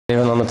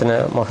ദൈവനാമത്തിന്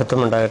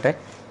മഹത്വമുണ്ടാകട്ടെ.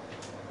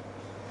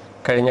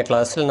 കഴിഞ്ഞ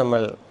ക്ലാസ്സിൽ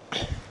നമ്മൾ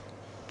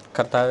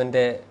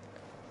കർത്താവിൻ്റെ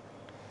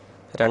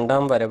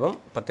രണ്ടാം വരവും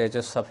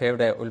പ്രത്യേകിച്ച്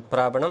സഭയുടെ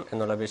ഉൽപ്രാപണം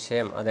എന്നുള്ള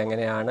വിഷയം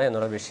അതെങ്ങനെയാണ്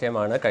എന്നുള്ള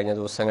വിഷയമാണ്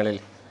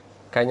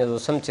കഴിഞ്ഞ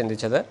ദിവസം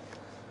ചിന്തിച്ചത്.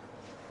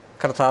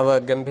 കർത്താവ്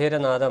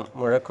ഗംഭീരനാദം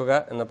മുഴക്കുക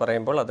എന്ന്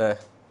പറയുമ്പോൾ അത്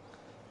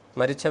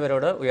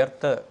മരിച്ചവരോട്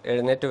ഉയർത്ത്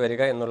എഴുന്നേറ്റ്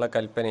വരിക എന്നുള്ള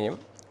കൽപ്പനയും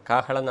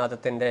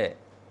കാഹളനാദത്തിൻ്റെ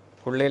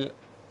ഉള്ളിൽ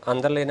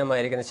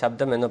അന്തർലീനമായിരിക്കുന്ന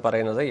ശബ്ദം എന്ന്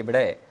പറയുന്നത്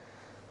ഇവിടെ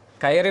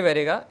കയറി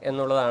വരിക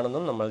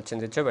എന്നുള്ളതാണെന്നും നമ്മൾ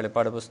ചിന്തിച്ചു.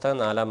 വെളിപ്പാട് പുസ്തകം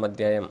 4-ാം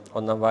അധ്യായം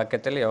 1-ാം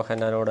വാക്യത്തിൽ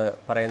യോഹന്നാനോട്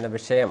പറയുന്ന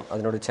വിഷയം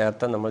അതിനോട്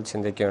ചേർത്ത് നമ്മൾ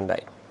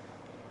ചിന്തിക്കുകയുണ്ടായി.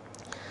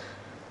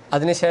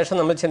 അതിനുശേഷം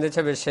നമ്മൾ ചിന്തിച്ച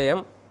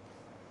വിഷയം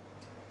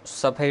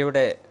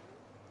സഭയുടെ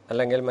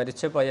അല്ലെങ്കിൽ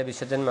മരിച്ചുപോയ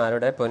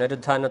വിശുദ്ധന്മാരുടെ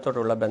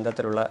പുനരുദ്ധാനത്തോടുള്ള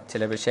ബന്ധത്തിലുള്ള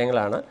ചില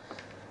വിഷയങ്ങളാണ്.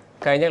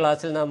 കഴിഞ്ഞ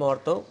ക്ലാസ്സിൽ നാം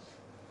ഓർത്തു,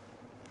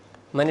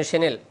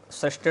 മനുഷ്യനിൽ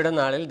സൃഷ്ടിയുടെ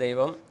നാളിൽ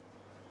ദൈവം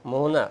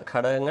 3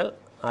 ഘടകങ്ങൾ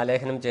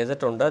ആലേഖനം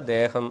ചെയ്തിട്ടുണ്ട്.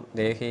 ദേഹം,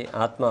 ദേഹി,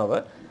 ആത്മാവ്.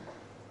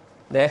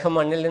 ദേഹം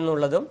മണ്ണിൽ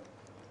നിന്നുള്ളതും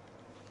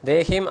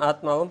ദേഹിയും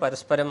ആത്മാവും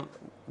പരസ്പരം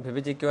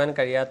വിഭജിക്കുവാൻ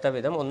കഴിയാത്ത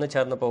വിധം ഒന്ന്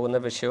ചേർന്ന് പോകുന്ന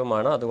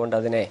വിഷയവുമാണ്. അതുകൊണ്ട്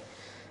അതിനെ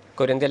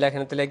കൊരിന്ത്യ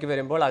ലേഖനത്തിലേക്ക്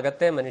വരുമ്പോൾ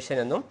അകത്തെ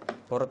മനുഷ്യനെന്നും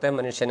പുറത്തെ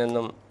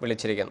മനുഷ്യനെന്നും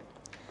വിളിച്ചിരിക്കുന്നു.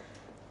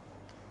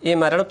 ഈ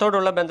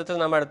മരണത്തോടുള്ള ബന്ധത്തിൽ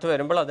നാം അടുത്ത്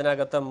വരുമ്പോൾ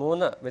അതിനകത്ത്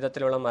 3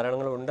 വിധത്തിലുള്ള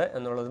മരണങ്ങളുണ്ട്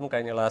എന്നുള്ളതും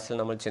കഴിഞ്ഞ ക്ലാസ്സിൽ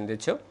നമ്മൾ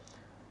ചിന്തിച്ചു.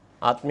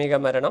 ആത്മീക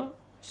മരണം,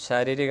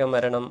 ശാരീരിക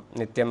മരണം,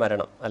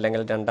 നിത്യമരണം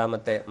അല്ലെങ്കിൽ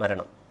രണ്ടാമത്തെ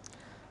മരണം.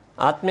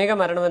 ആത്മീക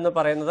മരണം എന്ന്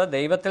പറയുന്നത്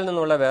ദൈവത്തിൽ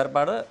നിന്നുള്ള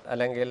വേർപാട്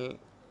അല്ലെങ്കിൽ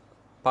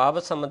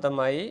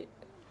പാപസംബന്ധമായി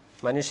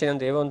മനുഷ്യനും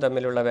ദൈവവും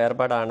തമ്മിലുള്ള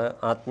വേർപാടാണ്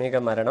ആത്മീക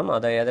മരണം.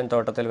 അത് ഏദൻ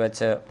തോട്ടത്തിൽ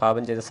വെച്ച്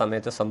പാപം ചെയ്ത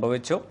സമയത്ത്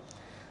സംഭവിച്ചു.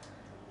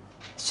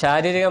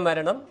 ശാരീരിക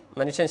മരണം,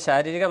 മനുഷ്യൻ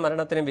ശാരീരിക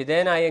മരണത്തിന്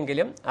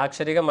വിധേയനായെങ്കിലും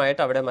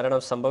ആക്ഷരികമായിട്ട് അവിടെ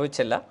മരണം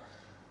സംഭവിച്ചില്ല.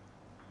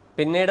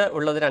 പിന്നീട്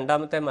ഉള്ളത്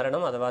രണ്ടാമത്തെ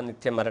മരണം അഥവാ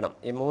നിത്യമരണം.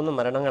 ഈ 3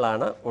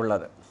 മരണങ്ങളാണ്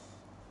ഉള്ളത്.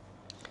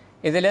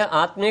 ഇതിൽ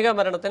ആത്മീക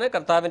മരണത്തിന്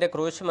കർത്താവിൻ്റെ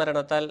ക്രൂശ്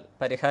മരണത്താൽ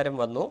പരിഹാരം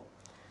വന്നു.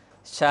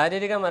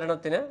 ശാരീരിക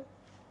മരണത്തിന്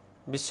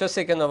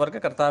വിശ്വസിക്കുന്നവർക്ക്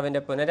കർത്താവിൻ്റെ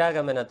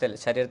പുനരാഗമനത്തിൽ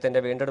ശരീരത്തിൻ്റെ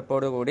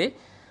വീണ്ടെടുപ്പോടുകൂടി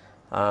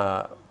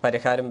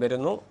പരിഹാരം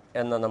വരുന്നു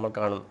എന്ന് നമ്മൾ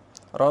കാണും.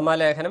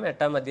 റോമാലേഖനം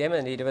 8-ാം അധ്യായം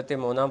അതിൻ്റെ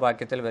 23-ാം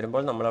വാക്യത്തിൽ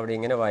വരുമ്പോൾ നമ്മളവിടെ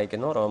ഇങ്ങനെ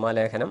വായിക്കുന്നു.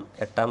 റോമാലേഖനം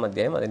 8-ാം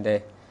അധ്യായം അതിൻ്റെ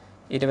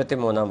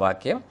 23-ാം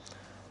വാക്യം: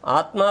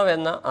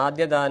 ആത്മാവെന്ന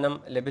ആദ്യദാനം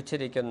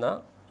ലഭിച്ചിരിക്കുന്ന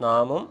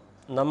നാമും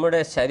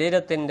നമ്മുടെ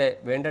ശരീരത്തിൻ്റെ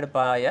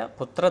വീണ്ടെടുപ്പായ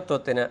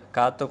പുത്രത്വത്തിന്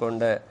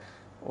കാത്തുകൊണ്ട്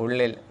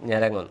ഉള്ളിൽ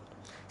ഞരങ്ങുന്നു.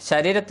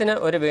 ശരീരത്തിന്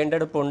ഒരു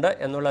വീണ്ടെടുപ്പുണ്ട്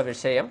എന്നുള്ള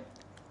വിഷയം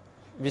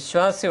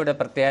വിശ്വാസിയുടെ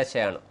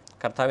പ്രത്യാശയാണ്.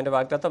 കർത്താവിൻ്റെ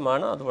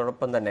വാഗ്ദത്തമാണ്.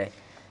 അതോടൊപ്പം തന്നെ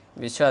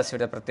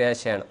വിശ്വാസിയുടെ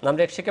പ്രത്യാശയാണ്. നാം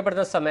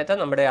രക്ഷിക്കപ്പെടുന്ന സമയത്ത്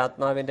നമ്മുടെ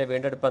ആത്മാവിൻ്റെ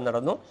വീണ്ടെടുപ്പ്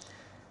നടന്നു.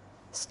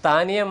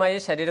 സ്ഥാനീയമായി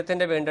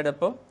ശരീരത്തിൻ്റെ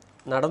വീണ്ടെടുപ്പും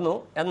നടന്നു.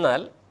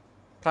 എന്നാൽ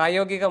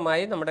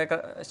പ്രായോഗികമായി നമ്മുടെ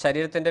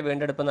ശരീരത്തിൻ്റെ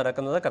വീണ്ടെടുപ്പ്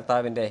നടക്കുന്നത്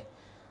കർത്താവിൻ്റെ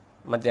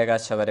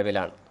മധ്യാകാശ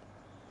വരവിലാണ്.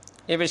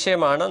 ഈ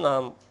വിഷയമാണ്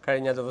നാം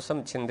കഴിഞ്ഞ ദിവസം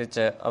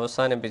ചിന്തിച്ച്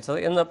അവസാനിപ്പിച്ചത്.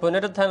 ഇന്ന്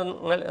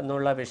പുനരുദ്ധാനങ്ങൾ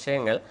എന്നുള്ള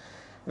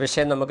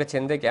വിഷയം നമുക്ക്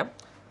ചിന്തിക്കാം.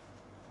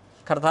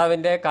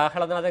 കർത്താവിൻ്റെ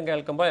കാഹളനാദം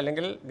കേൾക്കുമ്പോൾ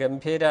അല്ലെങ്കിൽ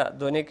ഗംഭീര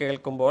ധ്വനി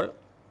കേൾക്കുമ്പോൾ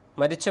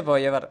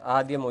മരിച്ചുപോയവർ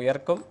ആദ്യം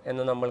ഉയർക്കും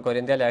എന്ന് നമ്മൾ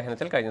കൊരിന്ത്യ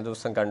ലേഖനത്തിൽ കഴിഞ്ഞ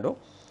ദിവസം കണ്ടു.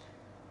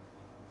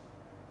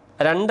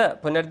 2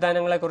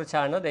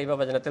 പുനരുദ്ധാനങ്ങളെക്കുറിച്ചാണ്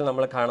ദൈവവചനത്തിൽ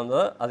നമ്മൾ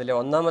കാണുന്നത്. അതിൽ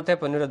 1-ാമത്തെ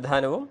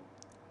പുനരുദ്ധാനവും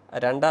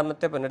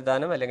 2-ാമത്തെ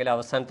പുനരുദ്ധാനം അല്ലെങ്കിൽ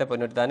അവസാനത്തെ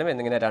പുനരുദ്ധാനം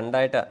എന്നിങ്ങനെ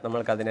 2ആയിട്ട്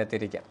നമ്മൾക്കതിനെ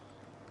തിരിക്കാം.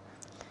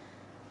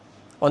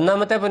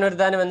 1-ാമത്തെ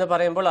പുനരുദ്ധാനം എന്ന്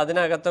പറയുമ്പോൾ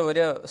അതിനകത്ത്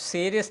ഒരു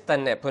സീരീസ്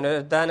തന്നെ,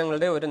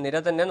 പുനരുദ്ധാനങ്ങളുടെ ഒരു നിര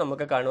തന്നെ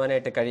നമുക്ക്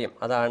കാണുവാനായിട്ട് കഴിയും.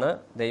 അതാണ്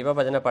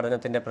ദൈവവചന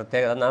പഠനത്തിൻ്റെ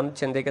പ്രത്യേകത. നാം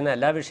ചിന്തിക്കുന്ന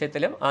എല്ലാ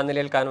വിഷയത്തിലും ആ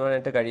നിലയിൽ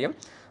കാണുവാനായിട്ട് കഴിയും.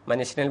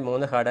 മനുഷ്യനിൽ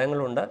 3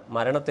 ഘടകങ്ങളുണ്ട്,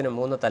 മരണത്തിന്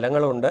 3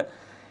 തലങ്ങളുണ്ട്.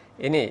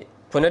 ഇനി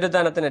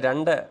പുനരുദ്ധാനത്തിന്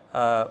 2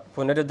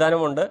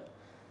 പുനരുദ്ധാനമുണ്ട്.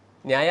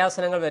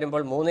 ന്യായാസനങ്ങൾ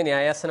വരുമ്പോൾ 3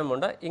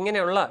 ന്യായാസനമുണ്ട്.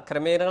 ഇങ്ങനെയുള്ള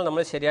ക്രമീകരണങ്ങൾ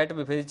നമ്മൾ ശരിയായിട്ട്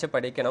വിഭജിച്ച്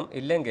പഠിക്കണം.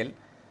 ഇല്ലെങ്കിൽ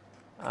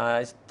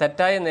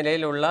തെറ്റായ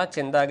നിലയിലുള്ള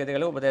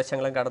ചിന്താഗതികളും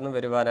ഉപദേശങ്ങളും കടന്നു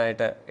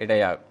വരുവാനായിട്ട്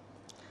ഇടയാകും.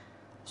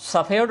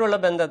 സഭയോടുള്ള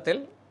ബന്ധത്തിൽ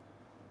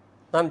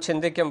നാം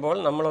ചിന്തിക്കുമ്പോൾ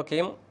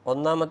നമ്മളൊക്കെയും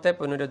 1-ാമത്തെ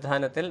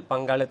പുനരുദ്ധാനത്തിൽ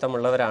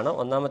പങ്കാളിത്തമുള്ളവരാണ്.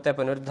 1-ാമത്തെ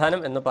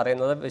പുനരുദ്ധാനം എന്ന്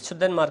പറയുന്നത്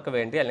വിശുദ്ധന്മാർക്ക്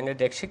വേണ്ടി അല്ലെങ്കിൽ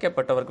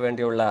രക്ഷിക്കപ്പെട്ടവർക്ക്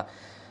വേണ്ടിയുള്ള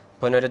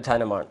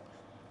പുനരുദ്ധാനമാണ്.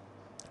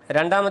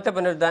 2-ാമത്തെ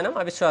പുനരുദ്ധാനം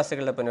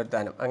അവിശ്വാസികളുടെ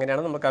പുനരുദ്ധാനം.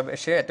 അങ്ങനെയാണ് നമുക്ക് ആ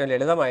വിഷയം ഏറ്റവും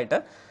ലളിതമായിട്ട്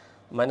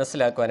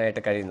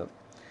മനസ്സിലാക്കുവാനായിട്ട് കഴിയുന്നത്.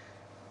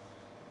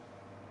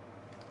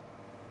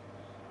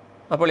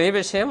 അപ്പോൾ ഈ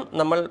വിഷയം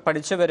നമ്മൾ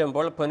പഠിച്ചു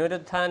വരുമ്പോൾ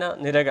പുനരുദ്ധാന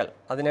നിരകൾ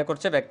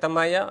അതിനെക്കുറിച്ച്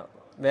വ്യക്തമായ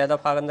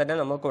വേദഭാഗം തന്നെ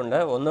നമുക്കുണ്ട്.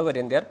 1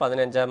 കൊരിന്ത്യർ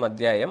 15-ാം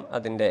അധ്യായം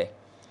അതിൻ്റെ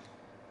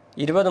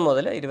 20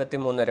 മുതൽ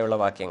 23 വരെയുള്ള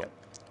വാക്യങ്ങൾ.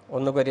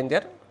 1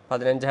 കൊരിന്ത്യർ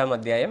 15-ാം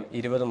അധ്യായം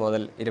 20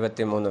 മുതൽ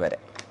 23 വരെ.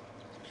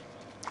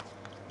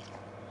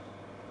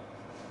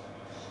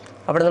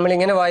 അവിടെ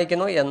നമ്മളിങ്ങനെ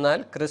വായിക്കുന്നു: എന്നാൽ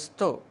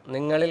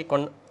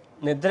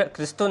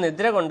ക്രിസ്തു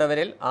നിദ്ര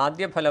കൊണ്ടവരിൽ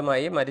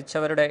ആദ്യഫലമായി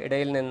മരിച്ചവരുടെ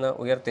ഇടയിൽ നിന്ന്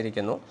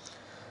ഉയർത്തിരിക്കുന്നു.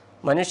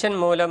 മനുഷ്യൻ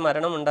മൂലം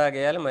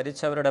മരണമുണ്ടാകിയാൽ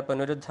മരിച്ചവരുടെ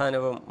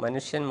പുനരുദ്ധാനവും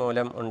മനുഷ്യൻ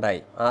മൂലം ഉണ്ടായി.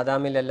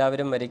 ആദാമിൽ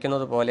എല്ലാവരും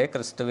മരിക്കുന്നത് പോലെ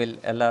ക്രിസ്തുവിൽ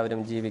എല്ലാവരും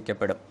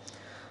ജീവിക്കപ്പെടും.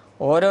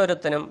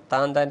 ഓരോരുത്തനും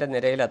താൻ താൻ്റെ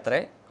നിരയിലത്രേ.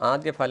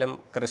 ആദ്യ ഫലം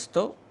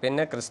ക്രിസ്തു,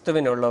 പിന്നെ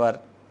ക്രിസ്തുവിനുള്ളവർ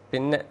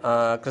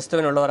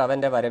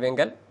അവൻ്റെ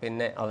വരവെങ്കൽ,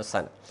 പിന്നെ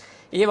അവസാനം.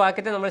 ഈ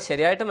വാക്യത്തെ നമ്മൾ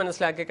ശരിയായിട്ട്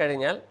മനസ്സിലാക്കി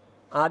കഴിഞ്ഞാൽ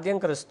ആദ്യം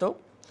ക്രിസ്തു,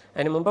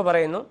 അതിന് മുമ്പ്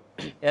പറയുന്നു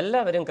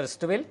എല്ലാവരും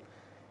ക്രിസ്തുവിൽ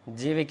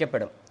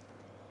ജീവിക്കപ്പെടും.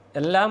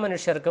 എല്ലാ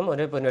മനുഷ്യർക്കും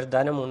ഒരു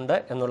പുനരുദ്ധാനമുണ്ട്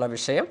എന്നുള്ള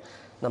വിഷയം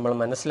നമ്മൾ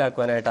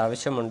മനസ്സിലാക്കുവാനായിട്ട്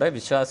ആവശ്യമുണ്ട്.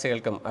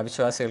 വിശ്വാസികൾക്കും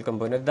അവിശ്വാസികൾക്കും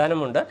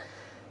പുനരുദ്ധാനമുണ്ട്.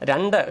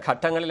 2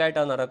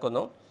 ഘട്ടങ്ങളിലായിട്ട്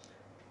നടക്കുന്നു.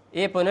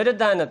 ഈ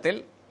പുനരുദ്ധാനത്തിൽ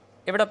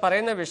ഇവിടെ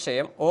പറയുന്ന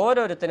വിഷയം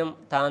ഓരോരുത്തരും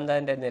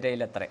താൻ്റെ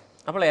നിരയിലെത്ര.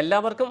 അപ്പോൾ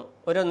എല്ലാവർക്കും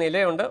ഒരു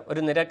നിലയുണ്ട്,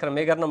 ഒരു നിര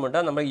ക്രമീകരണമുണ്ട്.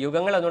 നമ്മൾ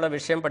യുഗങ്ങൾ എന്നുള്ള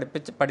വിഷയം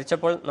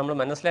പഠിച്ചപ്പോൾ നമ്മൾ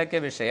മനസ്സിലാക്കിയ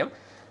വിഷയം,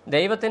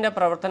 ദൈവത്തിൻ്റെ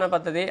പ്രവർത്തന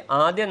പദ്ധതി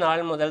ആദ്യ നാൾ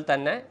മുതൽ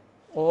തന്നെ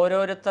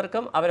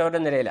ഓരോരുത്തർക്കും അവരവരുടെ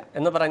നിലയില്ല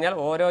എന്ന് പറഞ്ഞാൽ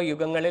ഓരോ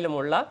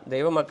യുഗങ്ങളിലുമുള്ള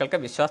ദൈവമക്കൾക്ക്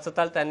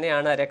വിശ്വാസത്താൽ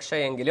തന്നെയാണ്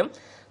രക്ഷയെങ്കിലും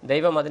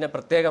ദൈവം അതിന്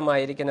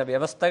പ്രത്യേകമായിരിക്കുന്ന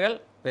വ്യവസ്ഥകൾ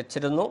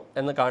വെച്ചിരുന്നു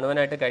എന്ന്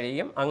കാണുവാനായിട്ട്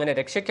കഴിയും. അങ്ങനെ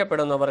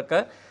രക്ഷിക്കപ്പെടുന്നവർക്ക്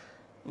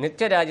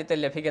നിത്യരാജ്യത്തിൽ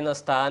ലഭിക്കുന്ന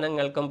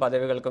സ്ഥാനങ്ങൾക്കും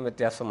പദവികൾക്കും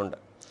വ്യത്യാസമുണ്ട്.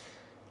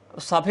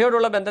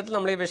 സഭയോടുള്ള ബന്ധത്തിൽ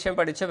നമ്മൾ ഈ വിഷയം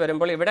പഠിച്ചു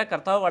വരുമ്പോൾ ഇവിടെ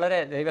കർത്താവ്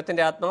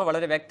ദൈവത്തിൻ്റെ ആത്മാവ്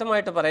വളരെ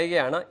വ്യക്തമായിട്ട്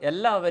പറയുകയാണ്,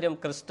 എല്ലാവരും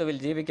ക്രിസ്തുവിൽ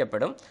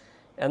ജീവിക്കപ്പെടും,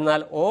 എന്നാൽ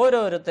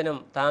ഓരോരുത്തരും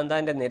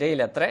താൻ്റെ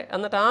നിരയിലെത്ര.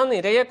 എന്നിട്ട് ആ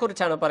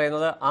നിരയെക്കുറിച്ചാണ്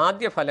പറയുന്നത്.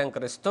 ആദ്യ ഫലം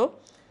ക്രിസ്തു,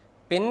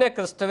 പിന്നെ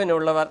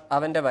ക്രിസ്തുവിനുള്ളവർ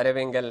അവൻ്റെ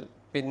വരവെങ്കിൽ,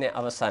 പിന്നെ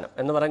അവസാനം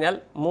എന്ന് പറഞ്ഞാൽ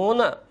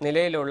 3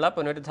 നിലയിലുള്ള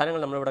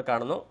പുനരുദ്ധാനങ്ങൾ നമ്മളിവിടെ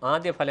കാണുന്നു.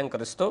 ആദ്യ ഫലം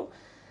ക്രിസ്തു,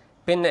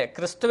 പിന്നെ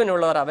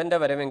ക്രിസ്തുവിനുള്ളവർ അവൻ്റെ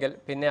വരവെങ്കിൽ,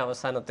 പിന്നെ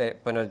അവസാനത്തെ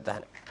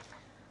പുനരുദ്ധാനം.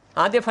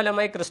 ആദ്യ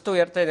ഫലമായി ക്രിസ്തു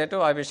ഉയർത്തെഴുന്നേറ്റു.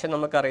 ആ വിഷയം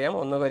നമുക്കറിയാം.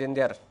 1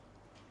 കൊരിന്ത്യർ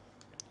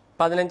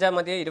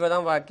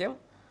 15-20 വാക്യം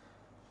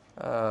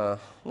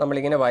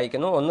നമ്മളിങ്ങനെ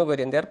വായിക്കുന്നു. 1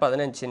 കൊരിന്ത്യർ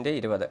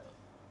 15:20.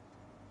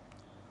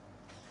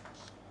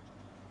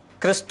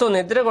 ക്രിസ്തു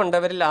നിദ്ര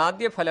കൊണ്ടവരിൽ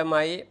ആദ്യ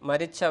ഫലമായി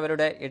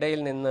മരിച്ചവരുടെ ഇടയിൽ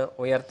നിന്ന്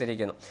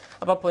ഉയർത്തിരിക്കുന്നു.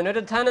 അപ്പോൾ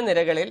പുനരുദ്ധാന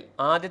നിരകളിൽ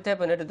ആദ്യത്തെ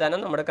പുനരുദ്ധാനം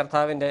നമ്മുടെ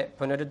കർത്താവിൻ്റെ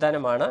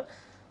പുനരുദ്ധാനമാണ്.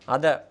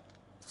 അത്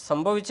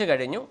സംഭവിച്ചു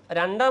കഴിഞ്ഞു.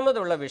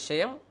 രണ്ടാമതുള്ള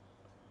വിഷയം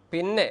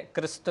പിന്നെ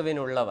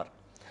ക്രിസ്തുവിനുള്ളവർ.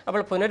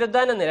 അപ്പോൾ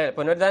പുനരുദ്ധാന നിരകൾ,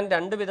 പുനരുദ്ധാനം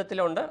 2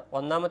 വിധത്തിലുണ്ട്.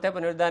 ഒന്നാമത്തെ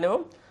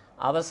പുനരുദ്ധാനവും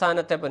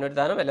അവസാനത്തെ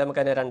പുനരുദ്ധാനം, അല്ലെങ്കിൽ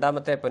നമുക്കതിനെ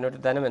രണ്ടാമത്തെ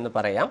പുനരുദ്ധാനം എന്ന്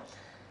പറയാം.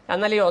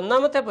 എന്നാൽ ഈ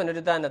ഒന്നാമത്തെ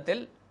പുനരുദ്ധാനത്തിൽ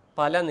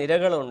പല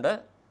നിരകളുണ്ട്.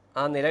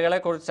 ആ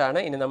നിരകളെക്കുറിച്ചാണ്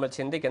ഇനി നമ്മൾ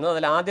ചിന്തിക്കുന്നത്.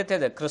 അതിൽ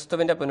ആദ്യത്തേത്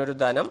ക്രിസ്തുവിൻ്റെ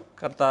പുനരുദ്ധാനം,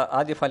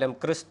 ആദ്യ ഫലം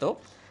ക്രിസ്തു.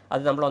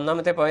 അത് നമ്മൾ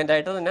ഒന്നാമത്തെ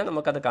പോയിൻ്റായിട്ട് തന്നെ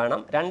നമുക്കത്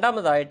കാണാം.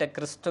 രണ്ടാമതായിട്ട്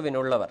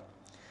ക്രിസ്തുവിനുള്ളവർ,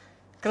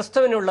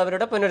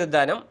 ക്രിസ്തുവിനുള്ളവരുടെ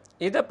പുനരുദ്ധാനം.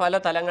 ഇത് പല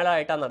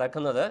തലങ്ങളായിട്ടാണ്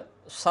നടക്കുന്നത്.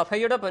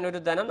 സഭയുടെ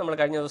പുനരുദ്ധാനം നമ്മൾ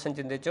കഴിഞ്ഞ ദിവസം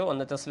ചിന്തിച്ചു.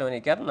 1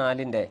 തെസ്സലോനിക്കർ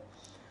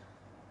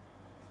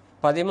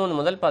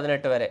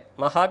 4:13-18 വരെ.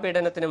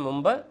 മഹാപീഡനത്തിന്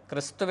മുമ്പ്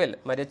ക്രിസ്തുവിൽ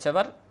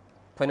മരിച്ചവർ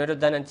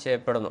പുനരുദ്ധാനം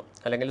ചെയ്യപ്പെടുന്നു,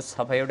 അല്ലെങ്കിൽ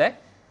സഭയുടെ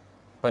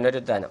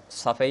പുനരുദ്ധാനം.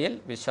 സഭയിൽ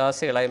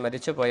വിശ്വാസികളായി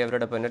മരിച്ചു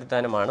പോയവരുടെ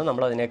പുനരുദ്ധാനമാണ്.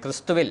 നമ്മളതിനെ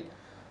ക്രിസ്തുവിൽ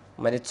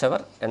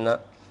മരിച്ചവർ എന്ന്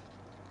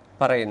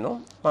പറയുന്നു.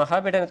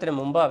 മഹാപീഡനത്തിന്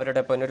മുമ്പ്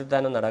അവരുടെ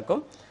പുനരുദ്ധാനം നടക്കും.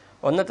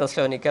 1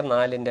 തെസ്സലോനിക്കർ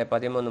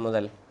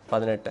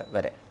 4:13-18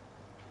 വരെ.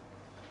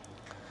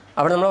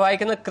 അവിടെ നമ്മൾ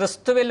വായിക്കുന്ന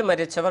ക്രിസ്തുവിൽ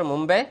മരിച്ചവർ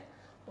മുമ്പേ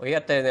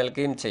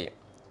ഉയർത്തെഴുന്നേൽക്കുകയും ചെയ്യും.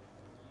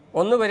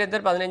 1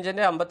 കൊരിന്ത്യർ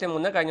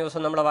 15:53 കഴിഞ്ഞ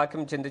ദിവസം നമ്മളെ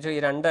വാക്യം ചിന്തിച്ചു. ഈ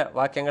 2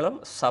 വാക്യങ്ങളും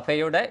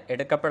സഭയുടെ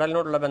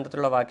എടുക്കപ്പെടലിനോടുള്ള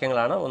ബന്ധത്തിലുള്ള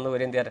വാക്യങ്ങളാണ്. 1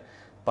 കൊരിന്ത്യർ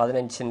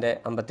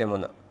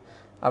 15:53.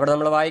 അവിടെ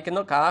നമ്മൾ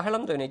വായിക്കുന്നു,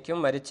 കാഹളം ധ്വനിക്കും,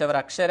 മരിച്ചവർ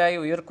അക്ഷരായി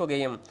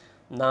ഉയർക്കുകയും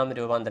നാം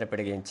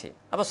രൂപാന്തരപ്പെടുകയും ചെയ്യും.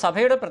 അപ്പോൾ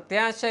സഭയുടെ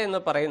പ്രത്യാശ എന്ന്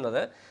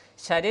പറയുന്നത്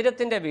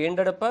ശരീരത്തിൻ്റെ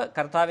വീണ്ടെടുപ്പ്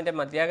കർത്താവിൻ്റെ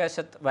മധ്യാകാശ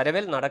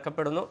വരവിൽ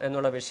നടക്കപ്പെടുന്നു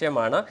എന്നുള്ള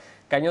വിഷയമാണ്.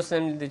 കഴിഞ്ഞ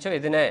ദിവസം ചിന്തിച്ചു,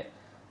 ഇതിനെ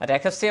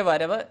രഹസ്യ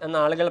വരവ് എന്ന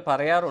ആളുകൾ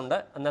പറയാറുണ്ട്.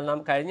 എന്നാൽ നാം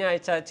കഴിഞ്ഞ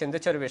ആഴ്ച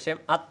ചിന്തിച്ചൊരു വിഷയം,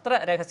 അത്ര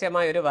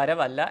രഹസ്യമായ ഒരു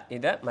വരവല്ല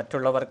ഇത്.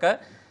 മറ്റുള്ളവർക്ക്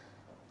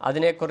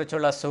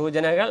അതിനെക്കുറിച്ചുള്ള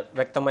സൂചനകൾ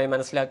വ്യക്തമായി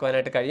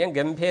മനസ്സിലാക്കുവാനായിട്ട് കഴിയും.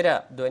 ഗംഭീര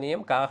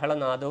ധ്വനിയും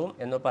കാഹളനാദവും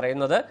എന്ന്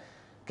പറയുന്നത്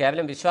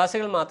കേവലം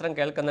വിശ്വാസികൾ മാത്രം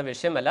കേൾക്കുന്ന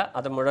വിഷയമല്ല.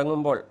 അത്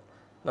മുഴങ്ങുമ്പോൾ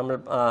നമ്മൾ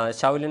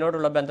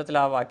ശൗലിനോടുള്ള ബന്ധത്തിൽ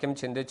ആ വാക്യം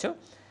ചിന്തിച്ചു.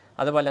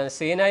 അതുപോലെ തന്നെ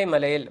സീനായി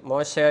മലയിൽ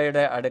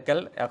മോശയുടെ അടുക്കൽ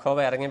യഹോവ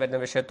ഇറങ്ങി വരുന്ന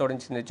വിഷയത്തോടും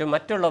ചിന്തിച്ചു.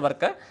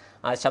 മറ്റുള്ളവർക്ക്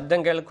ആ ശബ്ദം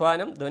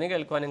കേൾക്കുവാനും ധ്വനി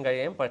കേൾക്കുവാനും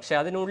കഴിയും. പക്ഷേ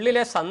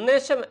അതിനുള്ളിലെ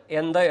സന്ദേശം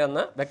എന്ത്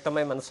എന്ന്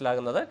വ്യക്തമായി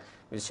മനസ്സിലാകുന്നത്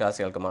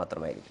വിശ്വാസികൾക്ക്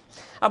മാത്രമായിരിക്കും.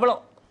 അപ്പോൾ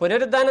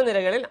പുനരുദ്ധാന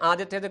നിരകളിൽ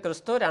ആദ്യത്തേത്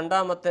ക്രിസ്തു,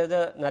 രണ്ടാമത്തേത്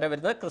നിര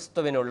വരുന്നത്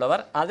ക്രിസ്തുവിനുള്ളവർ.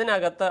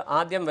 അതിനകത്ത്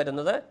ആദ്യം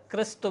വരുന്നത്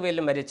ക്രിസ്തുവിൽ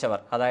മരിച്ചവർ.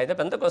 അതായത്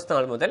പെന്തക്കോസ്ത്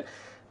നാൾ മുതൽ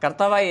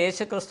കർത്താവായ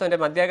യേശു ക്രിസ്തുവിൻ്റെ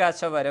മധ്യാകാശ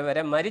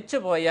വരെ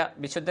മരിച്ചുപോയ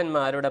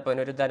വിശുദ്ധന്മാരുടെ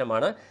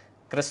പുനരുദ്ധാനമാണ്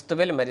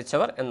ക്രിസ്തുവിൽ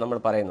മരിച്ചവർ എന്ന് നമ്മൾ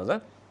പറയുന്നത്.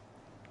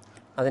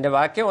 അതിൻ്റെ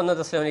വാക്യം 1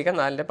 തെസ്സലോനിക്കർ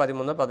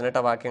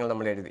 4:13-18 വാക്യങ്ങൾ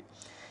നമ്മൾ എഴുതി.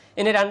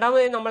 ഇനി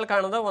രണ്ടാമതായി നമ്മൾ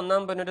കാണുന്നത്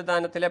ഒന്നാം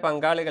പുനരുദ്ധാനത്തിലെ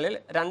പങ്കാളികളിൽ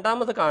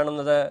രണ്ടാമത്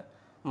കാണുന്നത്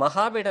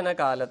മഹാപീഡന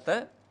കാലത്ത്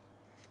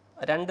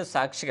 2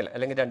 സാക്ഷികൾ,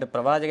 അല്ലെങ്കിൽ 2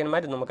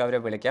 പ്രവാചകന്മാർ നമുക്ക് അവരെ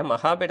വിളിക്കാം.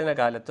 മഹാപീഡന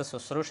കാലത്ത്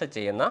ശുശ്രൂഷ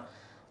ചെയ്യുന്ന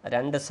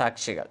 2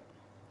 സാക്ഷികൾ.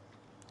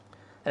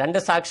 2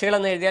 സാക്ഷികൾ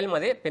എന്ന് എഴുതിയാൽ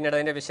മതി. പിന്നീട്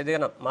അതിൻ്റെ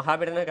വിശദീകരണം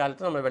മഹാപീഡന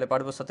കാലത്ത് നമ്മൾ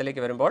വെളിപ്പാട്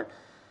പുസ്തകത്തിലേക്ക് വരുമ്പോൾ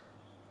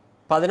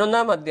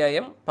 11-ാം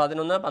അധ്യായം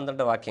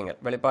 11-12 വാക്യങ്ങൾ.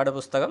 വെളിപ്പാട്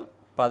പുസ്തകം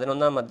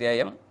 11-ാം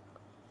അധ്യായം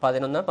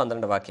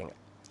 11-12 വാക്യങ്ങൾ.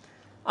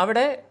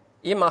 അവിടെ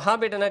ഈ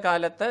മഹാപീഡന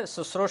കാലത്ത്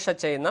ശുശ്രൂഷ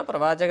ചെയ്യുന്ന,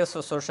 പ്രവാചക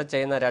ശുശ്രൂഷ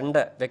ചെയ്യുന്ന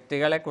 2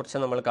 വ്യക്തികളെക്കുറിച്ച്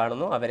നമ്മൾ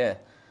കാണുന്നു. അവർ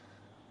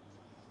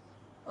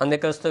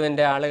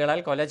അന്ത്യക്രിസ്തുവിൻ്റെ ആളുകളാൽ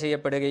കൊല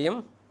ചെയ്യപ്പെടുകയും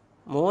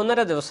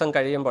 3.5 ദിവസം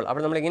കഴിയുമ്പോൾ,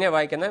 അവിടെ നമ്മളിങ്ങനെ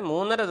വായിക്കുന്നത്,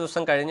 3.5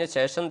 ദിവസം കഴിഞ്ഞ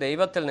ശേഷം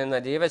ദൈവത്തിൽ നിന്ന്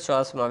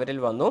ജീവശ്വാസം അവരിൽ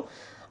വന്നു.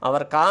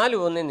 അവർ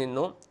കാലൂന്നി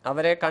നിന്നു.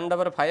 അവരെ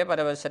കണ്ടവർ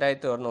ഭയപരവശരായി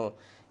തീർന്നു.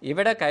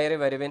 ഇവിടെ കയറി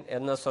വരുവിൻ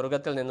എന്ന്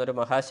സ്വർഗത്തിൽ നിന്നൊരു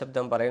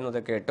മഹാശബ്ദം പറയുന്നത്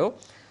കേട്ടു.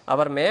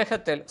 അവർ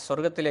മേഘത്തിൽ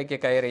സ്വർഗത്തിലേക്ക്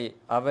കയറി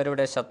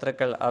അവരുടെ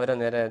ശത്രുക്കൾ അവരെ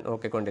നേരെ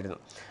നോക്കിക്കൊണ്ടിരുന്നു.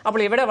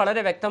 അപ്പോൾ ഇവിടെ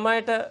വളരെ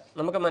വ്യക്തമായിട്ട്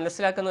നമുക്ക്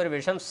മനസ്സിലാക്കുന്ന ഒരു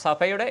വിഷയം,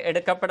 സഭയുടെ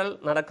എടുക്കപ്പെടൽ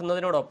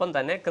നടക്കുന്നതിനോടൊപ്പം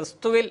തന്നെ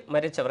ക്രിസ്തുവിൽ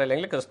മരിച്ചവർ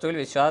അല്ലെങ്കിൽ ക്രിസ്തുവിൽ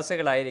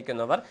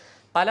വിശ്വാസികളായിരിക്കുന്നവർ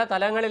പല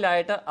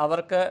തലങ്ങളിലായിട്ട്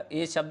അവർക്ക്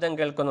ഈ ശബ്ദം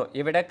കേൾക്കുന്നു.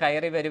 ഇവിടെ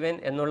കയറി വരുവിൻ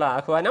എന്നുള്ള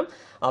ആഹ്വാനം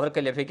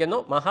അവർക്ക് ലഭിക്കുന്നു.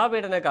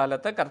 മഹാപീഡന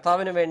കാലത്ത്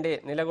കർത്താവിന് വേണ്ടി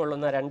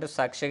നിലകൊള്ളുന്ന 2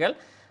 സാക്ഷികൾ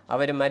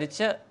അവർ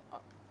മരിച്ച്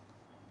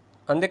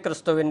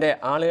അന്ത്യക്രിസ്തുവിൻ്റെ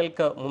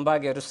ആളുകൾക്ക്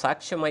മുമ്പാകെ ഒരു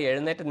സാക്ഷ്യമായി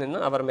എഴുന്നേറ്റ് നിന്ന്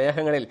അവർ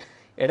മേഘങ്ങളിൽ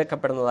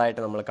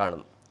എടുക്കപ്പെടുന്നതായിട്ട് നമ്മൾ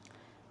കാണുന്നു.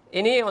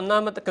 ഇനി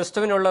ഒന്നാമത്തെ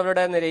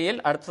ക്രിസ്തുവിനുള്ളവരുടെ നിരയിൽ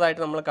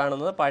അടുത്തതായിട്ട് നമ്മൾ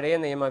കാണുന്നത് പഴയ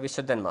നിയമ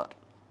വിശുദ്ധന്മാർ.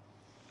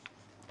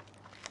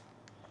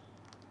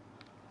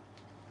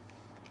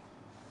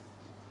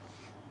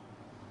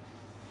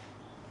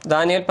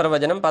 ദാനിയേൽ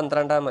പ്രവചനം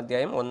 12-ാം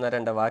അധ്യായം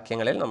 1-2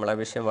 വാക്യങ്ങളിൽ നമ്മൾ ആ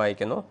വിഷയം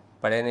വായിക്കുന്നു.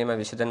 പഴയ നിയമ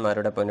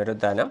വിശുദ്ധന്മാരുടെ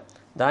പുനരുദ്ധാനം.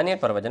 ദാനിയേൽ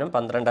പ്രവചനം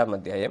 12-ാം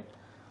അധ്യായം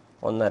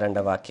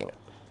 1-2 വാക്യങ്ങൾ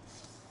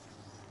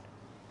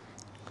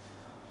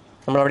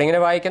നമ്മളവിടെ ഇങ്ങനെ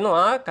വായിക്കുന്നു.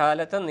 ആ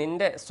കാലത്ത്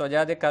നിന്റെ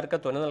സ്വജാതിക്കാർക്ക്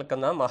തുണ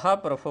നിൽക്കുന്ന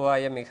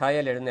മഹാപ്രഭുവായ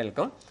മിഖായേൽ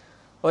എഴുന്നേൽക്കും.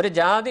 ഒരു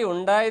ജാതി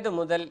ഉണ്ടായത്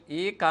മുതൽ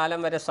ഈ കാലം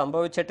വരെ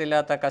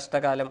സംഭവിച്ചിട്ടില്ലാത്ത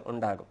കഷ്ടകാലം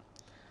ഉണ്ടാകും.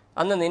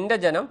 അന്ന് നിന്റെ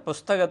ജനം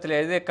പുസ്തകത്തിൽ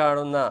എഴുതി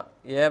കാണുന്ന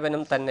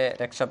ഏവനും തന്നെ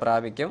രക്ഷ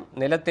പ്രാപിക്കും.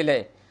 നിലത്തിലെ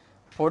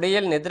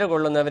പൊടിയിൽ നിദ്ര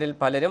കൊള്ളുന്നവരിൽ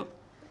പലരും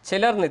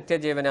ചിലർ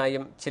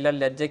നിത്യജീവനായും ചിലർ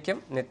ലജ്ജയ്ക്കും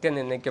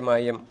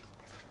നിത്യനിന്ദയ്ക്കുമായും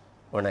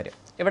ഉണരും.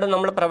 ഇവിടെ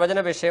നമ്മൾ പ്രവചന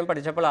വിഷയം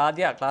പഠിച്ചപ്പോൾ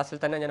ആദ്യ ക്ലാസ്സിൽ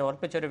തന്നെ ഞാൻ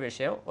ഓർപ്പിച്ചൊരു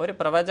വിഷയം, ഒരു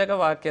പ്രവചക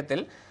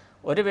വാക്യത്തിൽ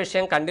ഒരു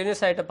വിഷയം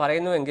കണ്ടിന്യൂസ് ആയിട്ട്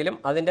പറയുന്നുവെങ്കിലും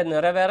അതിൻ്റെ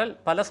നിറവേറൽ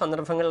പല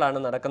സന്ദർഭങ്ങളിലാണ്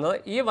നടക്കുന്നത്.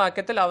 ഈ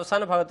വാക്യത്തിൽ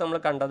അവസാന ഭാഗത്ത് നമ്മൾ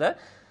കണ്ടത്,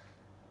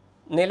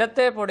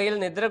 നിലത്തെ പൊടിയിൽ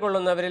നിദ്ര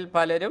കൊള്ളുന്നവരിൽ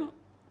പലരും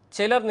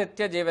ചിലർ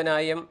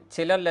നിത്യജീവനായും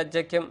ചിലർ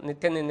ലജ്ജയ്ക്കും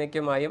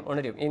നിത്യനിന്ദയ്ക്കുമായും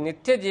ഉണരും. ഈ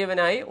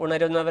നിത്യജീവനായി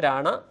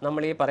ഉണരുന്നവരാണ്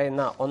നമ്മൾ ഈ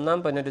പറയുന്ന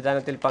 1-ാം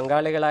പുനരുദ്ധാനത്തിൽ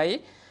പങ്കാളികളായി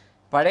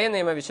പഴയ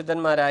നിയമ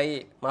വിശുദ്ധന്മാരായി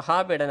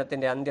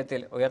മഹാപീഡനത്തിൻ്റെ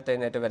അന്ത്യത്തിൽ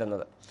ഉയർത്തെഴുന്നേറ്റ്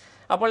വരുന്നത്.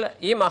 അപ്പോൾ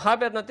ഈ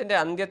മഹാപീഡനത്തിൻ്റെ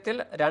അന്ത്യത്തിൽ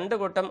 2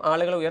 കൂട്ടം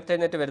ആളുകൾ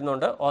ഉയർത്തെഴുന്നേറ്റ്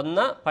വരുന്നുണ്ട്.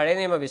 1 പഴയ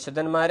നിയമ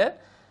വിശുദ്ധന്മാർ,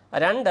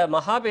 2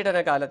 മഹാപീഡന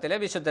കാലത്തിലെ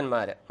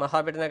വിശുദ്ധന്മാർ.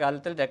 മഹാപീഡന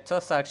കാലത്തിൽ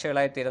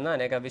രക്തസാക്ഷികളായി തീരുന്ന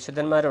അനേക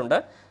വിശുദ്ധന്മാരുണ്ട്.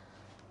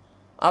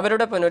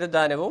 അവരുടെ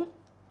പുനരുദ്ധാനവും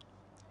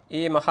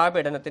ഈ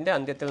മഹാപീഡനത്തിൻ്റെ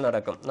അന്ത്യത്തിൽ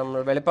നടക്കും. നമ്മൾ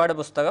വെളിപ്പാട്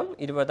പുസ്തകം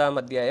 20-ാം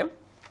അധ്യായം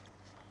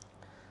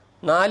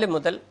 4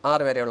 മുതൽ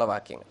 6 വരെയുള്ള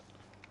വാക്യങ്ങൾ.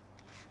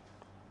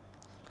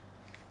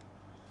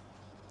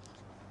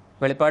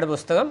 വെളിപ്പാട്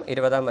പുസ്തകം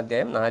 20-ാം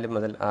അധ്യായം 4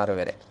 മുതൽ 6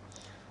 വരെ.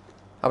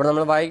 അവിടെ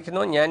നമ്മൾ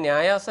വായിക്കുന്നു, ഞാൻ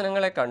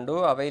ന്യായാസനങ്ങളെ കണ്ടു,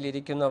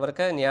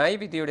 അവയിലിരിക്കുന്നവർക്ക്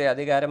ന്യായവിധിയുടെ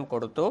അധികാരം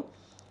കൊടുത്തു.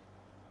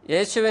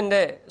 യേശുവിൻ്റെ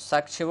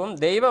സാക്ഷ്യവും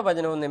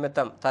ദൈവവചനവും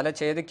നിമിത്തം തല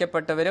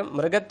ഛേദിക്കപ്പെട്ടവരും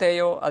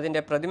മൃഗത്തെയോ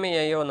അതിൻ്റെ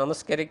പ്രതിമയെയോ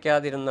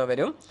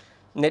നമസ്കരിക്കാതിരുന്നവരും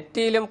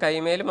നെറ്റിയിലും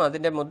കൈമേലും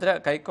അതിൻ്റെ മുദ്ര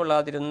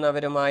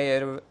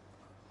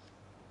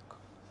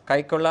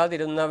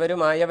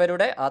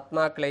കൈക്കൊള്ളാതിരുന്നവരുമായവരുടെ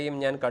ആത്മാക്കളെയും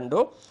ഞാൻ കണ്ടു.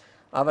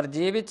 അവർ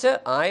ജീവിച്ച്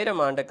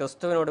 1000 ആണ്ട്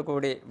ക്രിസ്തുവിനോട്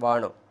കൂടി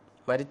വാണു.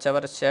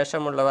 മരിച്ചവർ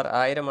ശേഷമുള്ളവർ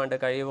 1000 ആണ്ട്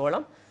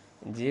കഴിയുവോളം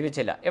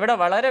ജീവിച്ചില്ല. ഇവിടെ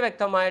വളരെ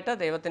വ്യക്തമായിട്ട്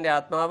ദൈവത്തിൻ്റെ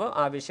ആത്മാവ്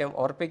ആ വിഷയം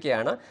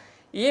ഓർപ്പിക്കുകയാണ്.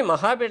 ഈ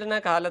മഹാപീഡന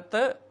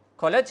കാലത്ത്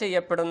കൊല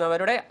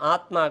ചെയ്യപ്പെടുന്നവരുടെ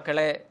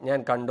ആത്മാക്കളെ ഞാൻ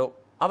കണ്ടു.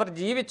 അവർ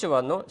ജീവിച്ചു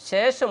വന്നു,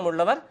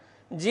 ശേഷമുള്ളവർ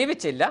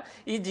ജീവിച്ചില്ല.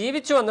 ഈ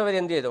ജീവിച്ചു വന്നവർ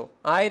എന്ത് ചെയ്തു?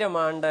 1000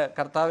 ആണ്ട്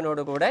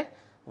കർത്താവിനോട് കൂടെ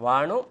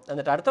വാണു.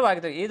 എന്നിട്ട് അടുത്ത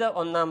വാക്യത്തിൽ ഇത്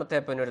 1-ാമത്തെ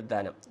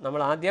പുനരുദ്ധാനം.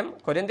 നമ്മൾ ആദ്യം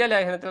കൊരിന്ത്യ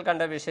ലേഖനത്തിൽ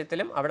കണ്ട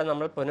വിഷയത്തിലും അവിടെ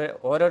നമ്മൾ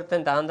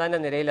ഓരോരുത്തരും താന്താൻ്റെ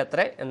നിരയിലെത്ര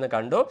എന്ന്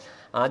കണ്ടു.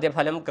 ആദ്യ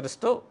ഫലം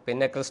ക്രിസ്തു,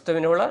 പിന്നെ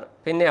ക്രിസ്തുവിനുള്ള,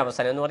 പിന്നെ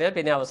അവസാനം എന്ന് പറഞ്ഞാൽ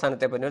പിന്നെ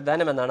അവസാനത്തെ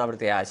പുനരുദ്ധാനം എന്നാണ്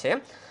അവിടുത്തെ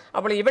ആശയം.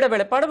 അപ്പോൾ ഇവിടെ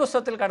വെളിപ്പാട്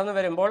പുസ്തകത്തിൽ കടന്നു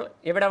വരുമ്പോൾ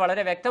ഇവിടെ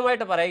വളരെ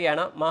വ്യക്തമായിട്ട്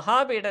പറയുകയാണ്,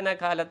 മഹാപീഡന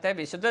കാലത്തെ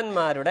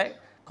വിശുദ്ധന്മാരുടെ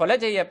കൊല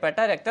ചെയ്യപ്പെട്ട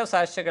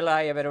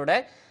രക്തസാക്ഷികളായവരുടെ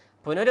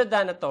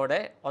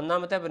പുനരുദ്ധാനത്തോടെ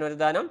 1-ാമത്തെ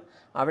പുനരുദ്ധാനം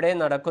അവിടെ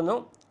നടക്കുന്നു.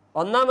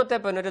 1-ാമത്തെ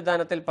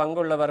പുനരുദ്ധാനത്തിൽ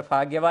പങ്കുള്ളവർ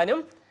ഭാഗ്യവാനും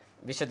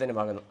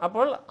വിശുദ്ധനുമാകുന്നു.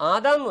 അപ്പോൾ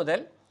ആദാം മുതൽ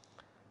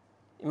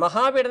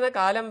മഹാപീഡന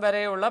കാലം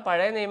വരെയുള്ള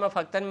പഴയ നിയമ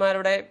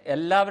ഭക്തന്മാരുടെ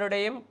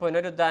എല്ലാവരുടെയും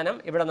പുനരുദ്ധാനം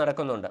ഇവിടെ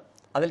നടക്കുന്നുണ്ട്.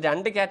 അതിൽ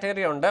 2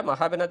 കാറ്റഗറി ഉണ്ട്.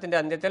 മഹാപീഡനത്തിൻ്റെ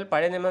അന്ത്യത്തിൽ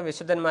പഴയ നിയമ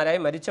വിശുദ്ധന്മാരായി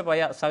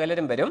മരിച്ചുപോയ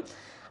സകലരും വരും.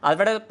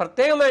 അവിടെ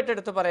പ്രത്യേകമായിട്ട്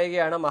എടുത്തു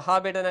പറയുകയാണ്,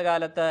 മഹാപീഡന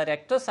കാലത്ത്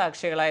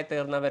രക്തസാക്ഷികളായി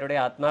തീർന്നവരുടെ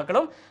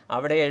ആത്മാക്കളും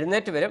അവിടെ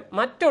എഴുന്നേറ്റ് വരും.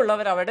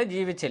 മറ്റുള്ളവർ അവിടെ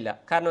ജീവിച്ചില്ല.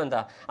 കാരണം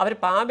എന്താ? അവർ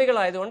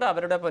പാപികളായതുകൊണ്ട്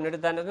അവരുടെ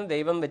പുനരുദ്ധാനത്തിന്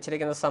ദൈവം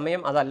വെച്ചിരിക്കുന്ന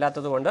സമയം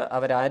അതല്ലാത്തതുകൊണ്ട്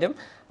അവരാരും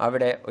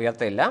അവിടെ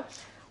ഉയർത്തില്ല.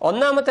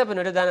 1-ാമത്തെ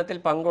പുനരുദ്ധാനത്തിൽ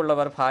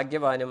പങ്കുള്ളവർ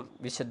ഭാഗ്യവാനും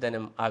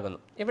വിശുദ്ധനും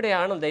ആകുന്നു.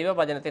 ഇവിടെയാണ്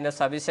ദൈവവചനത്തിൻ്റെ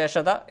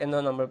സവിശേഷത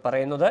എന്ന് നമ്മൾ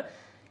പറയുന്നത്.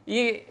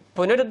 ഈ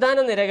പുനരുദ്ധാന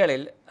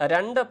നിരകളിൽ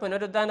 2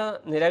 പുനരുദ്ധാന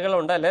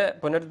നിരകളുണ്ട്, അല്ലെ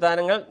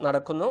പുനരുദ്ധാനങ്ങൾ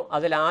നടക്കുന്നു.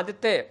 അതിൽ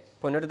ആദ്യത്തെ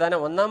പുനരുദ്ധാനം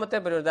 1-ാമത്തെ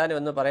പുനരുദ്ധാനം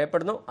എന്ന്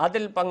പറയപ്പെടുന്നു.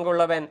 അതിൽ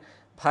പങ്കുള്ളവൻ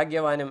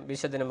ഭാഗ്യവാനും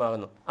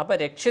വിശുദ്ധനുമാകുന്നു. അപ്പോൾ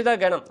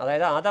രക്ഷിതഗണം,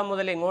 അതായത് ആദാം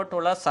മുതൽ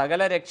ഇങ്ങോട്ടുള്ള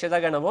സകല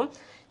രക്ഷിതഗണവും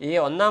ഈ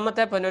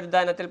 1-ാമത്തെ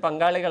പുനരുദ്ധാനത്തിൽ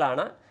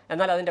പങ്കാളികളാണ്.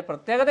 എന്നാൽ അതിൻ്റെ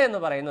പ്രത്യേകത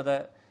എന്ന് പറയുന്നത്,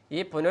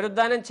 ഈ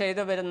പുനരുദ്ധാനം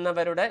ചെയ്തു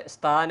വരുന്നവരുടെ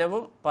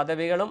സ്ഥാനവും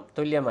പദവികളും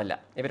തുല്യമല്ല.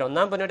 ഇവർ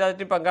 1-ാം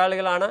പുനരുദ്ധാനത്തിൽ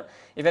പങ്കാളികളാണ്.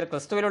 ഇവർ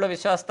ക്രിസ്തുവിലുള്ള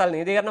വിശ്വാസത്താൽ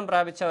നീതീകരണം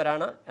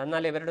പ്രാപിച്ചവരാണ്.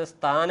 എന്നാൽ ഇവരുടെ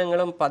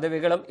സ്ഥാനങ്ങളും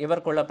പദവികളും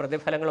ഇവർക്കുള്ള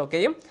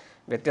പ്രതിഫലങ്ങളൊക്കെയും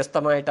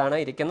വ്യത്യസ്തമായിട്ടാണ്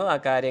ഇരിക്കുന്നത്. ആ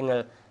കാര്യങ്ങൾ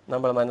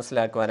നമ്മൾ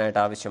മനസ്സിലാക്കുവാനായിട്ട്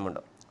ആവശ്യമുണ്ട്.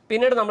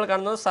 പിന്നീട് നമ്മൾ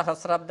കാണുന്നത്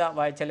സഹസ്രാബ്ദ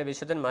വാഴ്ചയിലെ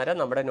വിശുദ്ധന്മാർ.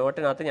 നമ്മുടെ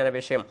നോട്ടിനകത്ത് ഞാൻ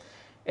വിഷയം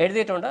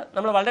എഴുതിയിട്ടുണ്ട്.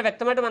 നമ്മൾ വളരെ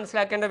വ്യക്തമായിട്ട്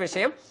മനസ്സിലാക്കേണ്ട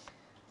വിഷയം,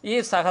 ഈ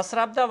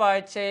സഹസ്രാബ്ദ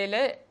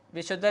വാഴ്ചയിലെ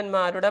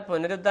വിശുദ്ധന്മാരുടെ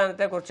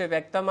പുനരുദ്ധാനത്തെക്കുറിച്ച്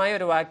വ്യക്തമായ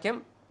ഒരു വാക്യം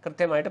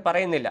കൃത്യമായിട്ട്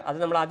പറയുന്നില്ല. അത്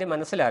നമ്മൾ ആദ്യം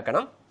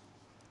മനസ്സിലാക്കണം.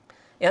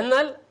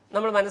 എന്നാൽ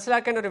നമ്മൾ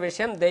മനസ്സിലാക്കേണ്ട ഒരു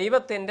വിഷയം,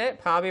 ദൈവത്തിൻ്റെ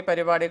ഭാവി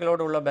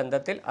പരിപാടികളോടുള്ള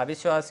ബന്ധത്തിൽ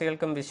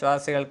അവിശ്വാസികൾക്കും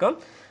വിശ്വാസികൾക്കും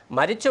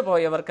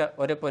മരിച്ചുപോയവർക്ക്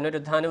ഒരു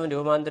പുനരുദ്ധാനവും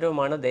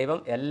രൂപാന്തരവുമാണ് ദൈവം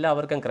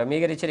എല്ലാവർക്കും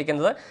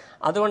ക്രമീകരിച്ചിരിക്കുന്നത്.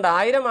 അതുകൊണ്ട്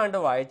 1000 ആണ്ട്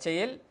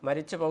വാഴ്ചയിൽ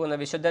മരിച്ചു പോകുന്ന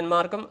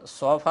വിശുദ്ധന്മാർക്കും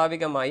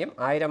സ്വാഭാവികമായും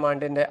 1000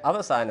 ആണ്ടിൻ്റെ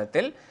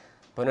അവസാനത്തിൽ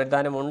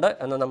പുനരുദ്ധാനമുണ്ട്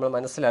എന്ന് നമ്മൾ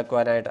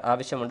മനസ്സിലാക്കുവാനായിട്ട്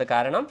ആവശ്യമുണ്ട്.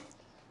 കാരണം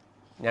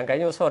ഞാൻ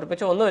കഴിഞ്ഞ ദിവസം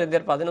ഓർപ്പിച്ചു, 1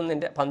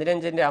 Corinthians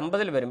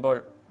 15:50 വരുമ്പോൾ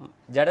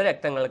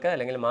ജഡരക്തങ്ങൾക്ക്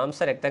അല്ലെങ്കിൽ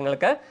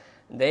മാംസരക്തങ്ങൾക്ക്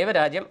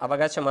ദൈവരാജ്യം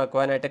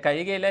അവകാശമാക്കുവാനായിട്ട്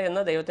കഴിയുകയില്ല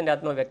എന്ന് ദൈവത്തിൻ്റെ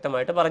ആത്മാവ്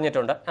വ്യക്തമായിട്ട്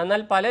പറഞ്ഞിട്ടുണ്ട്.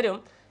 എന്നാൽ പലരും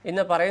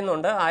ഇന്ന്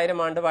പറയുന്നുണ്ട് 1000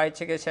 ആണ്ട്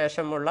വാഴ്ചയ്ക്ക്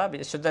ശേഷമുള്ള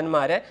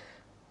വിശുദ്ധന്മാരെ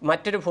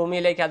മറ്റൊരു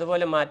ഭൂമിയിലേക്ക്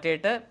അതുപോലെ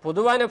മാറ്റിയിട്ട്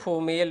പൊതുവാന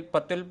ഭൂമിയിൽ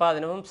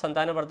പ്രത്യുൽപാദനവും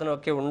സന്താനവർദ്ധനവും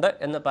ഒക്കെ ഉണ്ട്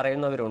എന്ന്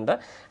പറയുന്നവരുണ്ട്.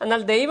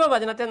 എന്നാൽ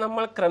ദൈവവചനത്തെ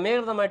നമ്മൾ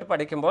ക്രമീകൃതമായിട്ട്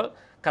പഠിക്കുമ്പോൾ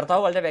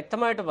കർത്താവ് വളരെ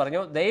വ്യക്തമായിട്ട്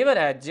പറഞ്ഞു,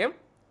 ദൈവരാജ്യം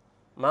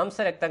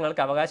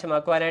മാംസരക്തങ്ങൾക്ക്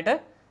അവകാശമാക്കുവാനായിട്ട്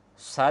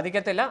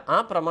സാധിക്കത്തില്ല. ആ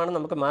പ്രമാണം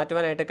നമുക്ക്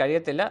മാറ്റുവാനായിട്ട്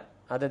കഴിയത്തില്ല.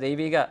 അത്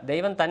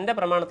ദൈവം തൻ്റെ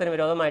പ്രമാണത്തിന്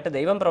വിരോധമായിട്ട്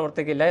ദൈവം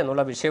പ്രവർത്തിക്കില്ല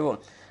എന്നുള്ള വിഷയവും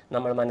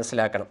നമ്മൾ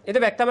മനസ്സിലാക്കണം. ഇത്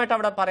വ്യക്തമായിട്ട്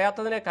അവിടെ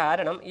പറയാത്തതിന്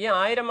കാരണം, ഈ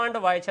 1000 ആണ്ട്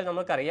വാഴ്ചയിൽ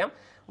നമുക്കറിയാം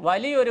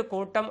വലിയൊരു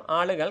കൂട്ടം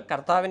ആളുകൾ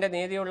കർത്താവിൻ്റെ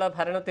നീതിയുള്ള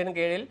ഭരണത്തിന്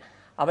കീഴിൽ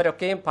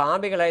അവരൊക്കെയും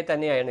പാപികളായി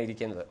തന്നെയാണ്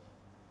ഇരിക്കുന്നത്.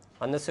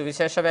 അന്ന്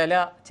സുവിശേഷ വേല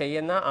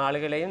ചെയ്യുന്ന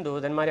ആളുകളെയും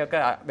ദൂതന്മാരെയും ഒക്കെ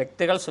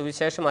വ്യക്തികൾ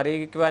സുവിശേഷം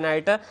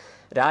അറിയിക്കുവാനായിട്ട്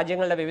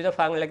രാജ്യങ്ങളുടെ വിവിധ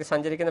ഭാഗങ്ങളിലേക്ക്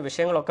സഞ്ചരിക്കുന്ന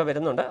വിഷയങ്ങളൊക്കെ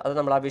വരുന്നുണ്ട്. അത്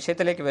നമ്മൾ ആ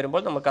വിഷയത്തിലേക്ക്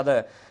വരുമ്പോൾ നമുക്കത്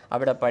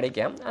അവിടെ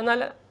പഠിക്കാം.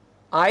 എന്നാൽ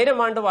 1000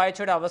 ആണ്ട്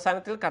വാഴ്ചയുടെ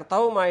അവസാനത്തിൽ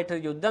കർത്താവുമായിട്ട്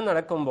യുദ്ധം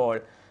നടക്കുമ്പോൾ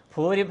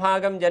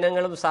ഭൂരിഭാഗം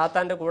ജനങ്ങളും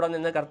സാത്താൻ്റെ കൂടെ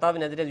നിന്ന്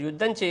കർത്താവിനെതിരെ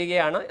യുദ്ധം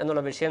ചെയ്യുകയാണ്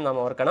എന്നുള്ള വിഷയം നാം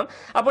ഓർക്കണം.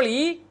 അപ്പോൾ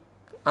ഈ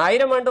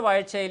 1000 ആണ്ട്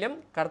വാഴ്ചയിലും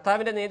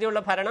കർത്താവിൻ്റെ നീതിയുള്ള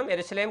ഭരണം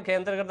യെരുശലേം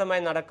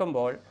കേന്ദ്രീകൃതമായി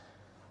നടക്കുമ്പോൾ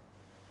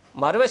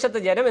മറുവശത്ത്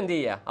ജനം എന്ത്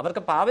ചെയ്യുക?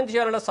 അവർക്ക് പാപം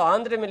ചെയ്യാനുള്ള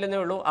സ്വാതന്ത്ര്യമില്ലെന്നേ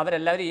ഉള്ളൂ.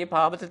 അവരെല്ലാവരും ഈ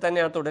പാപത്തിൽ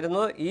തന്നെയാണ്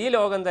തുടരുന്നത്. ഈ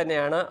ലോകം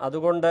തന്നെയാണ്.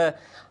 അതുകൊണ്ട്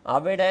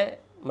അവിടെ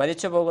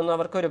മരിച്ചു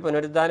പോകുന്നവർക്ക് ഒരു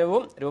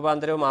പുനരുദ്ധാനവും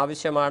രൂപാന്തരവും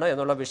ആവശ്യമാണ്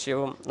എന്നുള്ള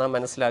വിഷയവും നാം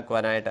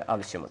മനസ്സിലാക്കുവാനായിട്ട്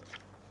ആവശ്യമുണ്ട്.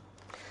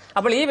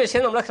 അപ്പോൾ ഈ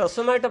വിഷയം നമ്മൾ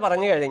ഹ്രസ്വമായിട്ട്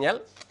പറഞ്ഞു കഴിഞ്ഞാൽ,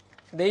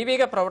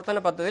 ദൈവിക പ്രവർത്തന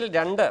പദ്ധതിയിൽ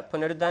 2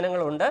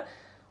 പുനരുദ്ധാനങ്ങളുണ്ട്.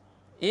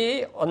 ഈ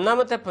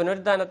ഒന്നാമത്തെ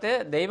പുനരുദ്ധാനത്തെ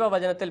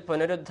ദൈവവചനത്തിൽ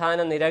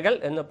പുനരുദ്ധാന നിരകൾ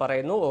എന്ന്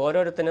പറയുന്നു.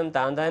 ഓരോരുത്തരും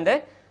താൻ്റെ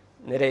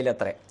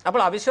നിരയിലത്രേ.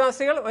 അപ്പോൾ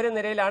അവിശ്വാസികൾ ഒരു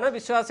നിരയിലാണ്,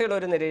 വിശ്വാസികൾ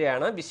ഒരു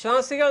നിരയാണ്.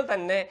 വിശ്വാസികൾ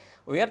തന്നെ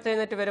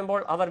ഉയർത്തെഴുന്നേറ്റ് വരുമ്പോൾ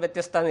അവർ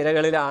വ്യത്യസ്ത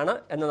നിരകളിലാണ്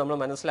എന്ന് നമ്മൾ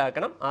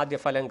മനസ്സിലാക്കണം. ആദ്യ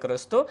ഫലം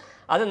ക്രിസ്തു.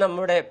 അത്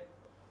നമ്മുടെ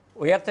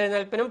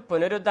ഉയർത്തെഴുന്നേൽപ്പിനും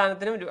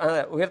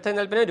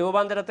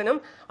രൂപാന്തരത്തിനും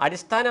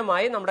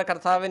അടിസ്ഥാനമായി നമ്മുടെ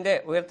കർത്താവിൻ്റെ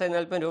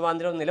ഉയർത്തെഴുന്നേൽപ്പിനും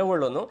രൂപാന്തരവും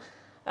നിലകൊള്ളുന്നു.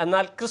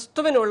 എന്നാൽ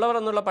ക്രിസ്തുവിനുള്ളവർ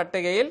എന്നുള്ള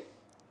പട്ടികയിൽ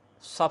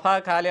സഭാ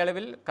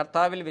കാലയളവിൽ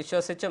കർത്താവിൽ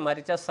വിശ്വസിച്ച്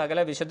മരിച്ച സകല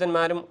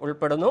വിശുദ്ധന്മാരും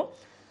ഉൾപ്പെടുന്നു.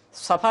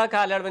 സഭാ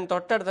കാലയളവിന്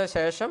തൊട്ടടുത്ത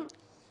ശേഷം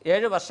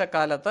 7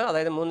 വർഷക്കാലത്ത്,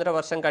 അതായത് 3.5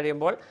 വർഷം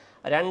കഴിയുമ്പോൾ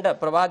 2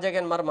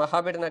 പ്രവാചകന്മാർ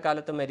മഹാപീഡന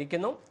കാലത്ത്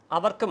മരിക്കുന്നു.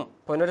 അവർക്കും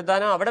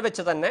പുനരുദ്ധാനം അവിടെ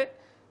വെച്ച് തന്നെ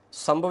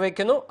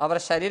സംഭവിക്കുന്നു. അവർ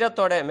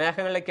ശരീരത്തോടെ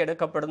മേഘങ്ങളിലേക്ക്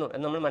എടുക്കപ്പെടുന്നു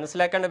എന്ന് നമ്മൾ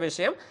മനസ്സിലാക്കേണ്ട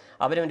വിഷയം.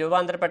 അവരും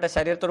രൂപാന്തരപ്പെട്ട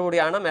ശരീരത്തോടു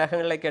കൂടിയാണ്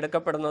മേഘങ്ങളിലേക്ക്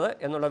എടുക്കപ്പെടുന്നത്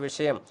എന്നുള്ള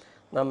വിഷയം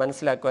നാം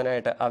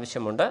മനസ്സിലാക്കുവാനായിട്ട്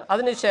ആവശ്യമുണ്ട്.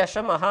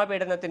 അതിനുശേഷം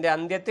മഹാപീഡനത്തിൻ്റെ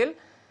അന്ത്യത്തിൽ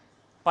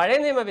പഴയ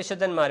നിയമ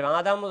വിശുദ്ധന്മാരും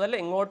ആദാം മുതൽ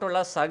ഇങ്ങോട്ടുള്ള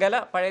സകല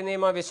പഴയ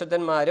നിയമ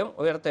വിശുദ്ധന്മാരും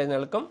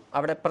ഉയർത്തെഴുന്നേൽക്കും.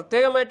 അവിടെ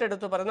പ്രത്യേകമായിട്ട്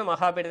എടുത്തു പറയുന്ന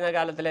മഹാപീഡന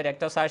കാലത്തിലെ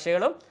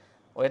രക്തസാക്ഷികളും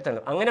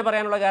ഉയർത്തെഴുന്നേൽക്കും. അങ്ങനെ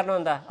പറയാനുള്ള കാരണം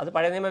എന്താ? അത്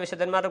പഴയ നിയമ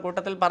വിശുദ്ധന്മാരുടെ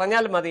കൂട്ടത്തിൽ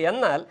പറഞ്ഞാൽ മതി.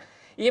 എന്നാൽ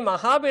ഈ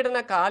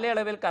മഹാപീഡന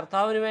കാലയളവിൽ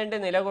കർത്താവിന് വേണ്ടി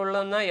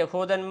നിലകൊള്ളുന്ന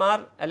യഹൂദന്മാർ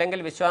അല്ലെങ്കിൽ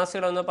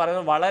വിശ്വാസികളെന്ന്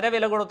പറയുന്നത് വളരെ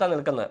വില കൊടുത്താണ്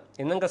നിൽക്കുന്നത്.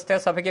 ഇന്നും ക്രിസ്ത്യ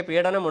സഭയ്ക്ക്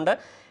പീഡനമുണ്ട്.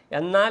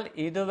 എന്നാൽ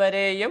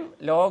ഇതുവരെയും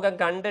ലോകം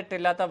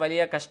കണ്ടിട്ടില്ലാത്ത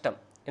വലിയ കഷ്ടം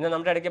ഇന്ന്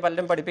നമ്മുടെ ഇടയ്ക്ക്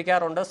പലരും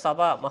പഠിപ്പിക്കാറുണ്ട്. സഭ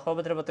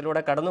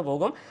മഹോപദ്രവത്തിലൂടെ കടന്നു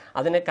പോകും.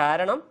 അതിന്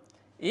കാരണം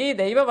ഈ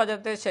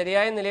ദൈവവചനത്തെ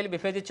ശരിയായ നിലയിൽ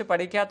വിഭജിച്ച്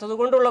പഠിക്കാത്തത്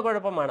കൊണ്ടുള്ള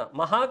കുഴപ്പമാണ്.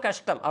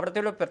 മഹാകഷ്ടം.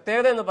 അവിടുത്തെ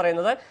പ്രത്യേകത എന്ന്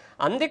പറയുന്നത്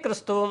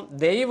അന്ത്യക്രിസ്തുവും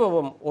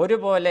ദൈവവും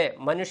ഒരുപോലെ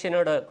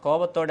മനുഷ്യനോട്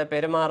കോപത്തോടെ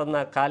പെരുമാറുന്ന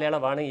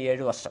കാലയളവാണ് ഈ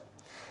 7 വർഷം.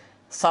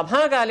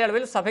 സഭാ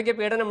കാലയളവിൽ സഭയ്ക്ക്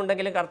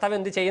പീഡനമുണ്ടെങ്കിലും കർത്താവ്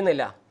എന്ത്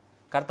ചെയ്യുന്നില്ല?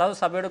 കർത്താവ്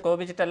സഭയോട്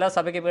കോപിച്ചിട്ടല്ല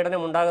സഭയ്ക്ക്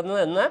പീഡനം ഉണ്ടാകുന്നത്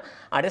എന്ന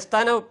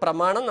അടിസ്ഥാന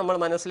പ്രമാണം നമ്മൾ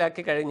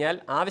മനസ്സിലാക്കി കഴിഞ്ഞാൽ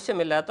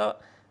ആവശ്യമില്ലാത്ത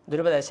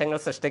ദുരുപദേശങ്ങൾ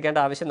സൃഷ്ടിക്കേണ്ട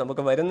ആവശ്യം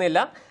നമുക്ക് വരുന്നില്ല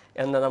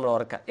എന്ന് നമ്മൾ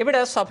ഓർക്കുക.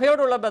 ഇവിടെ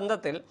സഭയോടുള്ള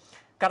ബന്ധത്തിൽ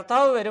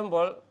കർത്താവ്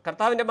വരുമ്പോൾ,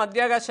 കർത്താവിൻ്റെ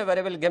മധ്യാകാശ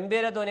വരവിൽ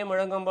ഗംഭീരധ്വനി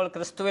മുഴങ്ങുമ്പോൾ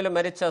ക്രിസ്തുവിൽ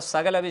മരിച്ച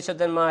സകല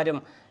വിശുദ്ധന്മാരും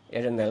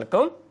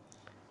എഴുന്നേൽക്കും.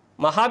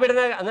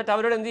 മഹാപീഡന എന്നിട്ട്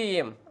അവരോട് എന്ത്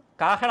ചെയ്യും?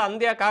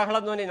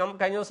 കാഹളധ്വനി നാം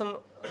കഴിഞ്ഞ ദിവസം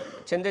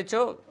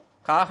ചിന്തിച്ചു.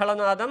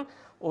 കാഹളനാദം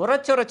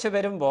ഉറച്ചുറച്ച്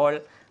വരുമ്പോൾ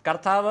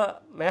കർത്താവ്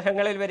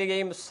മേഘങ്ങളിൽ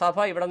വരികയും സഭ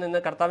ഇവിടെ നിന്ന്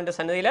കർത്താവിൻ്റെ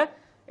സന്നിധിയിൽ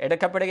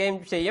എടുക്കപ്പെടുകയും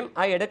ചെയ്യും.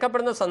 ആ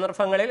എടുക്കപ്പെടുന്ന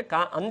സന്ദർഭങ്ങളിൽ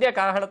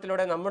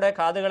അന്ത്യകാഹളത്തിലൂടെ നമ്മുടെ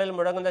കാതുകളിൽ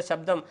മുഴങ്ങുന്ന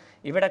ശബ്ദം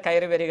ഇവിടെ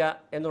കയറി വരിക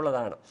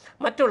എന്നുള്ളതാണ്.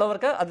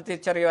 മറ്റുള്ളവർക്ക് അത്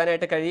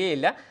തിരിച്ചറിയുവാനായിട്ട്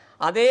കഴിയുകയില്ല.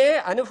 അതേ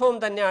അനുഭവം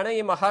തന്നെയാണ്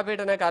ഈ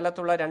മഹാപീഡന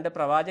കാലത്തുള്ള 2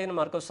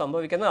 പ്രവാചകന്മാർക്കും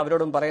സംഭവിക്കുന്നത്.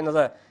 അവരോടും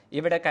പറയുന്നത്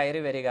ഇവിടെ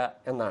കയറി വരിക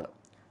എന്നാണ്.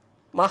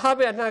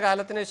 മഹാപീഡന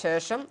കാലത്തിന്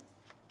ശേഷം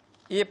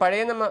ഈ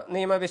പഴയ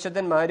നിയമ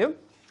വിശുദ്ധന്മാരും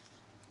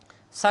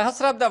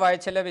സഹസ്രാബ്ദ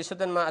വാഴ്ചയിലെ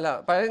വിശുദ്ധന്മാർ അല്ല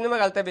പഴയ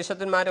നിയമകാലത്തെ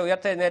വിശുദ്ധന്മാരെ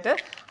ഉയർത്തെഴുന്നേറ്റ്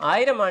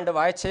 1000 ആണ്ട്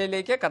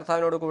വാഴ്ചയിലേക്ക്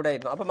കർത്താവിനോട് കൂടെ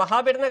ആയിരുന്നു. അപ്പോൾ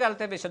മഹാപീഡന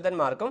കാലത്തെ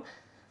വിശുദ്ധന്മാർക്കും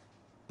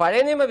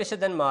പഴയ നിയമ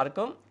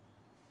വിശുദ്ധന്മാർക്കും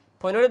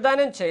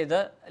പുനരുദ്ധാനം ചെയ്ത്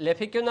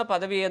ലഭിക്കുന്ന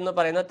പദവി എന്ന്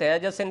പറയുന്ന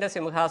തേജസ്സിൻ്റെ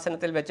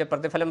സിംഹാസനത്തിൽ വെച്ച്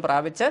പ്രതിഫലം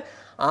പ്രാപിച്ച്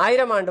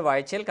 1000 ആണ്ട്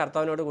വാഴ്ചയിൽ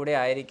കർത്താവിനോട് കൂടെ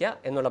ആയിരിക്കുക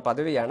എന്നുള്ള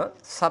പദവിയാണ്.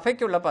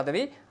 സഭയ്ക്കുള്ള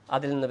പദവി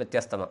അതിൽ നിന്ന്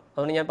വ്യത്യസ്തമാണ്.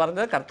 അതുകൊണ്ട് ഞാൻ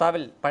പറഞ്ഞത്,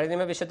 കർത്താവിൽ പഴയ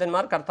നിയമ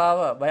വിശുദ്ധന്മാർ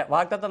കർത്താവ്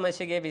വാഗ്ദത്ത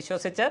മശികയെ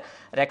വിശ്വസിച്ച്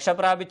രക്ഷ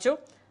പ്രാപിച്ചു.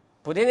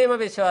 പുതിയ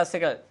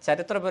നിയമവിശ്വാസികൾ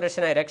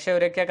ചരിത്രപുരുഷനായി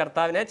രക്ഷയൊരുക്കിയ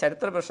കർത്താവിനെ,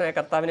 ചരിത്രപുരുഷനായ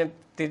കർത്താവിനെ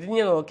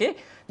തിരിഞ്ഞു നോക്കി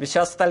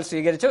വിശ്വാസത്താൽ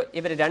സ്വീകരിച്ചു.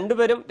 ഇവർ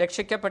രണ്ടുപേരും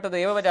രക്ഷിക്കപ്പെട്ട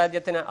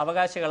ദൈവരാജ്യത്തിന്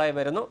അവകാശികളായി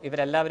വരുന്നു.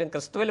 ഇവരെല്ലാവരും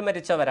ക്രിസ്തുവിൽ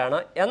മരിച്ചവരാണ്.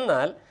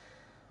 എന്നാൽ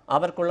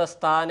അവർക്കുള്ള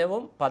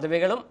സ്ഥാനവും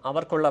പദവികളും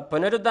അവർക്കുള്ള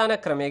പുനരുദ്ധാന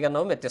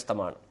ക്രമീകരണവും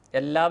വ്യത്യസ്തമാണ്.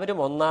 എല്ലാവരും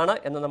ഒന്നാണ്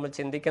എന്ന് നമ്മൾ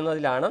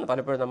ചിന്തിക്കുന്നതിലാണ്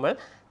പലപ്പോഴും നമ്മൾ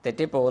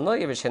തെറ്റിപ്പോകുന്നത്.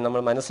 ഈ വിഷയം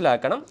നമ്മൾ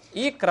മനസ്സിലാക്കണം.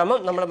 ഈ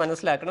ക്രമം നമ്മൾ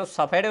മനസ്സിലാക്കണം.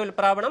 സഭയുടെ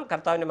ഉൽപ്രാവണം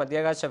കർത്താവിൻ്റെ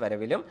മധ്യാകാശ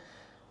വരവിലും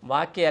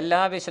ബാക്കി എല്ലാ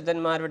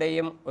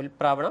വിശുദ്ധന്മാരുടെയും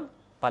ഉൽപ്രാവണം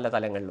പല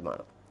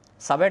തലങ്ങളിലുമാണ്.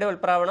 സഭയുടെ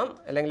ഉൽപ്രാവണം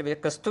അല്ലെങ്കിൽ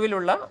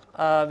ക്രിസ്തുവിലുള്ള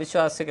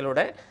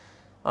വിശ്വാസികളുടെ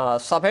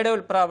സഭയുടെ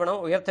ഉൽപ്രാവണം,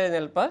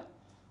 ഉയർത്തെഴുന്നേൽപ്പ്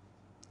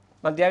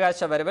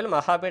മധ്യാകാശ വരവിൽ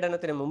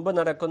മഹാപീഡനത്തിന് മുമ്പ്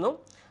നടക്കുന്നു.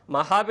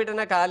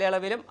 മഹാപീഡന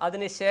കാലയളവിലും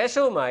അതിന്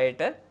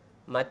ശേഷവുമായിട്ട്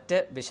മറ്റ്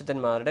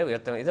വിശുദ്ധന്മാരുടെ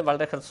ഉയർത്തെഴുന്നേൽപ്പ്. ഇത്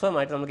വളരെ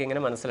ഹ്രസ്വമായിട്ട് നമുക്ക്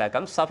ഇങ്ങനെ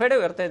മനസ്സിലാക്കാം. സഭയുടെ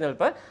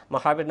ഉയർത്തെഴുന്നേൽപ്പ്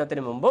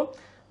മഹാപീഡനത്തിന് മുമ്പും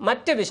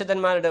മറ്റ്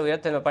വിശുദ്ധന്മാരുടെ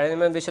ഉയർത്തെഴുന്നേൽപ്പ്, പഴയ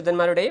നിയമ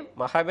വിശുദ്ധന്മാരുടെയും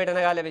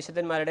മഹാപീഡനകാല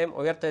വിശുദ്ധന്മാരുടെയും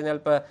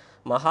ഉയർത്തെഴുന്നേൽപ്പ്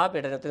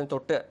മഹാപീഡനത്തിന്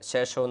തൊട്ട്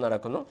ശേഷവും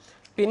നടക്കുന്നു.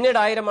 പിന്നീട്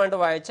 1000 ആണ്ട്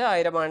വാഴ്ച,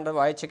 1000 ആണ്ട്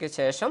വാഴ്ചയ്ക്ക്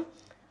ശേഷം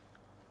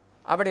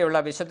അവിടെയുള്ള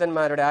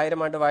വിശുദ്ധന്മാരുടെ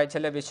 1000 ആണ്ട്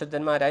വാഴ്ചയിലെ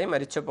വിശുദ്ധന്മാരായി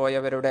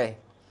മരിച്ചുപോയവരുടെ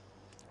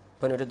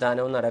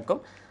പുനരുദ്ധാനവും നടക്കും.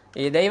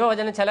 ഈ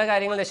ദൈവവചനം ചില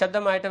കാര്യങ്ങൾ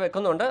നിശബ്ദമായിട്ട്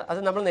വെക്കുന്നുണ്ട്. അത്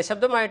നമ്മൾ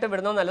നിശബ്ദമായിട്ട്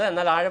വിടുന്നത് നല്ലത്.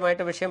 എന്നാൽ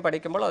ആഴമായിട്ട് വിഷയം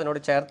പഠിക്കുമ്പോൾ അതിനോട്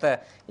ചേർത്ത്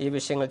ഈ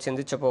വിഷയങ്ങൾ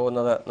ചിന്തിച്ചു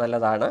പോകുന്നത്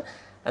നല്ലതാണ്.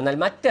 എന്നാൽ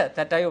മറ്റ്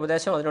തെറ്റായ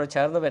ഉപദേശം അതിനോട്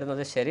ചേർന്ന്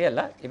വരുന്നത് ശരിയല്ല.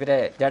 ഇവരെ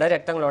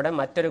ജഡരക്തങ്ങളോടെ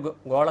മറ്റൊരു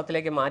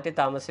ഗോളത്തിലേക്ക് മാറ്റി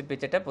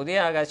താമസിപ്പിച്ചിട്ട് പുതിയ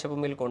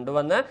ആകാശഭൂമിയിൽ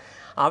കൊണ്ടുവന്ന്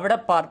അവിടെ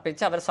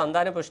പാർപ്പിച്ച് അവർ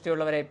സന്താന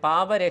പുഷ്ടിയുള്ളവരെ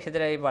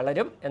പാപരഹിതരായി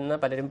വളരും എന്ന്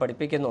പലരും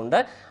പഠിപ്പിക്കുന്നുണ്ട്.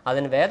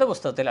 അതിന്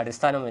വേദപുസ്തകത്തിൽ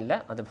അടിസ്ഥാനമില്ല.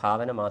 അത്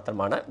ഭാവന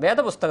മാത്രമാണ്.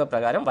 വേദപുസ്തക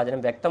പ്രകാരം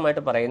വചനം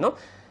വ്യക്തമായിട്ട് പറയുന്നു,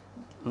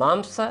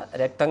 മാംസ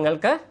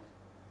രക്തങ്ങൾക്ക്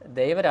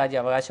ദൈവരാജ്യം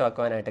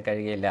അവകാശമാക്കുവാനായിട്ട്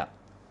കഴിയില്ല.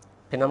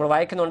 പിന്നെ നമ്മൾ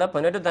വായിക്കുന്നുണ്ട്,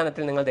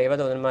 പുനരുദ്ധാനത്തിൽ നിങ്ങൾ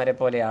ദൈവദൂതന്മാരെ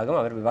പോലെയാകും,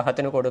 അവർ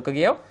വിവാഹത്തിന്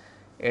കൊടുക്കുകയോ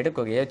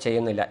എടുക്കുകയോ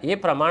ചെയ്യുന്നില്ല. ഈ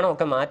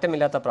പ്രമാണമൊക്കെ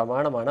മാറ്റമില്ലാത്ത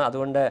പ്രമാണമാണ്.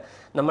 അതുകൊണ്ട്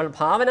നമ്മൾ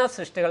ഭാവനാ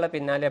സൃഷ്ടികളുടെ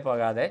പിന്നാലെ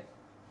പോകാതെ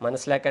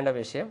മനസ്സിലാക്കേണ്ട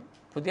വിഷയം,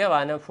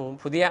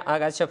 പുതിയ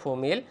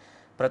ആകാശഭൂമിയിൽ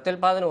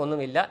പ്രത്യുൽപാദനം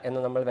ഒന്നുമില്ല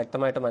എന്ന് നമ്മൾ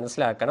വ്യക്തമായിട്ട്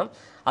മനസ്സിലാക്കണം.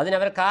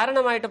 അതിനവർ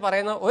കാരണമായിട്ട്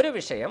പറയുന്ന ഒരു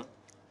വിഷയം,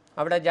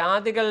 അവിടെ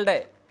ജാതികളുടെ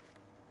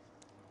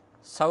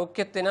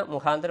സൗഖ്യത്തിന്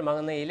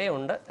മുഖാന്തരമാകുന്ന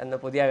ഇലയുണ്ട് എന്ന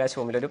പുതിയ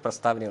ആകാശഭൂമിയിലൊരു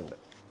പ്രസ്താവനയുണ്ട്.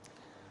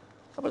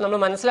 അപ്പോൾ നമ്മൾ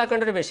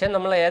മനസ്സിലാക്കേണ്ട ഒരു വിഷയം,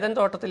 നമ്മൾ ഏദൻ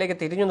തോട്ടത്തിലേക്ക്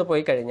തിരിഞ്ഞൊന്ന്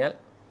പോയി കഴിഞ്ഞാൽ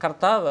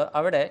കർത്താവ്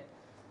അവിടെ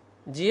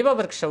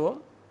ജീവവൃക്ഷവും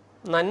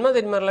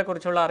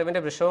നന്മതിന്മകളെക്കുറിച്ചുള്ള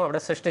അറിവിൻ്റെ വൃക്ഷവും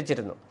അവിടെ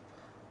സൃഷ്ടിച്ചിരുന്നു.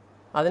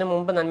 അതിനു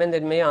മുമ്പ് നന്മയും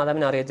തിന്മയും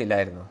ആദാമിന്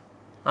അറിയത്തില്ലായിരുന്നു.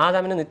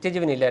 ആദാമിന്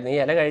നിത്യജീവനില്ലായിരുന്നു. ഈ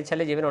ഇല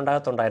കഴിച്ചാലേ ജീവൻ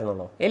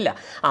ഉണ്ടാകത്തുണ്ടായിരുന്നുള്ളൂ? ഇല്ല.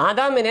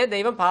 ആദാമിനെ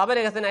ദൈവം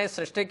പാപരഹിതനായി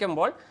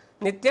സൃഷ്ടിക്കുമ്പോൾ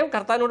നിത്യം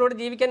കർത്താവിനോടുകൂടി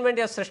ജീവിക്കാൻ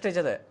വേണ്ടിയാണ്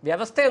സൃഷ്ടിച്ചത്.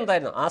 വ്യവസ്ഥ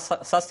എന്തായിരുന്നു? ആ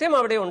സസ്യം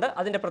അവിടെയുണ്ട്,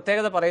 അതിൻ്റെ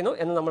പ്രത്യേകത പറയുന്നു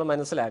എന്ന് നമ്മൾ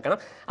മനസ്സിലാക്കണം.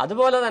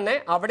 അതുപോലെ തന്നെ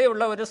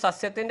അവിടെയുള്ള ഒരു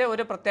സസ്യത്തിൻ്റെ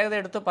ഒരു പ്രത്യേകത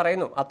എടുത്ത്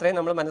പറയുന്നു, അത്രയും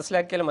നമ്മൾ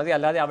മനസ്സിലാക്കിയാൽ മതി.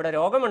 അല്ലാതെ അവിടെ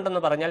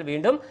രോഗമുണ്ടെന്ന് പറഞ്ഞാൽ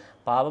വീണ്ടും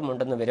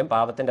പാപമുണ്ടെന്ന് വരും.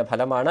 പാപത്തിൻ്റെ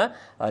ഫലമാണ്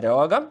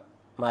രോഗം,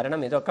 മരണം.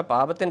 ഇതൊക്കെ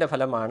പാപത്തിൻ്റെ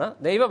ഫലമാണ്.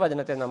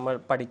 ദൈവവചനത്തെ നമ്മൾ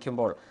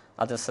പഠിക്കുമ്പോൾ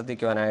അത്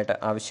ശ്രദ്ധിക്കുവാനായിട്ട്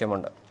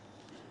ആവശ്യമുണ്ട്.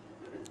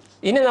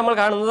 ഇനി നമ്മൾ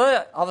കാണുന്നത്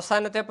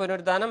അവസാനത്തെ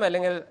പുനരുദ്ധാനം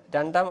അല്ലെങ്കിൽ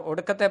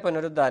ഒടുക്കത്തെ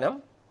പുനരുദ്ധാനം.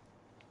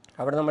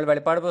 അവിടെ നമ്മൾ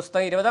വെളിപ്പാട്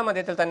പുസ്തകം 20-ാം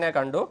അധ്യായത്തിൽ തന്നെ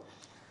കണ്ടു.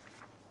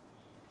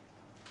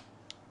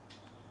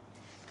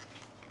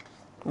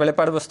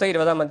 വെളിപ്പാട് പുസ്തകം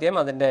 20-ാം അധ്യായം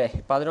അതിൻ്റെ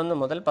 11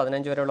 മുതൽ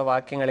 15 വരെയുള്ള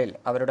വാക്യങ്ങളിൽ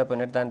അവരുടെ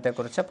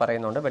പുനരുദ്ധാനത്തെക്കുറിച്ച്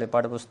പറയുന്നുണ്ട്.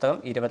 വെളിപ്പാട് പുസ്തകം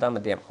 20-ാം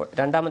അധ്യായം,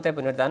 രണ്ടാമത്തെ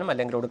പുനരുദ്ധാനം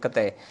അല്ലെങ്കിൽ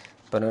ഒടുക്കത്തെ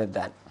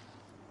പുനരുദ്ധാനം.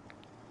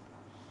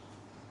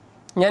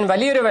 ഞാൻ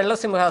വലിയൊരു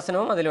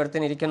വെള്ളസിംഹാസനവും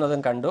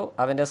അതിലൊരുത്തിനിരിക്കുന്നതും കണ്ടു.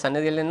 അവൻ്റെ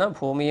സന്നിധിയിൽ നിന്ന്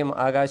ഭൂമിയും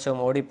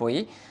ആകാശവും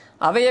ഓടിപ്പോയി,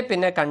 അവയെ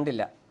പിന്നെ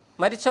കണ്ടില്ല.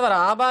 മരിച്ചവർ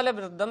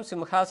ആബാലവൃദ്ധം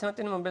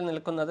സിംഹാസനത്തിന് മുമ്പിൽ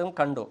നിൽക്കുന്നതും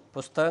കണ്ടു.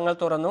 പുസ്തകങ്ങൾ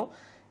തുറന്നു,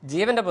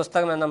 ജീവന്റെ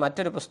പുസ്തകം എന്ന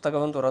മറ്റൊരു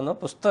പുസ്തകവും തുറന്നു.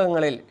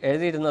 പുസ്തകങ്ങളിൽ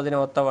എഴുതിയിരുന്നതിന്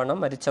ഒത്തവണ്ണം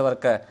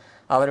മരിച്ചവർക്ക്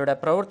അവരുടെ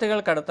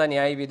പ്രവൃത്തികൾക്കടുത്ത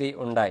ന്യായവിധി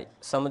ഉണ്ടായി.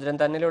 സമുദ്രം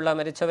തന്നിലുള്ള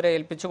മരിച്ചവരെ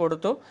ഏൽപ്പിച്ചു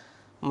കൊടുത്തു,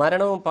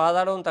 മരണവും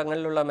പാതാളവും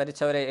തങ്ങളിലുള്ള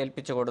മരിച്ചവരെ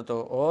ഏൽപ്പിച്ചു കൊടുത്തു.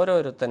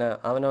 ഓരോരുത്തന്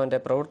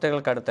അവനവൻ്റെ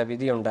പ്രവൃത്തികൾക്കടുത്ത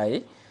വിധിയുണ്ടായി.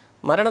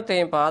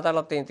 മരണത്തെയും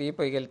പാതാളത്തെയും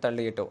തീപ്പൊയ്കയിൽ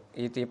തള്ളിയിട്ടു.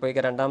 ഈ തീപ്പൊയ്ക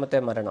രണ്ടാമത്തെ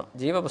മരണം.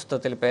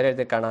 ജീവപുസ്തകത്തിൽ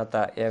പേരെഴുതി കാണാത്ത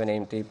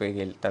ഏവനെയും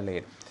തീപ്പൊയ്കയിൽ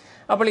തള്ളിയിട്ടു.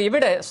 അപ്പോൾ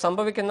ഇവിടെ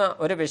സംഭവിക്കുന്ന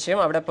ഒരു വിഷയം,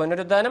 അവിടെ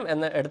പുനരുദ്ധാനം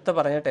എന്ന് എടുത്തു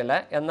പറഞ്ഞിട്ടില്ല.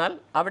 എന്നാൽ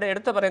അവിടെ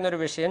എടുത്തു പറയുന്ന ഒരു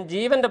വിഷയം,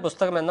 ജീവന്റെ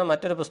പുസ്തകം എന്ന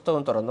മറ്റൊരു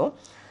പുസ്തകം തുറന്നു.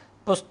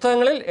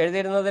 പുസ്തകങ്ങളിൽ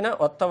എഴുതിയിരുന്നതിന്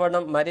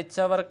ഒത്തവണ്ണം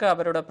മരിച്ചവർക്ക്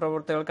അവരുടെ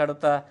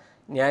പ്രവൃത്തികൾക്കടുത്ത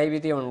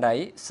ന്യായവിധി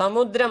ഉണ്ടായി.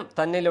 സമുദ്രം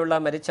തന്നിലുള്ള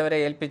മരിച്ചവരെ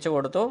ഏൽപ്പിച്ചു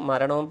കൊടുത്തു,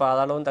 മരണവും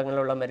പാതാളവും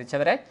തങ്ങളിലുള്ള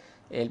മരിച്ചവരെ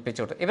ഏൽപ്പിച്ചു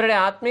കൊടുത്തു. ഇവരുടെ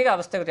ആത്മീക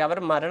അവസ്ഥയെക്കുറിച്ച്, അവർ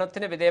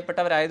മരണത്തിന്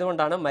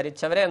വിധേയപ്പെട്ടവരായതുകൊണ്ടാണ്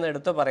മരിച്ചവരെ എന്ന്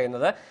എടുത്തു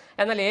പറയുന്നത്.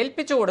 എന്നാൽ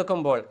ഏൽപ്പിച്ചു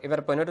കൊടുക്കുമ്പോൾ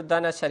ഇവർ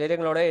പുനരുദ്ധാന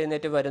ശരീരങ്ങളോടെ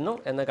എഴുന്നേറ്റ് വരുന്നു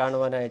എന്ന്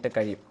കാണുവാനായിട്ട്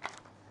കഴിയും.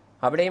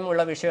 അവിടെയും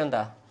ഉള്ള വിഷയം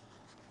എന്താ?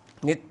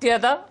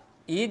 നിത്യത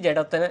ഈ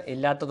ജഡത്തിന്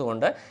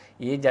ഇല്ലാത്തതുകൊണ്ട്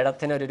ഈ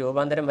ജഡത്തിന് ഒരു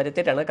രൂപാന്തരം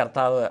വരുത്തിയിട്ടാണ്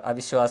കർത്താവ്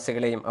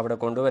അവിശ്വാസികളെയും അവിടെ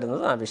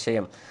കൊണ്ടുവരുന്നത്. ആ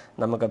വിഷയം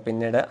നമുക്ക്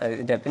പിന്നീട്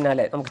ഇതിൻ്റെ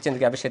പിന്നാലെ നമുക്ക്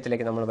ചിന്തിക്കുക,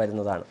 വിഷയത്തിലേക്ക് നമ്മൾ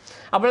വരുന്നതാണ്.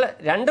 അപ്പോൾ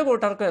രണ്ട്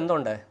കൂട്ടർക്കും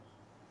എന്തുണ്ട്?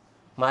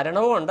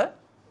 മരണവും ഉണ്ട്,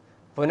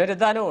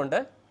 പുനരുദ്ധാനവും ഉണ്ട്,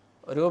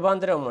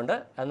 രൂപാന്തരവുമുണ്ട്.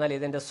 എന്നാൽ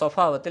ഇതിൻ്റെ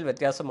സ്വഭാവത്തിൽ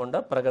വ്യത്യാസമുണ്ട്,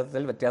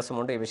 പ്രകൃതത്തിൽ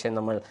വ്യത്യാസമുണ്ട്. ഈ വിഷയം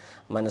നമ്മൾ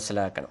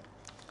മനസ്സിലാക്കണം.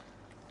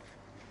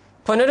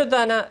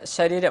 പുനരുദ്ധാന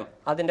ശരീരം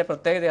അതിൻ്റെ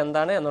പ്രത്യേകത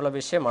എന്താണ് എന്നുള്ള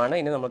വിഷയമാണ്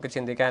ഇനി നമുക്ക്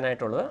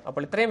ചിന്തിക്കാനായിട്ടുള്ളത്.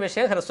 അപ്പോൾ ഇത്രയും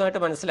വിഷയം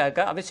ഹ്രസ്വമായിട്ട്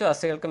മനസ്സിലാക്കുക.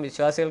 അവിശ്വാസികൾക്കും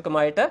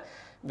വിശ്വാസികൾക്കുമായിട്ട്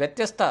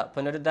വ്യത്യസ്ത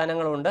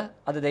പുനരുദ്ധാനങ്ങളുണ്ട്.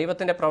 അത്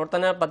ദൈവത്തിൻ്റെ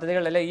പ്രവർത്തന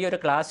പദ്ധതികളിലെ ഈ ഒരു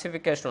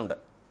ക്ലാസിഫിക്കേഷൻ ഉണ്ട്.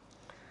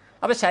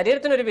 അപ്പോൾ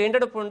ശരീരത്തിനൊരു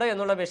വീണ്ടെടുപ്പുണ്ട്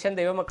എന്നുള്ള വിഷയം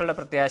ദൈവമക്കളുടെ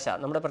പ്രത്യാശ.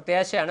 നമ്മുടെ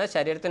പ്രത്യാശയാണ്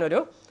ശരീരത്തിനൊരു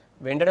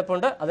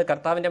വീണ്ടെടുപ്പുണ്ട്. അത്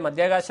കർത്താവിൻ്റെ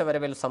മധ്യാകാശ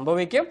വരവിൽ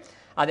സംഭവിക്കും.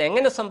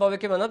 അതെങ്ങനെ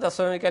സംഭവിക്കുമെന്ന്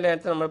തെസ്സലോനിക്ക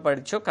ലേഖനത്തിൽ നമ്മൾ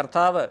പഠിച്ചു.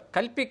 കർത്താവ്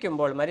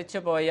കൽപ്പിക്കുമ്പോൾ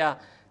മരിച്ചുപോയ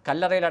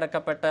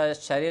കല്ലറയിലടക്കപ്പെട്ട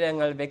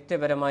ശരീരങ്ങൾ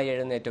വ്യക്തിപരമായി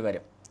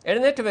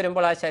എഴുന്നേറ്റ്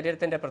വരുമ്പോൾ ആ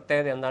ശരീരത്തിൻ്റെ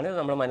പ്രത്യേകത എന്താണ്? ഇത്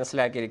നമ്മൾ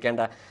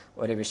മനസ്സിലാക്കിയിരിക്കേണ്ട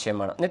ഒരു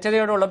വിഷയമാണ്.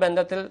 നിത്യതയോടുള്ള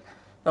ബന്ധത്തിൽ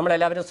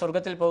നമ്മളെല്ലാവരും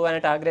സ്വർഗത്തിൽ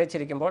പോകാനായിട്ട്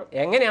ആഗ്രഹിച്ചിരിക്കുമ്പോൾ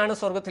എങ്ങനെയാണ്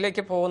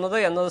സ്വർഗത്തിലേക്ക് പോകുന്നത്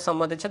എന്നത്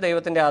സംബന്ധിച്ച്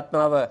ദൈവത്തിൻ്റെ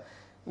ആത്മാവ്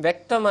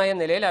വ്യക്തമായ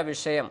നിലയിൽ ആ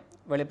വിഷയം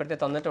വെളിപ്പെടുത്തി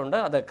തന്നിട്ടുണ്ട്.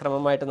 അത്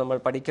ക്രമമായിട്ട് നമ്മൾ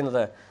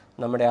പഠിക്കുന്നത്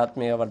നമ്മുടെ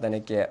ആത്മീയ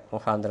വർധനയ്ക്ക്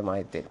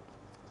മുഖാന്തരമായിത്തീരും.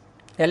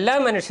 എല്ലാ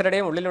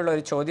മനുഷ്യരുടെയും ഉള്ളിലുള്ള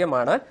ഒരു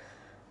ചോദ്യമാണ്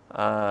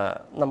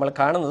നമ്മൾ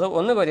കാണുന്നത്.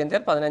 1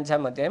 കൊരിന്ത്യർ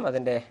 15-ാം അധ്യായം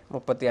അതിൻ്റെ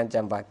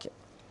 35-ാം വാക്യം.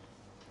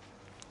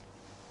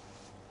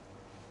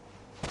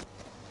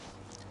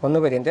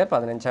 1 കൊരിന്ത്യർ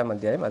 15-ാം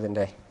അധ്യായം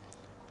അതിൻ്റെ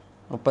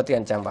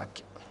 35-ാം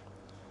വാക്യം.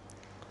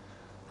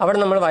 അവിടെ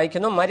നമ്മൾ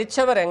വായിക്കുന്നു,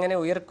 മരിച്ചവർ എങ്ങനെ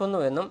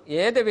ഉയർക്കുന്നുവെന്നും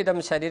ഏത് വിധം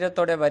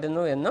ശരീരത്തോടെ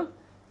വരുന്നു എന്നും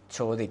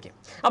ചോദിക്കും.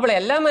 അപ്പോൾ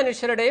എല്ലാ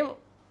മനുഷ്യരുടെയും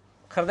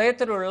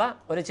ഹൃദയത്തിലുള്ള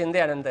ഒരു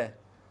ചിന്തയാണ് എന്ത്?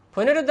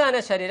 പുനരുദ്ധാന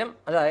ശരീരം.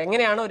 അത്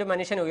എങ്ങനെയാണ് ഒരു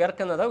മനുഷ്യൻ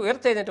ഉയർക്കുന്നത്?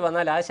 ഉയർത്തെഴുന്നേറ്റ്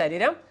വന്നാൽ ആ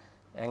ശരീരം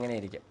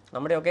എങ്ങനെയിരിക്കും?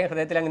 നമ്മുടെയൊക്കെ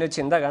ഹൃദയത്തിൽ അങ്ങനെ ഒരു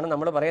ചിന്ത കാണും.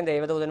 നമ്മൾ പറയും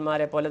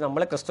ദൈവദൂതന്മാരെ പോലെ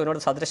നമ്മൾ ക്രിസ്തുവിനോട്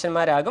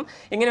സദൃശന്മാരാകും.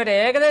 ഇങ്ങനെ ഒരു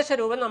ഏകദേശ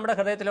രൂപം നമ്മുടെ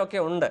ഹൃദയത്തിലൊക്കെ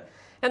ഉണ്ട്.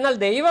 എന്നാൽ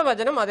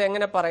ദൈവവചനം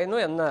അതെങ്ങനെ പറയുന്നു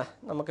എന്ന്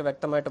നമുക്ക്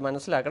വ്യക്തമായിട്ട്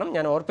മനസ്സിലാക്കണം.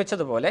 ഞാൻ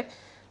ഓർപ്പിച്ചതുപോലെ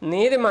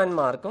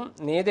നീതിമാന്മാർക്കും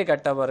നീതി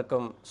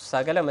കെട്ടവർക്കും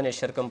സകല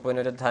മനുഷ്യർക്കും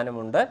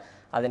പുനരുദ്ധാനമുണ്ട്.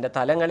 അതിൻ്റെ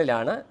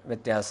തലങ്ങളിലാണ്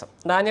വ്യത്യാസം.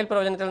 ദാനിയേൽ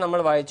പ്രവചനത്തിൽ നമ്മൾ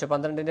വായിച്ചു,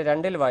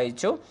 12:2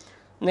 വായിച്ചു,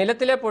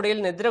 നിലത്തിലെ പൊടിയിൽ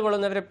നിദ്ര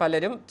കൊള്ളുന്നവർ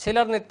പലരും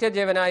ചിലർ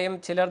നിത്യജീവനായും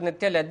ചിലർ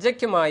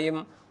നിത്യലജ്ജയ്ക്കുമായും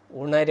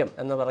ഉണരും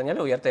എന്ന് പറഞ്ഞാൽ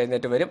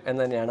ഉയർത്തെഴുന്നേറ്റ് വരും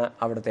എന്ന് തന്നെയാണ്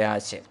അവിടുത്തെ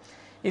ആശയം.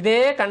 ഇതേ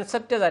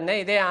കൺസെപ്റ്റ് തന്നെ,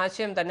 ഇതേ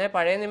ആശയം തന്നെ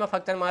പഴയ നിയമ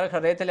ഭക്തന്മാരുടെ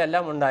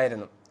ഹൃദയത്തിലെല്ലാം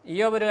ഉണ്ടായിരുന്നു.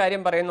 ഇയ്യോബ് ഒരു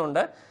കാര്യം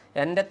പറയുന്നുണ്ട്,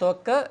 എൻ്റെ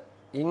ത്വക്ക്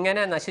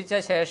ഇങ്ങനെ നശിച്ച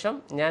ശേഷം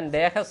ഞാൻ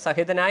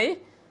ദേഹസഹിതനായി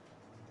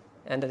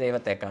എൻ്റെ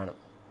ദൈവത്തെ കാണും.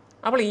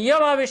 അപ്പോൾ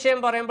ഇയ്യോബ് ആ വിഷയം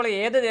പറയുമ്പോൾ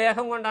ഏത്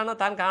ദേഹം കൊണ്ടാണ്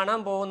താൻ കാണാൻ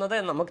പോകുന്നത്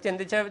നമുക്ക്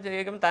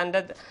ചിന്തിച്ചും തൻ്റെ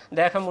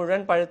ദേഹം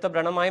മുഴുവൻ പഴുത്ത്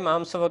വ്രണമായി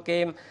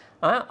മാംസമൊക്കെയും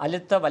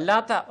അലുത്ത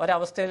വല്ലാത്ത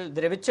ഒരവസ്ഥയിൽ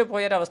ദ്രവിച്ചു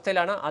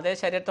പോയൊരവസ്ഥയിലാണ് അതേ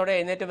ശരീരത്തോടെ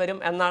എഴുന്നേറ്റ് വരും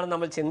എന്നാണ്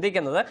നമ്മൾ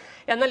ചിന്തിക്കുന്നത്.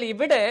 എന്നാൽ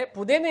ഇവിടെ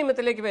പുതിയ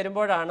നിയമത്തിലേക്ക്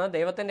വരുമ്പോഴാണ്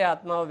ദൈവത്തിൻ്റെ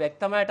ആത്മാവ്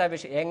വ്യക്തമായിട്ട് ആ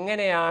വിഷയം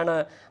എങ്ങനെയാണ്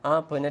ആ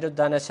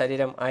പുനരുദ്ധാന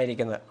ശരീരം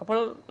ആയിരിക്കുന്നത്. അപ്പോൾ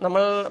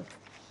നമ്മൾ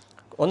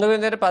 1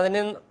 കൊരിന്ത്യർ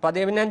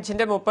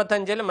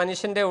 15:35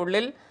 മനുഷ്യൻ്റെ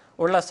ഉള്ളിൽ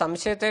ഉള്ള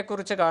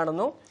സംശയത്തെക്കുറിച്ച്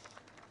കാണുന്നു.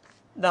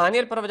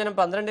 ദാനിയേൽ പ്രവചനം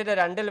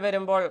 12:2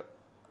 വരുമ്പോൾ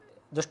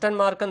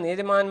ദുഷ്ടന്മാർക്കും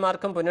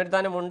നീതിമാന്മാർക്കും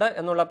പുനരുദ്ധാനമുണ്ട്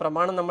എന്നുള്ള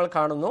പ്രമാണം നമ്മൾ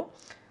കാണുന്നു.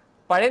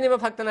 പഴയ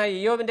നിയമഭക്തനായ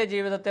ഇയ്യോബിൻ്റെ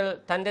ജീവിതത്തിൽ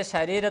തൻ്റെ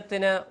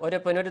ശരീരത്തിന് ഒരു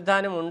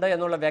പുനരുദ്ധാനമുണ്ട്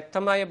എന്നുള്ള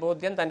വ്യക്തമായ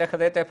ബോധ്യം തൻ്റെ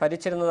ഹൃദയത്തെ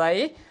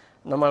ഭരിച്ചിരുന്നതായി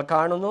നമ്മൾ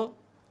കാണുന്നു.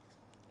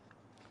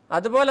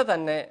 അതുപോലെ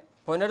തന്നെ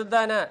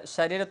പുനരുദ്ധാന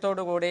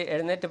ശരീരത്തോടുകൂടി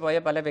എഴുന്നേറ്റ് പോയ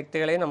പല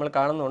വ്യക്തികളെയും നമ്മൾ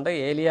കാണുന്നുണ്ട്.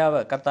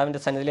 ഏലിയാവ്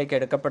കർത്താവിൻ്റെ സന്നിധിയിലേക്ക്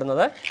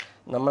എടുക്കപ്പെടുന്നത്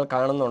നമ്മൾ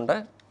കാണുന്നുണ്ട്.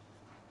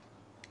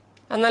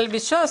 എന്നാൽ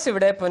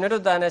വിശ്വാസിയുടെ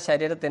പുനരുദ്ധാന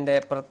ശരീരത്തിൻ്റെ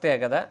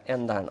പ്രത്യേകത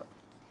എന്താണ്?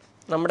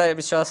 നമ്മുടെ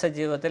വിശ്വാസ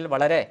ജീവിതത്തിൽ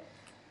വളരെ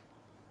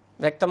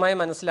വ്യക്തമായി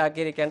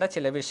മനസ്സിലാക്കിയിരിക്കേണ്ട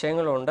ചില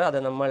വിഷയങ്ങളുണ്ട്. അത്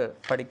നമ്മൾ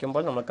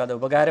പഠിക്കുമ്പോൾ നമുക്കത്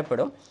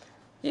ഉപകാരപ്പെടും.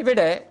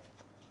 ഇവിടെ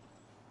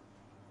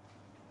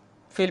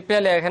ഫിലിപ്പിയ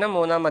ലേഖനം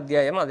 3-ാം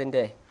അധ്യായം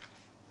അതിൻ്റെ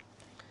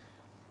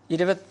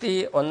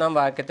 21-ാം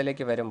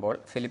വാക്യത്തിലേക്ക് വരുമ്പോൾ,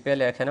 ഫിലിപ്പിയ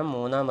ലേഖനം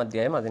 3-ാം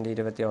അധ്യായം അതിൻ്റെ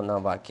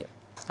 21-ാം വാക്യം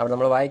അവിടെ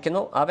നമ്മൾ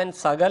വായിക്കുന്നു, അവൻ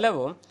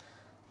സകലവും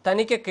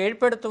തനിക്ക്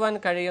കീഴ്പ്പെടുത്തുവാൻ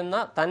കഴിയുന്ന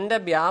തൻ്റെ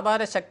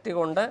വ്യാപാര ശക്തി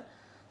കൊണ്ട്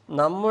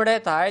നമ്മുടെ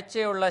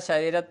താഴ്ചയുള്ള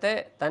ശരീരത്തെ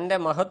തൻ്റെ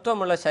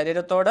മഹത്വമുള്ള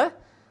ശരീരത്തോട്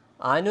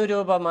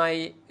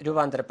അനുരൂപമായി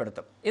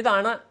രൂപാന്തരപ്പെടുത്തും.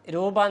 ഇതാണ്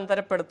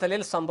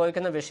രൂപാന്തരപ്പെടുത്തലിൽ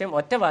സംഭവിക്കുന്ന വിഷയം.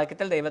 ഒറ്റ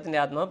വാക്യത്തിൽ ദൈവത്തിൻ്റെ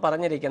ആത്മാവ്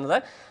പറഞ്ഞിരിക്കുന്നത്,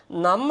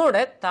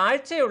 നമ്മുടെ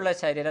താഴ്ചയുള്ള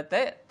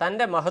ശരീരത്തെ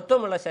തൻ്റെ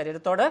മഹത്വമുള്ള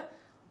ശരീരത്തോട്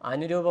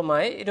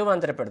അനുരൂപമായി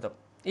രൂപാന്തരപ്പെടുത്തും.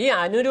 ഈ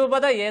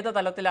അനുരൂപത ഏത്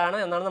തലത്തിലാണ്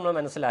എന്നാണ് നമ്മൾ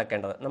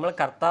മനസ്സിലാക്കേണ്ടത്. നമ്മൾ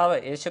കർത്താവ്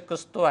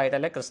യേശുക്രിസ്തു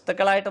ആയിട്ടല്ല,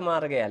 ക്രിസ്തുക്കളായിട്ട്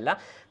മാറുകയല്ല,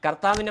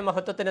 കർത്താവിൻ്റെ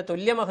മഹത്വത്തിന്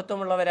തുല്യ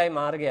മഹത്വമുള്ളവരായി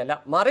മാറുകയല്ല.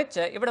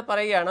 മറിച്ച് ഇവിടെ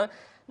പറയുകയാണ്,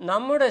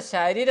 നമ്മുടെ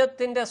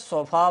ശരീരത്തിൻ്റെ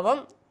സ്വഭാവം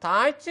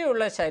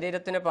താഴ്ചയുള്ള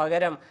ശരീരത്തിന്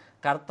പകരം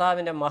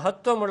കർത്താവിൻ്റെ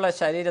മഹത്വമുള്ള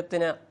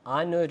ശരീരത്തിന്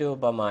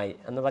അനുരൂപമായി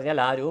എന്ന് പറഞ്ഞാൽ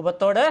ആ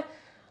രൂപത്തോട്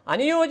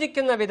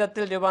അനുയോജിക്കുന്ന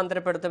വിധത്തിൽ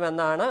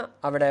രൂപാന്തരപ്പെടുത്തുമെന്നാണ്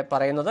അവിടെ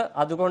പറയുന്നത്.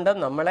 അതുകൊണ്ട്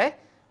നമ്മളെ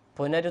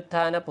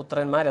പുനരുത്ഥാന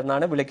പുത്രന്മാർ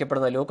എന്നാണ്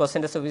വിളിക്കപ്പെടുന്നത്.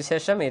 ലൂക്കോസിൻ്റെ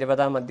സുവിശേഷം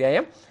 20-ാം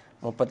അധ്യായം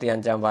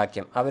 35-ാം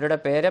വാക്യം. അവരുടെ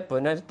പേര്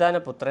പുനരുത്ഥാന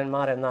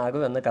പുത്രന്മാർ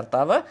എന്നാകും എന്ന്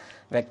കർത്താവ്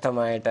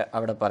വ്യക്തമായിട്ട്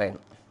അവിടെ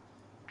പറയുന്നു.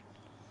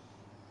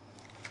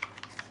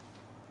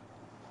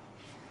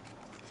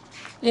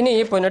 ഇനി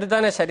ഈ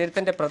പുനരുദ്ധാന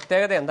ശരീരത്തിൻ്റെ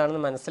പ്രത്യേകത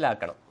എന്താണെന്ന്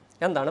മനസ്സിലാക്കണം.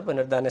 എന്താണ്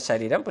പുനരുദ്ധാന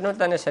ശരീരം?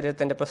 പുനരുദ്ധാന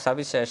ശരീരത്തിൻ്റെ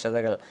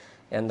സവിശേഷതകൾ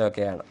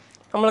എന്തൊക്കെയാണ്?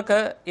 നമ്മൾക്ക്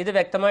ഇത്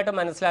വ്യക്തമായിട്ട്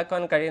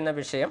മനസ്സിലാക്കുവാൻ കഴിയുന്ന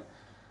വിഷയം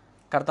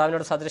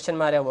കർത്താവിനോട്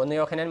സദൃശന്മാരാകും. 1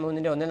 യോഹന്നാൻ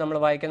 3:1 നമ്മൾ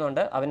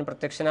വായിക്കുന്നുണ്ട്. അവൻ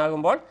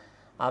പ്രത്യക്ഷനാകുമ്പോൾ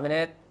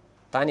അവനെ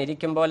താൻ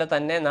ഇരിക്കും പോലെ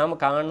തന്നെ നാം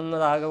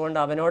കാണുന്നതാകൊണ്ട്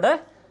അവനോട്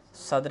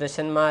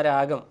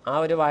സദൃശന്മാരാകും. ആ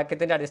ഒരു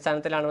വാക്യത്തിൻ്റെ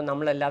അടിസ്ഥാനത്തിലാണ്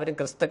നമ്മളെല്ലാവരും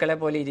ക്രിസ്തുക്കളെ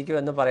പോലെ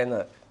ഇരിക്കുമെന്ന്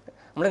പറയുന്നത്.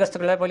 നമ്മൾ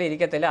ക്രിസ്തുക്കളെ പോലെ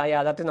ഇരിക്കത്തില്ല. ആ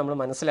യാഥാർത്ഥ്യം നമ്മൾ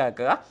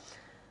മനസ്സിലാക്കുക.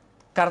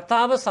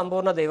 കർത്താവ്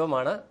സമ്പൂർണ്ണ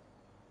ദൈവമാണ്.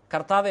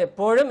 കർത്താവ്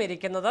എപ്പോഴും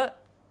ഇരിക്കുന്നത്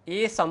ഈ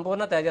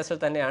സമ്പൂർണ്ണ തേജസ്സിൽ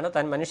തന്നെയാണ്.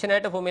 താൻ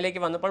മനുഷ്യനായിട്ട്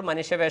ഭൂമിയിലേക്ക് വന്നപ്പോൾ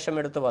മനുഷ്യവേഷം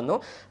എടുത്തു വന്നു.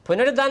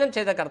 പുനരുദ്ധാനം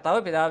ചെയ്ത കർത്താവ്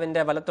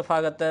പിതാവിൻ്റെ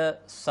വലത്തുഭാഗത്ത്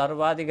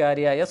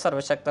സർവാധികാരിയായ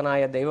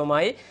സർവശക്തനായ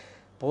ദൈവമായി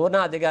പൂർണ്ണ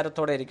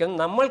അധികാരത്തോടെ ഇരിക്കുന്നു.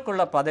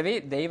 നമ്മൾക്കുള്ള പദവി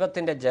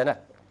ദൈവത്തിൻ്റെ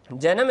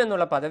ജനം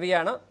എന്നുള്ള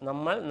പദവിയാണ്.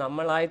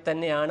 നമ്മളായി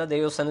തന്നെയാണ്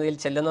ദൈവസന്നിധിയിൽ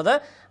ചെല്ലുന്നത്.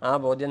 ആ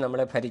ബോധ്യം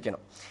നമ്മളെ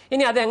ഭരിക്കണം.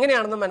 ഇനി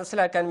അതെങ്ങനെയാണെന്ന്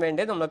മനസ്സിലാക്കാൻ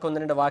വേണ്ടി നമുക്ക്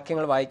 1-2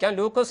 വാക്യങ്ങൾ വായിക്കാം.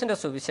 ലൂക്കോസിൻ്റെ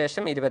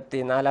സുവിശേഷം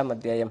 24-ാം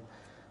അധ്യായം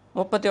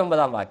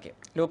 39-ാം വാക്യം.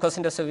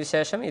 ലൂക്കോസിൻ്റെ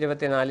സുവിശേഷം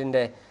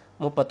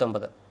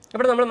 24:39.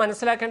 ഇവിടെ നമ്മൾ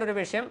മനസ്സിലാക്കേണ്ട ഒരു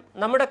വിഷയം,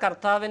 നമ്മുടെ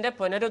കർത്താവിൻ്റെ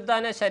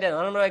പുനരുദ്ധാന ശരീരം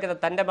നമ്മൾ വായിക്കുന്നത്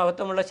തൻ്റെ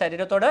മഹത്വമുള്ള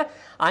ശരീരത്തോട്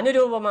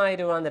അനുരൂപമായി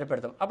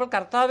രൂപാന്തരപ്പെടുത്തും. അപ്പോൾ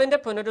കർത്താവിൻ്റെ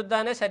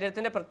പുനരുദ്ധാന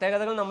ശരീരത്തിൻ്റെ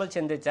പ്രത്യേകതകൾ നമ്മൾ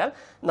ചിന്തിച്ചാൽ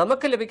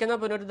നമുക്ക് ലഭിക്കുന്ന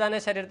പുനരുദ്ധാന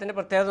ശരീരത്തിൻ്റെ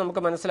പ്രത്യേകത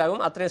നമുക്ക് മനസ്സിലാകും.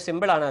 അത്രയും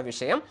സിമ്പിളാണ് ആ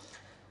വിഷയം.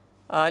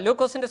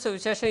 ലൂക്കോസിൻ്റെ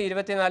സുവിശേഷം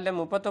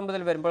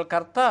 24:39 വരുമ്പോൾ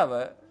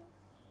കർത്താവ്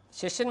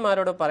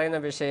ശിഷ്യന്മാരോട് പറയുന്ന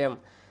വിഷയം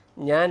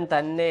ഞാൻ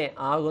തന്നെ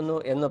ആകുന്നു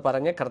എന്ന്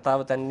പറഞ്ഞ്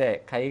കർത്താവ് തൻ്റെ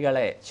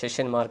കൈകളെ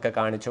ശിഷ്യന്മാർക്ക്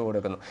കാണിച്ചു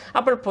കൊടുക്കുന്നു.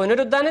 അപ്പോൾ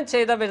പുനരുദ്ധാനം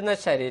ചെയ്ത വരുന്ന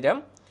ശരീരം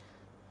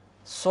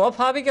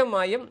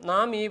സ്വാഭാവികമായും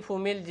നാം ഈ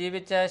ഭൂമിയിൽ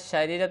ജീവിച്ച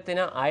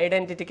ശരീരത്തിന്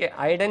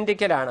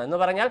ഐഡൻറ്റിക്കലാണ് എന്ന്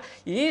പറഞ്ഞാൽ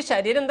ഈ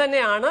ശരീരം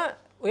തന്നെയാണ്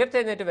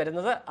ഉയർത്തെഴുന്നേറ്റ്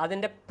വരുന്നത്.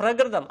 അതിൻ്റെ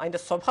പ്രകൃതം,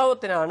 അതിൻ്റെ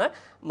സ്വഭാവത്തിനാണ്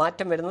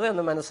മാറ്റം വരുന്നത്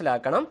എന്ന്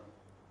മനസ്സിലാക്കണം.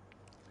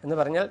 എന്ന്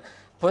പറഞ്ഞാൽ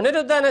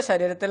പുനരുദ്ധാന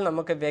ശരീരത്തിൽ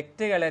നമുക്ക്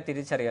വ്യക്തികളെ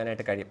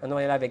തിരിച്ചറിയാനായിട്ട് കഴിയും. എന്ന്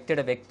പറഞ്ഞാൽ ആ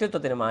വ്യക്തിയുടെ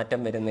വ്യക്തിത്വത്തിന് മാറ്റം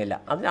വരുന്നില്ല.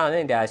 അതിനാണ്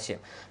എൻ്റെ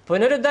ആശയം.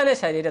 പുനരുദ്ധാന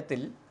ശരീരത്തിൽ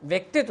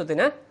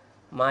വ്യക്തിത്വത്തിന്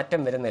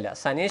മാറ്റം വരുന്നില്ല.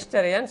 സനീഷ്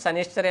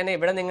ചെറിയാനെ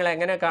ഇവിടെ നിങ്ങൾ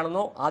എങ്ങനെ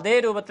കാണുന്നു അതേ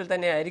രൂപത്തിൽ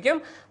തന്നെയായിരിക്കും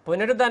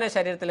പുനരുദ്ധാന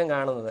ശരീരത്തിലും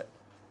കാണുന്നത്.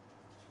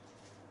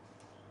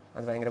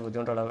 അത് ഭയങ്കര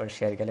ബുദ്ധിമുട്ടുള്ള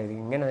വിഷയമായിരിക്കും അല്ലേ?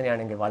 ഇങ്ങനെ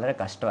തന്നെയാണെങ്കിൽ വളരെ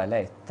കഷ്ടമല്ലേ?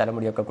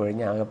 തലമുടിയൊക്കെ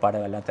കൊഴിഞ്ഞ് ആകെപ്പാടെ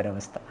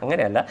വല്ലാത്തൊരവസ്ഥ.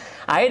 അങ്ങനെയല്ല.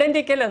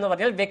 ഐഡൻറ്റിക്കൽ എന്ന്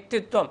പറഞ്ഞാൽ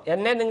വ്യക്തിത്വം.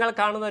 എന്നെ നിങ്ങൾ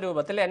കാണുന്ന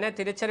രൂപത്തിൽ, എന്നെ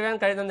തിരിച്ചറിയാൻ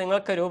കഴിയുന്ന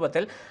നിങ്ങൾക്ക്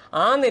രൂപത്തിൽ,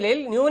 ആ നിലയിൽ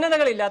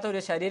ന്യൂനതകളില്ലാത്ത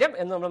ഒരു ശരീരം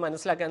എന്ന് നമ്മൾ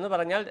മനസ്സിലാക്കുക. എന്ന്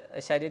പറഞ്ഞാൽ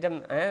ശരീരം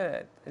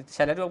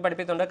ചിലർ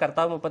പഠിപ്പിക്കുന്നുണ്ട്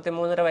കർത്താവ്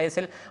 33.5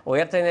 വയസ്സിൽ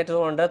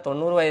ഉയർത്തെഴുന്നേറ്റതുകൊണ്ട്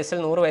 90 വയസ്സിൽ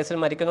 100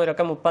 വയസ്സിൽ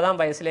മരിക്കുന്നവരൊക്കെ 30-ാം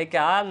വയസ്സിലേക്ക്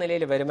ആ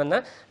നിലയിൽ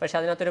വരുമെന്ന്. പക്ഷെ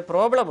അതിനകത്തൊരു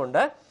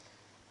പ്രോബ്ലമുണ്ട്.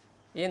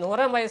 ഈ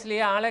 100-ാം വയസ്സിൽ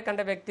ഈ ആളെ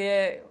കണ്ട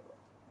വ്യക്തിയെ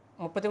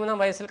 33-ാം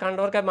വയസ്സിൽ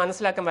കണ്ടവർക്ക്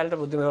മനസ്സിലാക്കാൻ വളരെ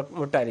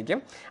ബുദ്ധിമുട്ടായിരിക്കും.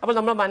 അപ്പോൾ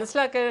നമ്മൾ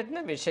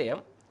മനസ്സിലാക്കേണ്ട വിഷയം,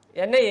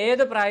 എന്നെ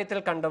ഏത് പ്രായത്തിൽ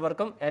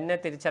കണ്ടവർക്കും എന്നെ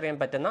തിരിച്ചറിയാൻ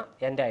പറ്റുന്ന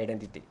എൻ്റെ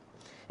ഐഡൻറ്റിറ്റി.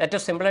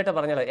 ഏറ്റവും സിമ്പിളായിട്ട്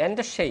പറഞ്ഞാൽ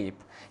എൻ്റെ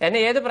ഷേപ്പ്, എന്നെ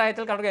ഏത്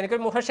പ്രായത്തിൽ കണ്ടവർക്ക്,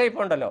 എനിക്കൊരു മുഖ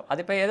ഷേപ്പ് ഉണ്ടല്ലോ,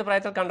 അതിപ്പോൾ ഏത്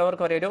പ്രായത്തിൽ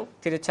കണ്ടവർക്ക് ഒരു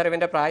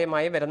തിരിച്ചറിവിൻ്റെ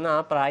പ്രായമായി വരുന്ന ആ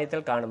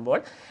പ്രായത്തിൽ കാണുമ്പോൾ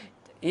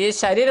ഈ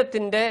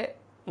ശരീരത്തിൻ്റെ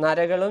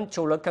നരകളും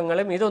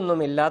ചുളുക്കങ്ങളും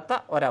ഇതൊന്നുമില്ലാത്ത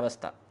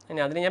ഒരവസ്ഥ. ഇനി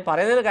അതിന് ഞാൻ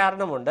പറയുന്നതിന്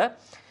കാരണമുണ്ട്.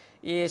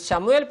 ഈ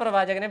ശമൂവേൽ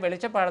പ്രവാചകനെ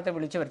വെളിച്ചപ്പാടത്തെ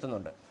വിളിച്ചു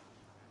വരുത്തുന്നുണ്ട്.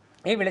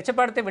 ഈ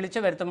വെളിച്ചപ്പാടത്തെ വിളിച്ചു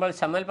വരുത്തുമ്പോൾ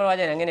ശമൂവേൽ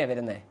പ്രവാചകൻ എങ്ങനെയാണ്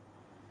വരുന്നത്?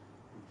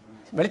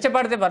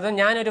 വെളിച്ചപ്പാടത്തെ പറഞ്ഞു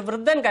ഞാനൊരു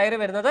വൃദ്ധൻ കയറി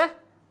വരുന്നത്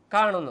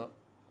കാണുന്നു.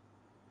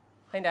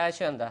 അതിൻ്റെ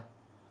ആശയം എന്താ?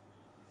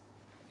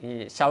 ഈ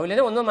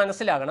ശൗലിന് ഒന്ന്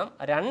മനസ്സിലാകണം.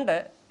 2,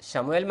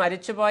 ശമൂവേൽ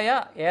മരിച്ചുപോയ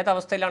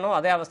ഏതവസ്ഥയിലാണോ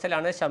അതേ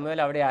അവസ്ഥയിലാണ്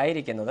ശമൂവേൽ അവിടെ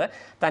ആയിരിക്കുന്നത്.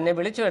 തന്നെ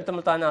വിളിച്ചു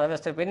വരുത്തുമ്പോൾ താൻ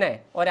അവസ്ഥ പിന്നെ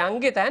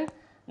ഒരങ്കി താൻ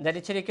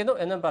ധരിച്ചിരിക്കുന്നു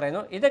എന്നും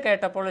പറയുന്നു. ഇത്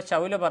കേട്ടപ്പോൾ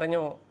ശൗല്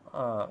പറഞ്ഞു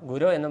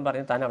ഗുരു എന്നും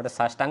പറഞ്ഞ് താൻ അവിടെ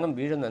സാഷ്ടാംഗം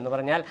വീഴുന്നു. എന്ന്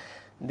പറഞ്ഞാൽ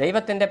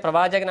ദൈവത്തിൻ്റെ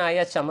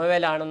പ്രവാചകനായ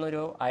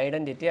ശമൂവേലാണെന്നൊരു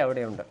ഐഡൻറ്റിറ്റി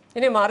അവിടെയുണ്ട്.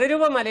 ഇനി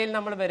മറുരൂപ മലയിൽ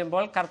നമ്മൾ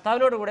വരുമ്പോൾ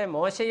കർത്താവിനോടുകൂടെ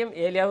മോശയും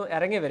ഏലിയാവും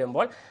ഇറങ്ങി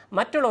വരുമ്പോൾ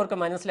മറ്റുള്ളവർക്ക്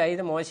മനസ്സിലായി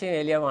ഇത് മോശയും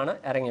ഏലിയാവുമാണ്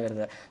ഇറങ്ങി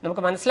വരുന്നത്.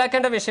 നമുക്ക്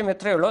മനസ്സിലാക്കേണ്ട വിഷയം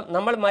ഇത്രയേ ഉള്ളൂ.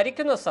 നമ്മൾ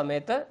മരിക്കുന്ന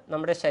സമയത്ത്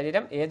നമ്മുടെ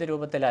ശരീരം ഏത്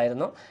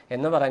രൂപത്തിലായിരുന്നു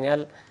എന്ന്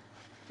പറഞ്ഞാൽ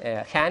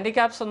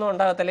ഹാൻഡിക്യാപ്സ് ഒന്നും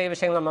ഉണ്ടാകത്തില്ല. ഈ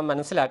വിഷയങ്ങൾ നമ്മൾ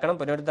മനസ്സിലാക്കണം.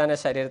 പുനരുദ്ധാന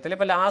ശരീരത്തിൽ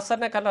ഇപ്പോൾ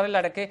ലാസറിനെ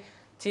കല്ലറിലടക്കി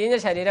ചീഞ്ഞ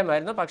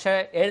ശരീരമായിരുന്നു, പക്ഷേ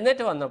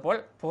എഴുന്നേറ്റ് വന്നപ്പോൾ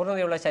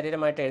പൂർണ്ണതയുള്ള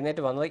ശരീരമായിട്ട്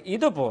എഴുന്നേറ്റ് വന്നത്.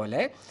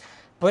 ഇതുപോലെ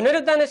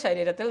പുനരുദ്ധാന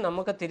ശരീരത്തിൽ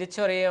നമുക്ക്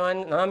തിരിച്ചറിയുവാൻ,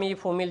 നാം ഈ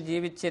ഭൂമിയിൽ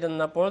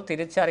ജീവിച്ചിരുന്നപ്പോൾ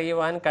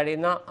തിരിച്ചറിയുവാൻ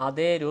കഴിയുന്ന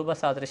അതേ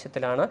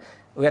രൂപസാദൃശ്യത്തിലാണ്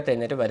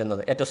ഉയർത്തെഴുന്നേറ്റ്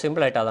വരുന്നത്. ഏറ്റവും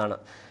സിമ്പിളായിട്ട് അതാണ്.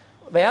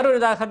 വേറൊരു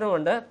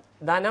ഉദാഹരണമുണ്ട്.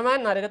 ധനവാൻ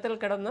നരകത്തിൽ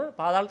കിടന്ന്,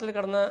 പാതാളത്തിൽ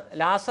കിടന്ന്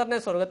ലാസറിനെ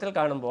സ്വർഗത്തിൽ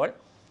കാണുമ്പോൾ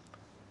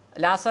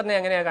ലാസറിനെ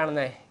എങ്ങനെയാണ്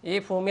കാണുന്നത്? ഈ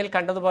ഭൂമിയിൽ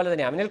കണ്ടതുപോലെ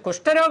തന്നെ. അവനിൽ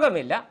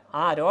കുഷ്ഠരോഗമില്ല,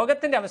 ആ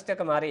രോഗത്തിൻ്റെ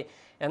അവസ്ഥയൊക്കെ മാറി.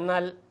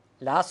 എന്നാൽ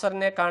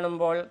ലാസറിനെ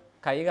കാണുമ്പോൾ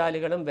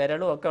കൈകാലുകളും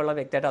വിരലും ഒക്കെ ഉള്ള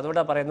വ്യക്തിയായിട്ട്,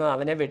 അതുകൊണ്ടാണ് പറയുന്നത്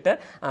അവനെ വിട്ട്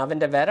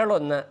അവൻ്റെ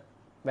വിരലൊന്ന്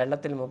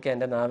വെള്ളത്തിൽ മുക്കി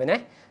എൻ്റെ നാവിനെ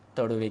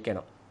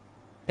തൊടുവിക്കണം.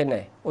 പിന്നെ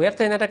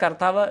ഉയർത്തെഴുന്നേറ്റ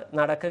കർത്താവ്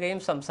നടക്കുകയും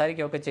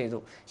സംസാരിക്കുകയൊക്കെ ചെയ്തു,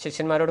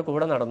 ശിഷ്യന്മാരോട്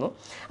കൂടെ നടന്നു.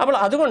 അപ്പോൾ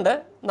അതുകൊണ്ട്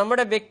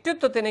നമ്മുടെ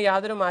വ്യക്തിത്വത്തിന്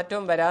യാതൊരു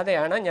മാറ്റവും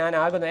വരാതെയാണ് ഞാൻ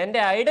ആകുന്നത്.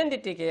 എൻ്റെ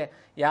ഐഡൻറ്റിറ്റിക്ക്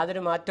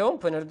യാതൊരു മാറ്റവും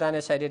പുനരുദ്ധാന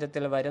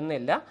ശരീരത്തിൽ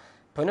വരുന്നില്ല.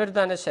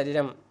 പുനരുദ്ധാന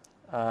ശരീരം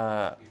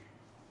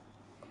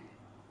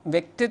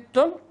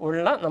വ്യക്തിത്വം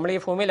ഉള്ള, നമ്മൾ ഈ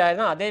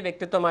ഭൂമിയിലായിരുന്ന അതേ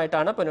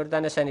വ്യക്തിത്വമായിട്ടാണ്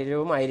പുനരുദ്ധാന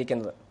ശരീരവും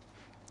ആയിരിക്കുന്നത്.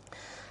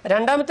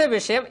 രണ്ടാമത്തെ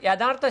വിഷയം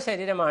യഥാർത്ഥ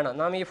ശരീരമാണ്.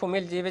 നാം ഈ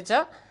ഭൂമിയിൽ ജീവിച്ച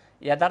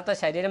യഥാർത്ഥ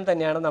ശരീരം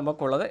തന്നെയാണ്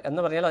നമുക്കുള്ളത് എന്ന്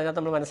പറഞ്ഞാൽ അതിനകത്ത്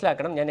നമ്മൾ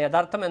മനസ്സിലാക്കണം. ഞാൻ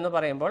യഥാർത്ഥം എന്ന്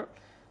പറയുമ്പോൾ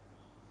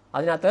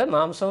അതിനകത്ത്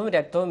മാംസവും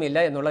രക്തവും ഇല്ല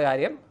എന്നുള്ള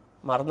കാര്യം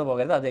മറന്നു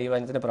പോകരുത്. അത്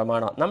ദൈവവചനത്തിന്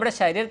പ്രമാണമാണ്. നമ്മുടെ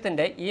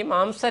ശരീരത്തിൻ്റെ ഈ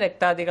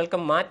മാംസരക്താദികൾക്ക്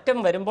മാറ്റം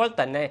വരുമ്പോൾ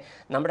തന്നെ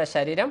നമ്മുടെ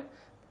ശരീരം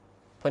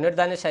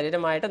പുനരുദ്ധാന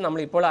ശരീരമായിട്ട് നമ്മൾ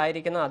ഇപ്പോൾ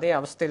ആയിരിക്കുന്ന അതേ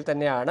അവസ്ഥയിൽ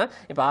തന്നെയാണ്.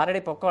 ഇപ്പോൾ 6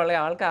 അടി പൊക്കമുള്ള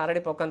ആൾക്ക് 6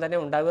 അടി പൊക്കം തന്നെ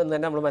ഉണ്ടാകുമെന്ന്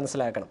തന്നെ നമ്മൾ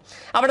മനസ്സിലാക്കണം.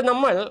 അവിടെ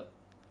നമ്മൾ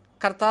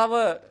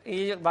കർത്താവ് ഈ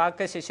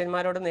വാക്ക്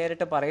ശിഷ്യന്മാരോട്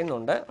നേരിട്ട്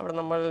പറയുന്നുണ്ട്. അവിടെ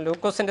നമ്മൾ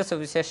ലൂക്കോസിൻ്റെ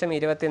സുവിശേഷം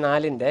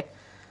 24:39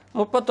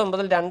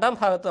 2-ാം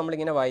ഭാഗത്ത്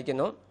നമ്മളിങ്ങനെ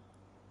വായിക്കുന്നു,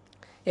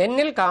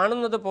 എന്നിൽ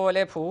കാണുന്നത്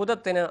പോലെ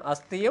ഭൂതത്തിന്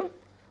അസ്ഥിയും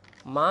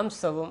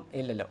മാംസവും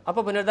ഇല്ലല്ലോ.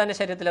 അപ്പോൾ പുനരുദ്ധാന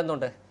ശരീരത്തിൽ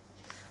എന്തുണ്ട്?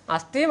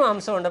 അസ്ഥിയും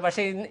മാംസമുണ്ട്.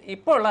 പക്ഷേ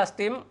ഇപ്പോൾ ഉള്ള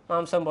അസ്ഥിയും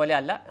മാംസവും പോലെ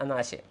അല്ല എന്ന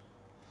ആശയം.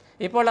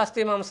 ഇപ്പോൾ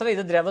അസ്ഥി മാംസം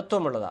ഇത്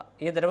ദ്രവത്വമുള്ളതാണ്.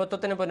 ഈ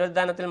ദ്രവത്വത്തിന്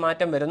പുനരുദ്ധാനത്തിൽ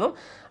മാറ്റം വരുന്നു.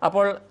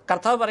 അപ്പോൾ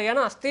കർത്താവ്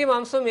പറയുകയാണ് അസ്ഥി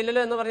മാംസവും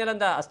ഇല്ലല്ലോ എന്ന് പറഞ്ഞാൽ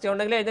എന്താ? അസ്ഥി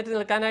ഉണ്ടെങ്കിൽ എഴുന്നേറ്റ്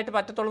നിൽക്കാനായിട്ട്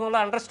പറ്റത്തുള്ളൂ എന്നുള്ള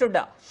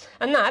അണ്ടർസ്റ്റുഡാ.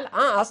 എന്നാൽ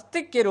ആ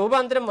അസ്ഥിക്ക്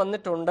രൂപാന്തരം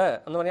വന്നിട്ടുണ്ട്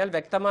എന്ന് പറഞ്ഞാൽ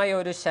വ്യക്തമായ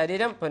ഒരു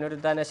ശരീരം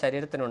പുനരുദ്ധാന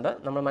ശരീരത്തിനുണ്ട്.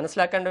 നമ്മൾ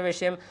മനസ്സിലാക്കേണ്ട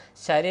വിഷയം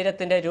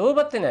ശരീരത്തിൻ്റെ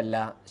രൂപത്തിനല്ല,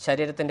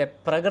 ശരീരത്തിൻ്റെ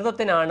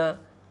പ്രകൃതത്തിനാണ്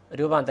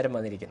രൂപാന്തരം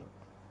വന്നിരിക്കുന്നത്,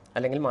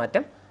 അല്ലെങ്കിൽ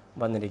മാറ്റം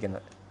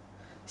വന്നിരിക്കുന്നത്.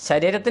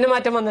 ശരീരത്തിന്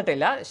മാറ്റം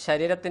വന്നിട്ടില്ല,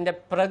 ശരീരത്തിൻ്റെ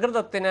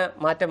പ്രകൃതത്തിന്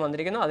മാറ്റം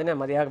വന്നിരിക്കുന്നു. അതിന്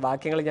മതിയായ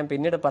വാക്യങ്ങൾ ഞാൻ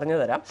പിന്നീട് പറഞ്ഞു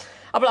തരാം.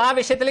 അപ്പോൾ ആ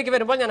വിഷയത്തിലേക്ക്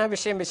വരുമ്പോൾ ഞാൻ ആ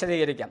വിഷയം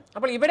വിശദീകരിക്കാം.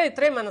 അപ്പോൾ ഇവിടെ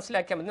ഇത്രയും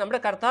മനസ്സിലാക്കിയാൽ മതി.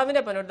 നമ്മുടെ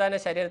കർത്താവിൻ്റെ പുനരുദ്ധാന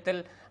ശരീരത്തിൽ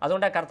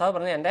അതുകൊണ്ടാണ് കർത്താവ്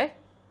പറഞ്ഞത് എൻ്റെ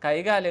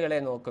കൈകാലുകളെ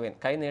നോക്കുവിൻ.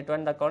 കൈ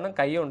നീട്ടുവാൻ തക്കവണ്ണം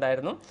കൈ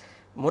ഉണ്ടായിരുന്നു,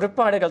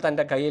 മുറിപ്പാടുകൾ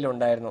തൻ്റെ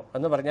കയ്യിലുണ്ടായിരുന്നു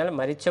എന്ന് പറഞ്ഞാൽ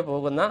മരിച്ചു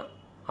പോകുന്ന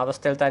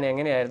അവസ്ഥയിൽ തന്നെ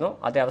എങ്ങനെയായിരുന്നു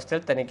അതേ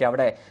അവസ്ഥയിൽ തനിക്ക്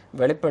അവിടെ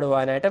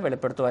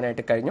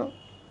വെളിപ്പെടുത്തുവാനായിട്ട് കഴിഞ്ഞു.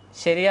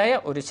 ശരിയായ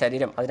ഒരു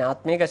ശരീരം, അതിന്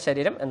ആത്മീക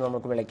ശരീരം എന്ന്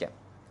നമുക്ക് വിളിക്കാം.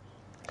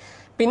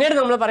 പിന്നീട്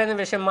നമ്മൾ പറയുന്ന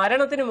വിഷയം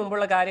മരണത്തിന്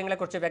മുമ്പുള്ള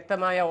കാര്യങ്ങളെക്കുറിച്ച്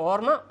വ്യക്തമായ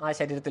ഓർമ്മ ആ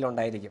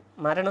ശരീരത്തിലുണ്ടായിരിക്കും.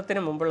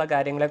 മരണത്തിന് മുമ്പുള്ള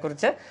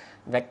കാര്യങ്ങളെക്കുറിച്ച്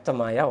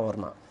വ്യക്തമായ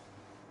ഓർമ്മ.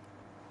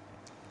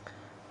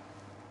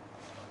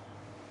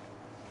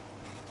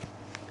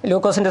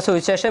 ലൂക്കോസിൻ്റെ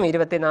സുവിശേഷം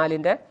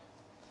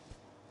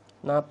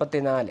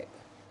 24:44.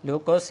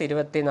 ലൂക്കോസ്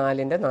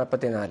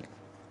 24:44.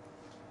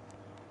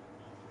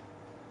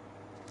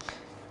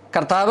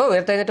 കർത്താവ്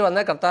ഉയർത്തെഴുന്നേറ്റ് വന്ന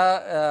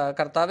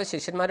കർത്താവ്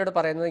ശിഷ്യന്മാരോട്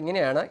പറയുന്നത്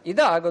ഇങ്ങനെയാണ്,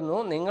 ഇതാകുന്നു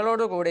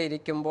നിങ്ങളോട് കൂടെ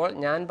ഇരിക്കുമ്പോൾ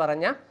ഞാൻ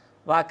പറഞ്ഞ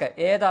വാക്ക്.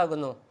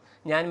 ഏതാകുന്നു?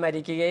 ഞാൻ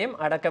മരിക്കുകയും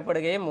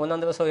അടക്കപ്പെടുകയും 3-ാം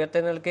ദിവസം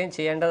ഉയർത്തെഴുന്നേൽക്കുകയും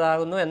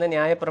ചെയ്യേണ്ടതാകുന്നു എന്ന്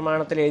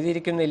ന്യായപ്രമാണത്തിൽ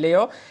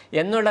എഴുതിയിരിക്കുന്നില്ലയോ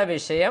എന്നുള്ള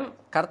വിഷയം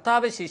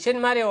കർത്താവ്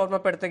ശിഷ്യന്മാരെ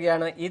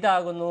ഓർമ്മപ്പെടുത്തുകയാണ്.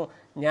 ഇതാകുന്നു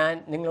ഞാൻ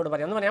നിങ്ങളോട്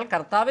പറയാം എന്ന് പറഞ്ഞാൽ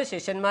കർത്താവ്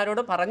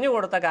ശിഷ്യന്മാരോട് പറഞ്ഞു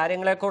കൊടുത്ത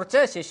കാര്യങ്ങളെക്കുറിച്ച്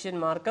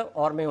ശിഷ്യന്മാർക്ക്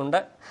ഓർമ്മയുണ്ട്.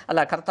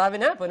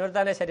 കർത്താവിന്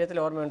പുനരുദ്ധാന ശരീരത്തിൽ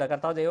ഓർമ്മയുണ്ട്.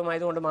 കർത്താവ്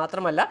ദൈവമായതുകൊണ്ട്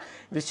മാത്രമല്ല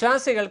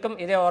വിശ്വാസികൾക്കും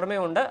ഇതേ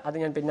ഓർമ്മയുണ്ട്. അത്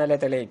ഞാൻ പിന്നാലെ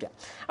തെളിയിക്കാം.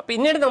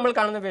 പിന്നീട് നമ്മൾ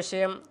കാണുന്ന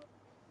വിഷയം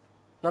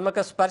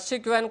നമുക്ക്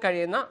സ്പർശിക്കുവാൻ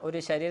കഴിയുന്ന ഒരു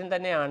ശരീരം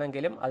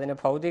തന്നെയാണെങ്കിലും അതിന്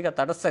ഭൗതിക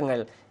തടസ്സങ്ങൾ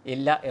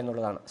ഇല്ല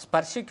എന്നുള്ളതാണ്.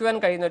 സ്പർശിക്കുവാൻ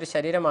കഴിയുന്ന ഒരു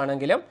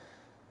ശരീരമാണെങ്കിലും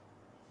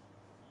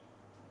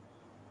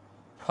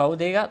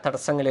ഭൗതിക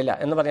തടസ്സങ്ങളില്ല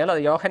എന്ന് പറഞ്ഞാൽ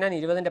അത് യോഹന്നാൻ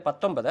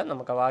 20:19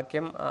 നമുക്ക്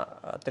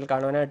വാക്യത്തിൽ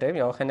കാണുവാനായിട്ട്.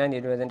 യോഹന്നാൻ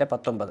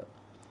 20:19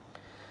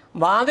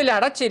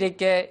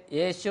 വാതിലടച്ചിരിക്കെ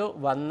യേശു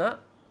വന്ന്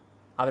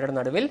അവരുടെ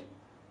നടുവിൽ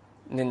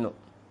നിന്നു.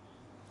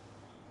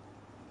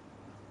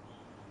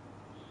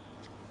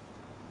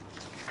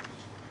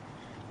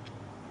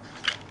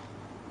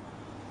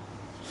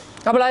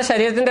 അപ്പോൾ ആ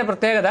ശരീരത്തിൻ്റെ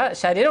പ്രത്യേകത,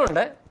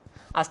 ശരീരമുണ്ട്,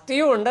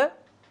 അസ്ഥിയുമുണ്ട്,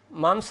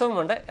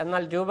 മാംസവുമുണ്ട്.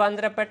 എന്നാൽ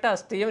രൂപാന്തരപ്പെട്ട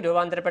അസ്ഥിയും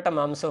രൂപാന്തരപ്പെട്ട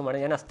മാംസവുമാണ്.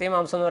 ഞാൻ അസ്ഥി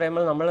മാംസം എന്ന്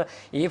പറയുമ്പോൾ നമ്മൾ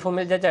ഈ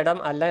ഭൂമിയിൽ ജഡം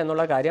അല്ല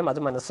എന്നുള്ള കാര്യം അത്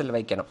മനസ്സിൽ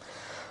വയ്ക്കണം.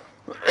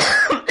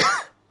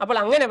 അപ്പോൾ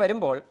അങ്ങനെ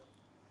വരുമ്പോൾ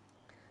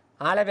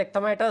ആളെ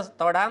വ്യക്തമായിട്ട്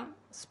തൊടാം,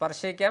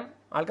 സ്പർശിക്കാം,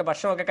 ആൾക്ക്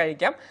ഭക്ഷണമൊക്കെ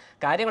കഴിക്കാം,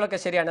 കാര്യങ്ങളൊക്കെ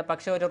ശരിയാണ്.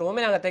 പക്ഷേ ഒരു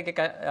റൂമിനകത്തേക്ക്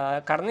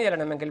കടന്നു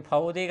ചെല്ലണമെങ്കിൽ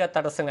ഭൗതിക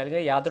തടസ്സങ്ങൾ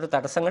അല്ലെങ്കിൽ യാതൊരു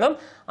തടസ്സങ്ങളും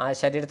ആ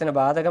ശരീരത്തിന്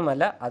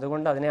ബാധകമല്ല.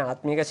 അതുകൊണ്ട് അതിനെ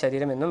ആത്മീക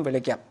ശരീരം എന്നും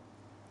വിളിക്കാം.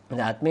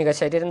 അത് ആത്മീക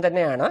ശരീരം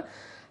തന്നെയാണ്.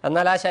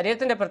 എന്നാൽ ആ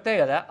ശരീരത്തിൻ്റെ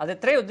പ്രത്യേകത അത്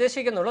ഇത്രയേ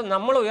ഉദ്ദേശിക്കുന്നുള്ളൂ.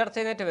 നമ്മൾ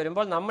ഉയർത്തെഴുന്നേറ്റ്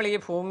വരുമ്പോൾ നമ്മൾ ഈ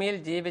ഭൂമിയിൽ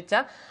ജീവിച്ച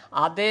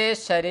അതേ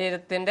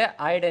ശരീരത്തിൻ്റെ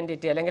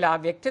ഐഡൻറ്റിറ്റി അല്ലെങ്കിൽ ആ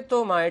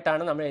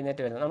വ്യക്തിത്വവുമായിട്ടാണ് നമ്മൾ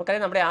എഴുന്നേറ്റ് വരുന്നത്.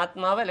 നമുക്കറിയാം നമ്മുടെ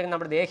ആത്മാവ് അല്ലെങ്കിൽ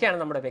നമ്മുടെ ദേഹിയാണ്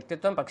നമ്മുടെ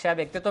വ്യക്തിത്വം. പക്ഷേ ആ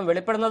വ്യക്തിത്വം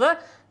വെളിപ്പെടുന്നത്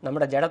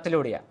നമ്മുടെ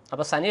ജഡത്തിലൂടെയാണ്.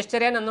 അപ്പോൾ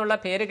സനീശ്ചര്യൻ എന്നുള്ള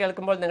പേര്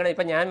കേൾക്കുമ്പോൾ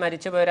ഇപ്പം ഞാൻ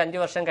മരിച്ചു പോയ ഒരു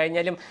 5 വർഷം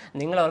കഴിഞ്ഞാലും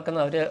നിങ്ങൾ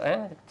ഓർക്കുന്ന ഒരു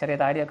ചെറിയ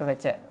താടിയൊക്കെ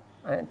വെച്ച്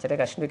ചെറിയ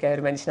കഷ്ണിക്കായ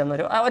ഒരു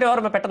മനുഷ്യനെന്നൊരു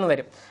ഓർമ്മ പെട്ടെന്ന്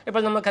വരും.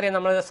 ഇപ്പോൾ നമുക്കറിയാം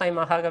നമ്മൾ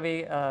മഹാകവി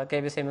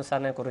KV സൈമൺ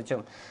സാറിനെ കുറിച്ചും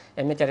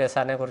ME ചെറിയ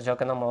സാറിനെ കുറിച്ചും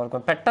ഒക്കെ നമ്മൾ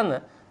ഓർക്കും. പെട്ടെന്ന്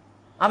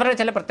അവരുടെ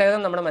ചില പ്രത്യേകത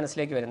നമ്മുടെ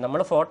മനസ്സിലേക്ക് വരും.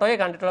 നമ്മൾ ഫോട്ടോയെ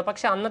കണ്ടിട്ടുള്ളൂ,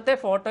 പക്ഷേ അന്നത്തെ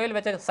ഫോട്ടോയിൽ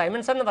വെച്ച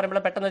സൈമൺ സാർ എന്ന്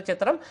പറയുമ്പോൾ പെട്ടെന്നൊരു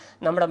ചിത്രം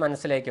നമ്മുടെ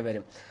മനസ്സിലേക്ക്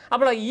വരും.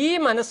 അപ്പോൾ ഈ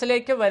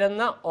മനസ്സിലേക്ക്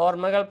വരുന്ന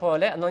ഓർമ്മകൾ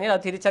പോലെ എന്ന് പറഞ്ഞാൽ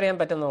അത് തിരിച്ചറിയാൻ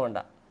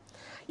പറ്റുന്നതുകൊണ്ടാണ്.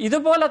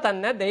 ഇതുപോലെ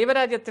തന്നെ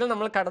ദൈവരാജ്യത്തിൽ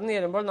നമ്മൾ കടന്നു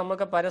ചെല്ലുമ്പോൾ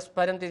നമുക്ക്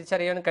പരസ്പരം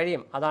തിരിച്ചറിയാൻ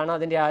കഴിയും. അതാണ്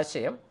അതിൻ്റെ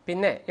ആശയം.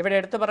 പിന്നെ ഇവിടെ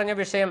എടുത്തു പറഞ്ഞ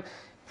വിഷയം,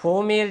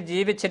 ഭൂമിയിൽ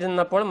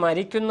ജീവിച്ചിരുന്നപ്പോൾ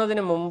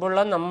മരിക്കുന്നതിന് മുമ്പുള്ള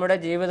നമ്മുടെ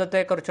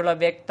ജീവിതത്തെക്കുറിച്ചുള്ള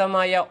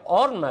വ്യക്തമായ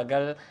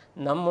ഓർമ്മകൾ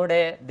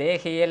നമ്മുടെ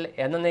ദേഹിയിൽ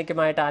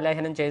എന്നേക്കുമായിട്ട്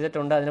ആലേഖനം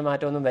ചെയ്തിട്ടുണ്ട്. അതിന്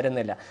മാറ്റമൊന്നും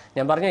വരുന്നില്ല.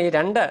 ഞാൻ പറഞ്ഞു ഈ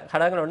രണ്ട്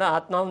ഘടകങ്ങളുണ്ട്,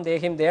 ആത്മാവും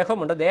ദേഹിയും.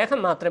 ദേഹമുണ്ട്, ദേഹം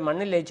മാത്രമേ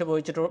മണ്ണിൽ ലയിച്ച്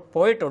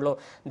പോയിട്ടുള്ളൂ.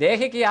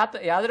 ദേഹിക്ക്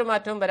യാതൊരു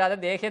മാറ്റവും വരാതെ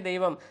ദേഹിയ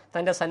ദൈവം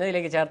തൻ്റെ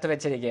സന്നിധിയിലേക്ക് ചേർത്ത്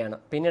വെച്ചിരിക്കുകയാണ്.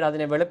 പിന്നീട്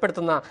അതിനെ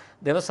വെളിപ്പെടുത്തുന്ന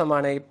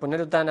ദിവസമാണ് ഈ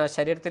പുനരുത്ഥാന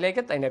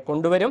ശരീരത്തിലേക്ക് അതിനെ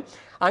കൊണ്ടുവരും.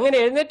 അങ്ങനെ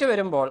എഴുന്നേറ്റ്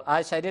വരുമ്പോൾ ആ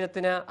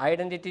ശരീരത്തിന്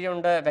ഐഡൻറ്റിറ്റി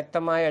ഉണ്ട്,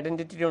 വ്യക്തമായ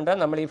ഐഡൻറ്റിറ്റി ഉണ്ട്.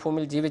 നമ്മൾ ഈ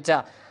ഭൂമിയിൽ ജീവിച്ച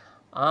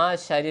ആ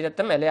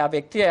ശരീരത്തും അല്ലെങ്കിൽ ആ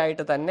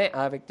വ്യക്തിയായിട്ട് തന്നെ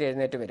ആ വ്യക്തി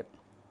എഴുന്നേറ്റ് വരും.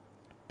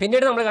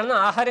 പിന്നീട് നമ്മൾ കാണുന്ന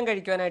ആഹാരം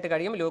കഴിക്കുവാനായിട്ട്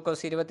കഴിയും.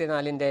 ലൂക്കോസ്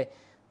 24:30,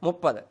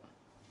 24:30,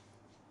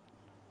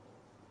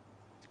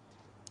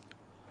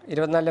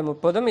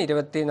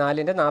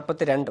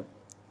 24:42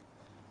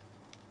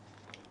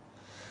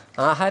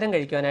 ആഹാരം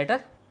കഴിക്കുവാനായിട്ട്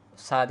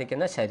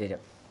സാധിക്കുന്ന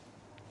ശരീരം.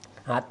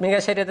 ആത്മീയ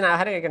ശരീരത്തിന്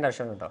ആഹാരം കഴിക്കേണ്ട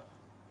ആവശ്യമുണ്ടോ?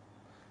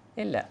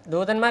 ഇല്ല.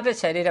 ദൂതന്മാരുടെ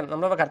ശരീരം,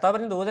 നമ്മൾ കർത്താവ്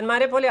പറഞ്ഞു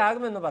ദൂതന്മാരെ പോലെ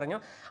ആകുമെന്ന് പറഞ്ഞു.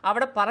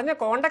 അവിടെ പറഞ്ഞ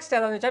കോണ്ടക്സ്റ്റ്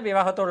ഏതാണെന്ന് വെച്ചാൽ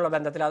വിവാഹത്തോടുള്ള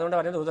ബന്ധത്തിൽ, അതുകൊണ്ട്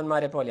പറഞ്ഞു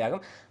ദൂതന്മാരെ പോലെയാകും.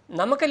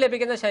 നമുക്ക്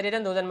ലഭിക്കുന്ന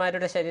ശരീരം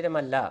ദൂതന്മാരുടെ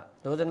ശരീരമല്ല.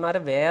 ദൂതന്മാർ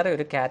വേറെ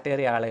ഒരു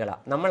കാറ്റഗറി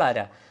ആളുകളാണ്.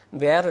 നമ്മളാരാ?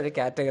 വേറൊരു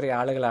കാറ്റഗറി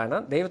ആളുകളാണ്.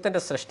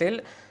 ദൈവത്തിൻ്റെ സൃഷ്ടിയിൽ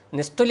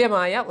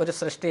നിസ്തുല്യമായ ഒരു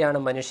സൃഷ്ടിയാണ്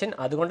മനുഷ്യൻ.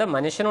 അതുകൊണ്ട്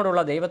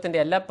മനുഷ്യനോടുള്ള ദൈവത്തിൻ്റെ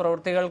എല്ലാ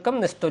പ്രവൃത്തികൾക്കും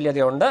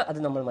നിസ്തുല്യതയുണ്ട്. അത്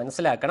നമ്മൾ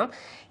മനസ്സിലാക്കണം.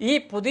 ഈ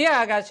പുതിയ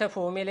ആകാശ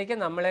ഭൂമിയിലേക്ക്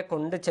നമ്മളെ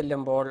കൊണ്ടു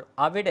ചെല്ലുമ്പോൾ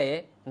അവിടെ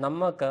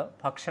നമുക്ക്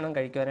ഭക്ഷണം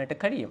കഴിക്കുവാനായിട്ട്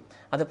കഴിയും.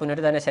 അത്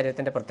പുനരുദ്ധാന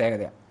ശരീരത്തിൻ്റെ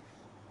പ്രത്യേകതയാണ്,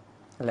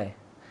 അല്ലേ?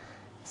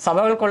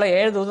 സഭകൾക്കുള്ള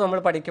 7 ദൂത് നമ്മൾ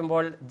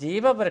പഠിക്കുമ്പോൾ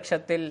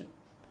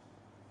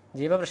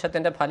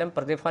ജീവവൃക്ഷത്തിൻ്റെ ഫലം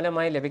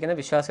പ്രതിഫലമായി ലഭിക്കുന്ന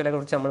വിശ്വാസികളെ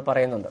കുറിച്ച് നമ്മൾ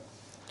പറയുന്നുണ്ട്.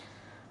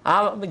 ആ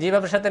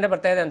ജീവവൃക്ഷത്തിൻ്റെ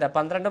പ്രത്യേകത എന്താ?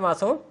 12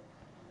 മാസവും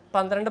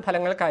 12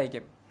 ഫലങ്ങൾ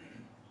കായ്ക്കും.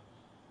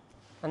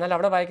 എന്നാൽ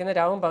അവിടെ വായിക്കുന്ന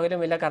രാവും പകലും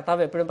ഇല്ല,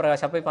 കർത്താവ് എപ്പോഴും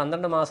പ്രകാശം. അപ്പോൾ ഈ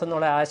 12 മാസം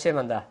എന്നുള്ള ആശയം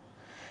എന്താ?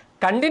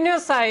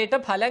 കണ്ടിന്യൂസ് ആയിട്ട്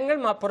ഫലങ്ങൾ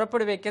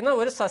പുറപ്പെടുവിക്കുന്ന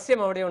ഒരു സസ്യം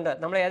അവിടെയുണ്ട്.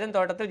 നമ്മൾ ഏതൻ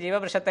തോട്ടത്തിൽ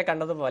ജീവവൃക്ഷത്തെ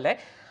കണ്ടതുപോലെ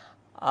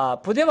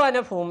പുതിയ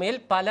വനഭൂമിയിൽ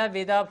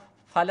പലവിധ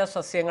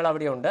ഫലസസ്യങ്ങൾ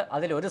അവിടെയുണ്ട്.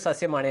 അതിലൊരു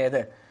സസ്യമാണ്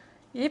ഏത്?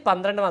 ഈ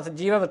 12 മാസം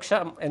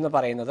ജീവവൃക്ഷം എന്ന്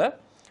പറയുന്നത്.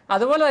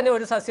 അതുപോലെ തന്നെ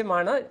ഒരു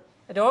സസ്യമാണ്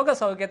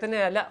രോഗസൗഖ്യത്തിന്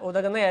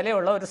ഉതകുന്ന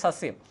ഇലയുള്ള ഒരു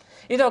സസ്യം.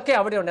 ഇതൊക്കെ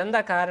അവിടെയുണ്ട്.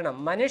 എന്താ കാരണം?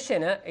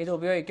 മനുഷ്യന് ഇത്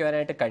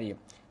ഉപയോഗിക്കുവാനായിട്ട് കഴിയും.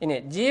 ഇനി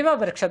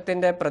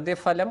ജീവവൃക്ഷത്തിൻ്റെ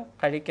പ്രതിഫലം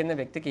കഴിക്കുന്ന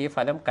വ്യക്തിക്ക് ഈ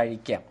ഫലം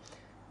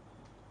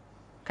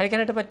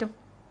കഴിക്കാനായിട്ട് പറ്റും.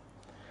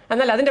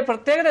 എന്നാൽ അതിൻ്റെ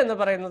പ്രത്യേകത എന്ന്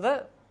പറയുന്നത്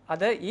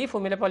അത് ഈ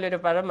ഭൂമിയിലെ പോലെ ഒരു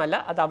പഴമല്ല,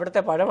 അത്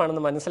അവിടുത്തെ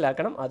പഴമാണെന്ന്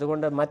മനസ്സിലാക്കണം.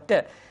 അതുകൊണ്ട് മറ്റ്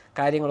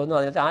കാര്യങ്ങളൊന്നും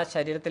അതിനകത്ത് ആ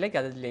ശരീരത്തിലേക്ക്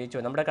അത് ലയിച്ചു.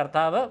 നമ്മുടെ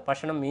കർത്താവ്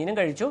ഭക്ഷണം മീനും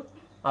കഴിച്ചു,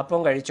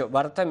 അപ്പവും കഴിച്ചു.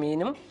 വറുത്ത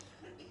മീനും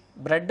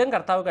ബ്രെഡും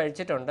കർത്താവ്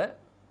കഴിച്ചിട്ടുണ്ട്.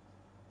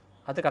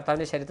 അത്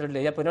കർത്താവിൻ്റെ ശരീരത്തിൽ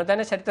ലയിക്കുക.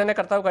 പുനരുദ്ധാന ശരീരത്തിനെ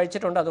കർത്താവ്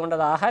കഴിച്ചിട്ടുണ്ട്. അതുകൊണ്ട്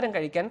അത് ആഹാരം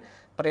കഴിക്കാൻ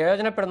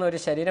പ്രയോജനപ്പെടുന്ന ഒരു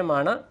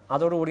ശരീരമാണ്.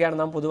 അതോടുകൂടിയാണ്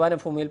നാം പുതുവാന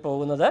ഭൂമിയിൽ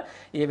പോകുന്നത്.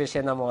 ഈ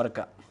വിഷയം നാം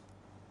ഓർക്കുക.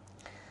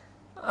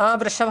 ആ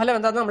വൃക്ഷഫലം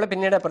എന്താണെന്ന് നമ്മൾ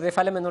പിന്നീട്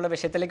പ്രതിഫലം എന്നുള്ള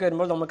വിഷയത്തിലേക്ക്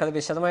വരുമ്പോൾ നമുക്കത്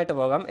വിശദമായിട്ട്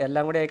പോകാം.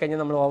 എല്ലാം കൂടി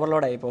ആയിക്കഴിഞ്ഞാൽ നമ്മൾ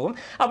ഓവർലോഡായി പോകും.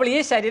 അപ്പോൾ ഈ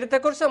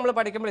ശരീരത്തെക്കുറിച്ച് നമ്മൾ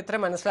പഠിക്കുമ്പോൾ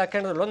ഇത്രയും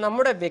മനസ്സിലാക്കേണ്ടതുള്ളൂ.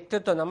 നമ്മുടെ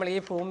വ്യക്തിത്വം, നമ്മൾ ഈ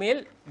ഭൂമിയിൽ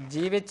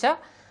ജീവിച്ച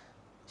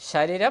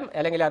ശരീരം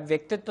അല്ലെങ്കിൽ ആ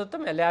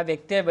വ്യക്തിത്വം അല്ലെങ്കിൽ ആ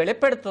വ്യക്തിയെ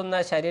വെളിപ്പെടുത്തുന്ന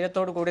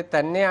ശരീരത്തോടു കൂടി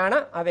തന്നെയാണ്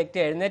ആ വ്യക്തി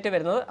എഴുന്നേറ്റ്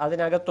വരുന്നത്.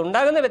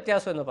 അതിനകത്തുണ്ടാകുന്ന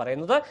വ്യത്യാസം എന്ന്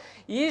പറയുന്നത്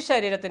ഈ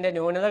ശരീരത്തിൻ്റെ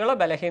ന്യൂനതകളോ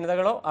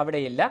ബലഹീനതകളോ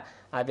അവിടെയില്ല.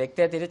 ആ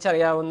വ്യക്തിയെ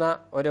തിരിച്ചറിയാവുന്ന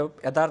ഒരു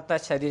യഥാർത്ഥ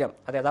ശരീരം,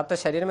 അത് യഥാർത്ഥ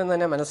ശരീരം എന്ന്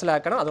തന്നെ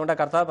മനസ്സിലാക്കണം. അതുകൊണ്ട്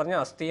കർത്താവ് പറഞ്ഞ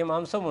അസ്ഥിയും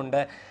മാംസവും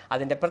ഉണ്ട്.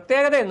 അതിൻ്റെ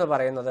പ്രത്യേകത എന്ന്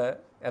പറയുന്നത്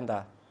എന്താ?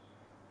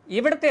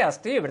 ഇവിടുത്തെ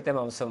അസ്ഥി ഇവിടുത്തെ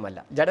മാംസവുമല്ല.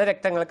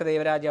 ജഡരക്തങ്ങൾക്ക്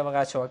ദൈവരാജ്യം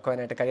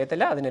അവകാശമാക്കുവാനായിട്ട്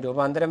കഴിയത്തില്ല. അതിന്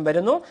രൂപാന്തരം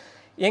വരുന്നു.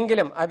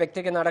 എങ്കിലും ആ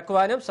വ്യക്തിക്ക്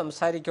നടക്കുവാനും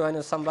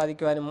സംസാരിക്കുവാനും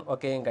സമ്പാദിക്കുവാനും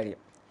ഒക്കെയും കഴിയും.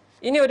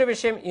 ഇനി ഒരു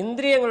വിഷയം,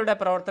 ഇന്ദ്രിയങ്ങളുടെ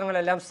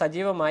പ്രവർത്തനങ്ങളെല്ലാം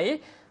സജീവമായി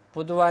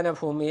പുതുവാന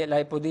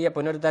ഭൂമിയിലായി പുതിയ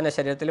പുനരുദ്ധാന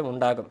ശരീരത്തിലും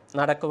ഉണ്ടാകും.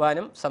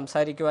 നടക്കുവാനും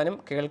സംസാരിക്കുവാനും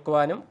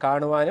കേൾക്കുവാനും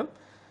കാണുവാനും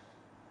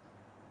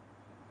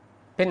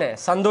പിന്നെ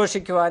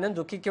സന്തോഷിക്കുവാനും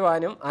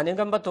ദുഃഖിക്കുവാനും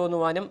അനുകമ്പ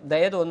തോന്നുവാനും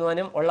ദയ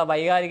തോന്നുവാനും ഉള്ള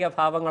വൈകാരിക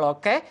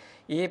ഭാവങ്ങളൊക്കെ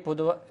ഈ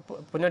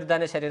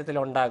പുനരുദ്ധാന ശരീരത്തിൽ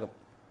ഉണ്ടാകും.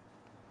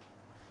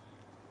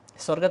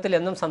 സ്വർഗത്തിൽ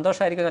എന്നും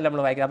സന്തോഷമായിരിക്കുമല്ലോ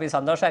നമ്മൾ വായിക്കുന്നത്. അപ്പോൾ ഈ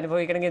സന്തോഷം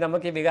അനുഭവിക്കണമെങ്കിൽ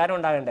നമുക്ക് ഈ വികാരം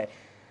ഉണ്ടാകണ്ടേ?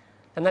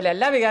 എന്നാൽ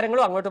എല്ലാ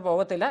വികാരങ്ങളും അങ്ങോട്ട്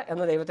പോകത്തില്ല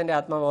എന്ന് ദൈവത്തിൻ്റെ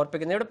ആത്മാവ്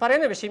ഓർപ്പിക്കുന്നു. ഇവിടെ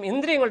പറയുന്ന വിഷയം,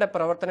 ഇന്ദ്രിയങ്ങളുടെ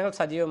പ്രവർത്തനങ്ങൾ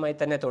സജീവമായി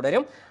തന്നെ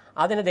തുടരും.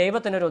 അതിന്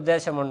ദൈവത്തിനൊരു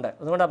ഉദ്ദേശമുണ്ട്.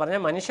 അതുകൊണ്ടാണ്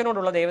പറഞ്ഞാൽ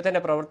മനുഷ്യനോടുള്ള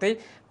ദൈവത്തിൻ്റെ പ്രവൃത്തി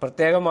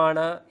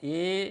പ്രത്യേകമാണ്. ഈ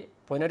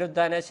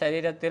പുനരുദ്ധാന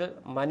ശരീരത്തിൽ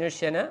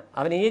മനുഷ്യന്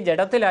അവൻ ഈ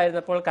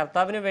ജഡത്തിലായിരുന്നപ്പോൾ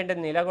കർത്താവിന് വേണ്ടി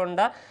നിലകൊണ്ട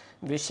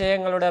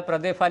വിഷയങ്ങളുടെ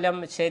പ്രതിഫലം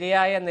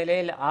ശരിയായ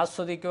നിലയിൽ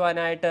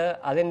ആസ്വദിക്കുവാനായിട്ട്,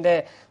 അതിൻ്റെ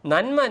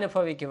നന്മ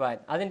അനുഭവിക്കുവാൻ,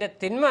 അതിൻ്റെ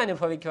തിന്മ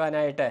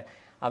അനുഭവിക്കുവാനായിട്ട്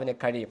അവന്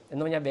കഴിയും.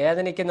 എന്ന് പറഞ്ഞാൽ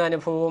വേദനിക്കുന്ന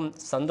അനുഭവവും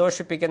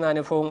സന്തോഷിപ്പിക്കുന്ന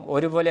അനുഭവവും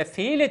ഒരുപോലെ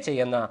ഫീൽ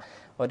ചെയ്യുന്ന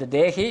ഒരു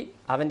ദേഹി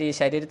അവൻ്റെ ഈ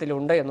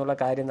ശരീരത്തിലുണ്ട് എന്നുള്ള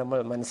കാര്യം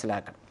നമ്മൾ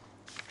മനസ്സിലാക്കണം.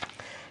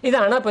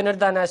 ഇതാണ്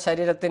പുനരുദ്ധാന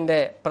ശരീരത്തിൻ്റെ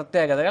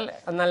പ്രത്യേകതകൾ.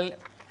 എന്നാൽ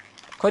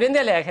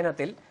കൊരിന്ത്യ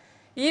ലേഖനത്തിൽ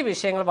ഈ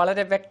വിഷയങ്ങൾ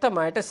വളരെ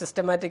വ്യക്തമായിട്ട്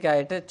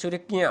സിസ്റ്റമാറ്റിക്കായിട്ട്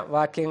ചുരുങ്ങിയ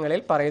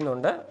വാക്യങ്ങളിൽ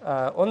പറയുന്നുണ്ട്.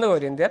 1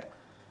 കൊരിന്ത്യർ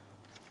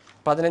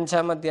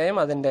 15-ാം അധ്യായം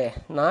അതിൻ്റെ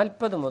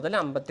 40 മുതൽ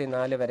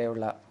 54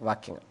 വരെയുള്ള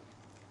വാക്യങ്ങൾ.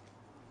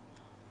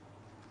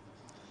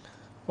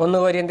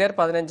 1 കൊരിന്ത്യർ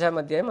 15-ാം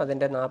അധ്യായം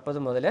അതിൻ്റെ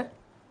 40 മുതൽ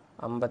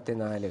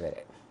 54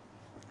 വരെ.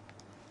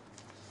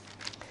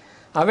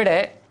 അവിടെ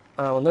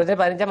 1 കൊരിന്ത്യർ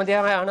 15-ാം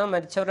അധ്യായമാണ്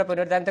മരിച്ചവരുടെ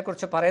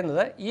പുനരുദ്ധാനത്തെക്കുറിച്ച്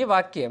പറയുന്നത്. ഈ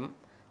വാക്യം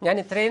ഞാൻ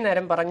ഇത്രയും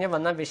നേരം പറഞ്ഞു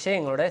വന്ന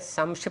വിഷയങ്ങളുടെ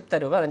സംക്ഷിപ്ത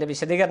രൂപം, അതിൻ്റെ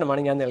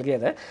വിശദീകരണമാണ് ഞാൻ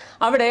നൽകിയത്.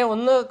 അവിടെ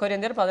 1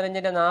 കൊരിന്ത്യർ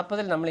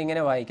 15:40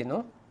 നമ്മളിങ്ങനെ വായിക്കുന്നു: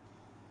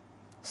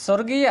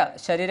 സ്വർഗീയ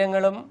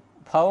ശരീരങ്ങളും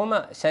ഭൗമ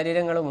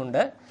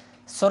ശരീരങ്ങളുമുണ്ട്.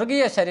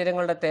 സ്വർഗീയ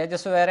ശരീരങ്ങളുടെ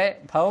തേജസ് വേറെ,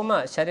 ഭൗമ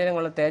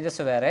ശരീരങ്ങളുടെ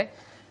തേജസ് വേറെ.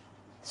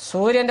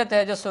 സൂര്യൻ്റെ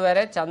തേജസ്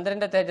വേറെ,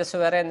 ചന്ദ്രൻ്റെ തേജസ്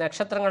വേറെ,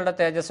 നക്ഷത്രങ്ങളുടെ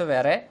തേജസ്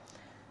വേറെ.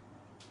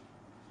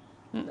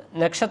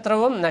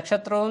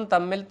 നക്ഷത്രവും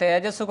തമ്മിൽ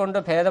തേജസ് കൊണ്ട്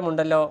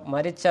ഭേദമുണ്ടല്ലോ,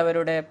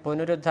 മരിച്ചവരുടെ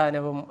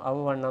പുനരുത്ഥാനവും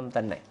ഔവണ്ണം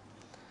തന്നെ.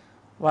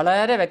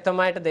 വളരെ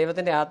വ്യക്തമായിട്ട്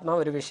ദൈവത്തിൻ്റെ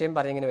ആത്മാവ് ഒരു വിഷയം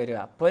പറഞ്ഞിങ്ങനെ വരിക: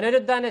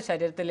 പുനരുത്ഥാന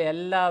ശരീരത്തിൽ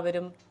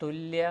എല്ലാവരും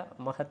തുല്യ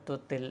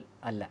മഹത്വത്തിൽ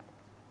അല്ല.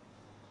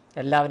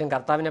 എല്ലാവരും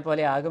കർത്താവിനെ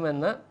പോലെ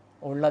ആകുമെന്ന്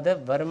ഉള്ളത്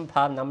വെറും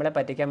നമ്മളെ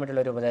പറ്റിക്കാൻ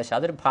വേണ്ടിയുള്ള ഒരു ഉപദേശം.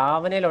 അതൊരു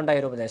ഭാവനയിലുണ്ടായ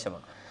ഒരു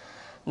ഉപദേശമാണ്.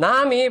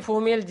 നാം ഈ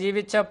ഭൂമിയിൽ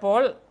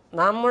ജീവിച്ചപ്പോൾ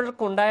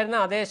നമ്മൾക്കുണ്ടായിരുന്ന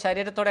അതേ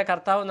ശരീരത്തോടെ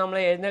കർത്താവ്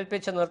നമ്മളെ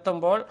എഴുന്നേൽപ്പിച്ച്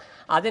നിർത്തുമ്പോൾ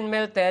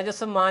അതിന്മേൽ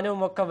തേജസ്സും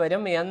മാനവും ഒക്കെ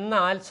വരും.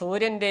 എന്നാൽ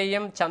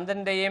സൂര്യൻ്റെയും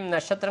ചന്ദ്രൻ്റെയും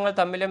നക്ഷത്രങ്ങൾ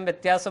തമ്മിലും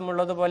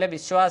വ്യത്യാസമുള്ളതുപോലെ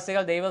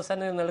വിശ്വാസികൾ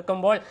ദൈവസന്നിധിയിൽ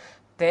നിൽക്കുമ്പോൾ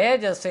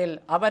തേജസ്സിൽ,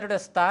 അവരുടെ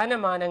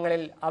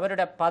സ്ഥാനമാനങ്ങളിൽ,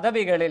 അവരുടെ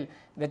പദവികളിൽ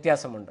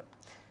വ്യത്യാസമുണ്ട്.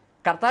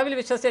 കർത്താവിൽ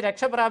വിശ്വസിച്ച്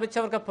രക്ഷ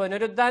പ്രാപിച്ചവർക്ക്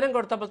പുനരുദ്ധാനം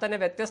കൊടുത്തപ്പോൾ തന്നെ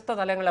വ്യത്യസ്ത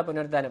തലങ്ങളിലെ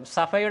പുനരുദ്ധാനം.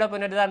 സഭയുടെ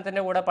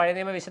പുനരുദ്ധാനത്തിൻ്റെ കൂടെ പഴയ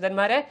നിയമ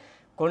വിശുദ്ധന്മാരെ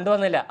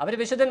കൊണ്ടുവന്നില്ല. അവർ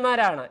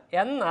വിശുദ്ധന്മാരാണ്,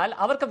 എന്നാൽ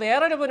അവർക്ക്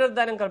വേറൊരു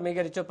പുനരുദ്ധാനം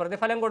ക്രമീകരിച്ചു.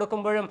 പ്രതിഫലം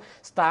കൊടുക്കുമ്പോഴും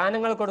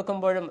സ്ഥാനങ്ങൾ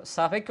കൊടുക്കുമ്പോഴും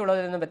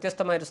സഭയ്ക്കുള്ളതിൽ നിന്ന്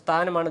വ്യത്യസ്തമായൊരു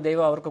സ്ഥാനമാണ്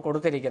ദൈവം അവർക്ക്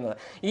കൊടുത്തിരിക്കുന്നത്.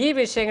 ഈ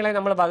വിഷയങ്ങളെ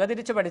നമ്മൾ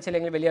വകതിരിച്ച്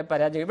പഠിച്ചില്ലെങ്കിൽ വലിയ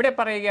പരാജയം. ഇവിടെ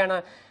പറയുകയാണ്,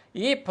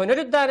 ഈ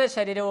പുനരുദ്ധാന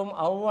ശരീരവും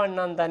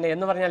ഔവണ്ണം തന്നെ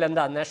എന്ന് പറഞ്ഞാൽ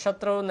എന്താ?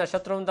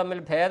 നക്ഷത്രവും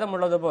തമ്മിൽ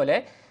ഭേദമുള്ളതുപോലെ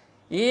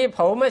ഈ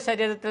ഭൗമ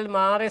ശരീരത്തിൽ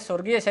മാറി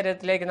സ്വർഗീയ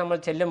ശരീരത്തിലേക്ക് നമ്മൾ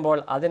ചെല്ലുമ്പോൾ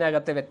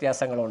അതിനകത്ത്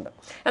വ്യത്യാസങ്ങളുണ്ട്.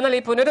 എന്നാൽ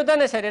ഈ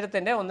പുനരുദ്ധാന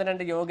ശരീരത്തിൻ്റെ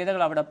 1-2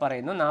 യോഗ്യതകൾ അവിടെ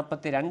പറയുന്നു.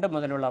 42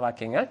 മുതലുള്ള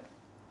വാക്യങ്ങൾ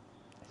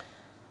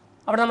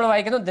അവിടെ നമ്മൾ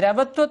വായിക്കുന്നു: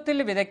 ദ്രവത്വത്തിൽ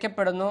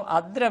വിതയ്ക്കപ്പെടുന്നു,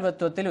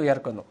 അദ്രവത്വത്തിൽ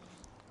ഉയർക്കുന്നു.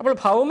 അപ്പോൾ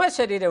ഭൗമ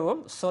ശരീരവും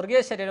സ്വർഗീയ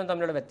ശരീരവും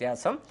തമ്മിലുള്ള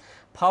വ്യത്യാസം,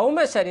 ഭൗമ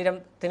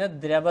ശരീരത്തിന്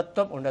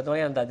ദ്രവത്വം ഉണ്ട് എന്ന്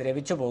പറഞ്ഞാൽ എന്താ?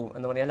 ദ്രവിച്ചു പോകും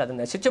എന്ന് പറഞ്ഞാൽ അത്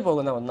നശിച്ചു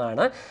പോകുന്ന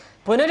ഒന്നാണ്.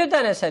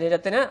 പുനരുദ്ധാന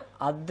ശരീരത്തിന്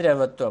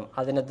അദ്രവത്വം,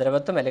 അതിന്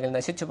ദ്രവത്വം അല്ലെങ്കിൽ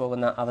നശിച്ചു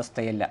പോകുന്ന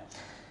അവസ്ഥയില്ല.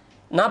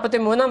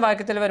 43-ാം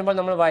വാക്യത്തിൽ വരുമ്പോൾ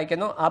നമ്മൾ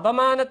വായിക്കുന്നു: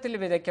 അപമാനത്തിൽ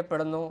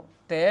വിതയ്ക്കപ്പെടുന്നു,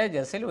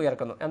 തേജസ്സിൽ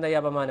ഉയർക്കുന്നു. എന്താ ഈ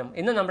അപമാനം?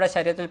 ഇന്ന് നമ്മുടെ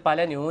ശരീരത്തിൽ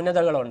പല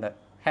ന്യൂനതകളുണ്ട്.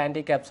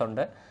 ഹാൻഡിക്യാപ്സ്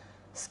ഉണ്ട്,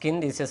 സ്കിൻ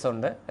ഡിസീസ്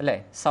ഉണ്ട്, അല്ലേ?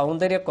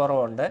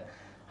 സൗന്ദര്യക്കുറവുണ്ട്.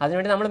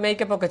 അതിനുവേണ്ടി നമ്മൾ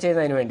മേക്കപ്പ് ഒക്കെ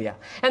ചെയ്യുന്നതിന് വേണ്ടിയാണ്.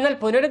 എന്നാൽ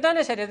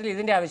പുനരുദ്ധാന ശരീരത്തിൽ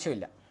ഇതിൻ്റെ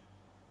ആവശ്യമില്ല.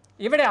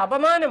 ഇവിടെ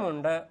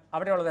അപമാനമുണ്ട്,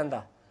 അവിടെയുള്ളത്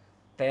എന്താ?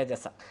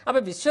 തേജസ്.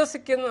 അപ്പോൾ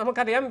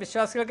നമുക്കറിയാം,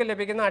 വിശ്വാസികൾക്ക്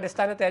ലഭിക്കുന്ന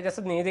അടിസ്ഥാന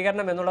തേജസ്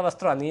നീതീകരണം എന്നുള്ള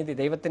വസ്ത്രമാണ്. നീതി,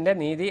 ദൈവത്തിൻ്റെ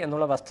നീതി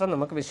എന്നുള്ള വസ്ത്രം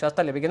നമുക്ക്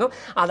വിശ്വാസത്തിൽ ലഭിക്കുന്നു.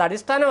 അത്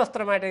അടിസ്ഥാന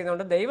വസ്ത്രമായിട്ട്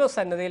ഇരുന്നുകൊണ്ട്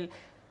ദൈവസന്നിധിയിൽ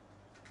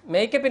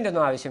മേക്കപ്പിൻ്റെ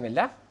ഒന്നും ആവശ്യമില്ല.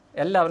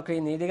 എല്ലാവർക്കും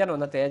ഈ നീതീകരണം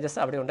എന്ന തേജസ്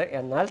അവിടെയുണ്ട്.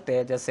 എന്നാൽ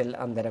തേജസ്സിൽ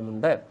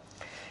അന്തരമുണ്ട്.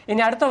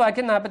 ഇനി അടുത്ത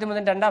വാക്യം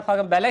 43 രണ്ടാം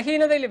ഭാഗം: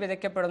 ബലഹീനതയിൽ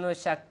വിതയ്ക്കപ്പെടുന്നു,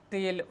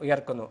 ശക്തിയിൽ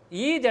ഉയർക്കുന്നു.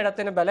 ഈ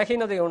ജഡത്തിന്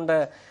ബലഹീനതയുണ്ട്,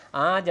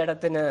 ആ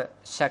ജഡത്തിന്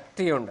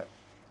ശക്തിയുണ്ട്.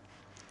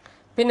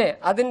 പിന്നെ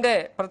അതിൻ്റെ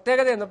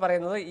പ്രത്യേകത എന്ന്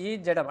പറയുന്നത്, ഈ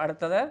ജഡം,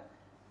 അടുത്തത്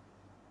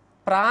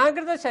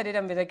പ്രാകൃത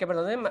ശരീരം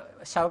വിതയ്ക്കപ്പെടുന്നത്,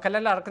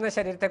 ശവക്കല്ലിൽ അടക്കുന്ന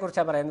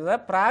ശരീരത്തെക്കുറിച്ചാണ് പറയുന്നത്.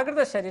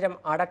 പ്രാകൃത ശരീരം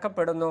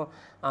അടക്കപ്പെടുന്നു,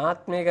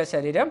 ആത്മീക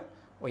ശരീരം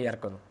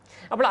ഉയർക്കുന്നു.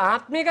 അപ്പോൾ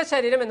ആത്മീക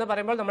ശരീരം എന്ന്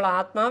പറയുമ്പോൾ നമ്മൾ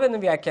ആത്മാവെന്ന്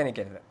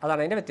വ്യാഖ്യാനിക്കരുത്. അതാണ്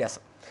അതിൻ്റെ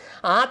വ്യത്യാസം.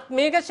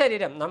 ആത്മീക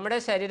ശരീരം, നമ്മുടെ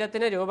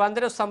ശരീരത്തിന്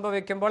രൂപാന്തരം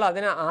സംഭവിക്കുമ്പോൾ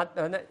അതിന്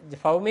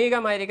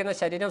ഭൗമികമായിരിക്കുന്ന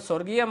ശരീരം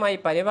സ്വർഗീയമായി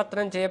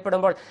പരിവർത്തനം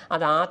ചെയ്യപ്പെടുമ്പോൾ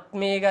അത്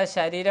ആത്മീക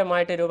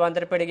ശരീരമായിട്ട്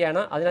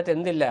രൂപാന്തരപ്പെടുകയാണ്. അതിനകത്ത്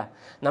എന്തില്ല?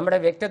 നമ്മുടെ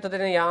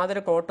വ്യക്തിത്വത്തിന്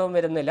യാതൊരു കോട്ടവും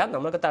വരുന്നില്ല.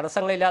 നമുക്ക്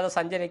തടസ്സങ്ങളില്ലാതെ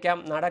സഞ്ചരിക്കാം,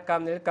 നടക്കാം,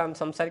 നിൽക്കാം,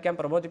 സംസാരിക്കാം,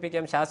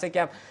 പ്രബോധിപ്പിക്കാം,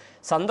 ശാസിക്കാം,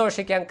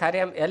 സന്തോഷിക്കാം,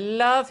 കരയാം.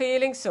 എല്ലാ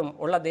ഫീലിങ്സും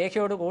ഉള്ള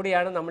ദേഹിയോട്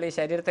കൂടിയാണ് നമ്മൾ ഈ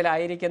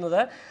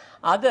ശരീരത്തിലായിരിക്കുന്നത്.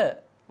 അത്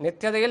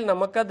നിത്യതയിൽ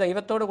നമുക്ക്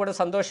ദൈവത്തോടു കൂടെ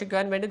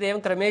സന്തോഷിക്കുവാൻ വേണ്ടി ദൈവം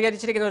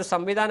ക്രമീകരിച്ചിരിക്കുന്ന ഒരു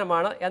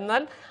സംവിധാനമാണ്.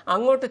 എന്നാൽ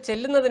അങ്ങോട്ട്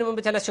ചെല്ലുന്നതിന്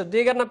മുമ്പ് ചില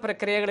ശുദ്ധീകരണ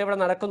പ്രക്രിയകൾ ഇവിടെ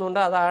നടക്കുന്നുണ്ട്.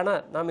 അതാണ്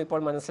നാം ഇപ്പോൾ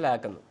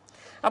മനസ്സിലാക്കുന്നത്.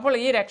 അപ്പോൾ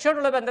ഈ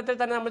രക്ഷയോടുള്ള ബന്ധത്തിൽ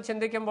തന്നെ നമ്മൾ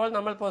ചിന്തിക്കുമ്പോൾ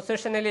നമ്മൾ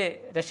പൊസിഷനലി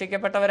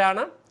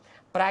രക്ഷിക്കപ്പെട്ടവരാണ്,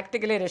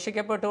 പ്രാക്ടിക്കലി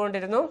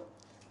രക്ഷിക്കപ്പെട്ടുകൊണ്ടിരുന്നു.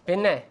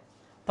 പിന്നെ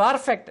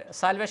പെർഫെക്റ്റ്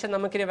സാൽവേഷൻ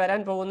നമുക്കിനി വരാൻ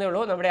പോകുന്നേ ഉള്ളൂ.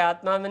 നമ്മുടെ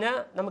ആത്മാവിന്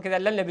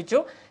നമുക്കിതെല്ലാം ലഭിച്ചു.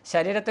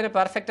 ശരീരത്തിന്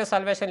പെർഫെക്റ്റ്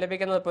സാൽവേഷൻ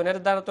ലഭിക്കുന്നത്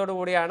പുനരുദ്ധാനത്തോടു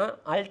കൂടിയാണ്.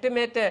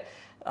 അൾട്ടിമേറ്റ്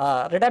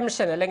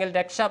റിഡംഷൻ അല്ലെങ്കിൽ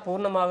രക്ഷ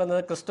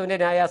പൂർണ്ണമാകുന്നത് ക്രിസ്തുവിൻ്റെ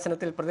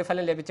ന്യായാസനത്തിൽ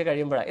പ്രതിഫലം ലഭിച്ചു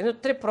കഴിയുമ്പോഴാണ്. ഇതിന്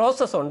ഒത്തിരി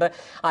പ്രോസസ്സുണ്ട്.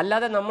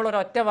 അല്ലാതെ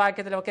നമ്മളൊരൊറ്റ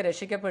വാക്യത്തിലൊക്കെ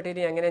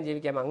രക്ഷിക്കപ്പെട്ടിനി അങ്ങനെ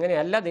ജീവിക്കാം,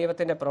 അങ്ങനെയല്ല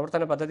ദൈവത്തിൻ്റെ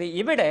പ്രവർത്തന പദ്ധതി.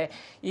 ഇവിടെ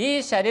ഈ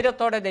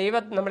ശരീരത്തോടെ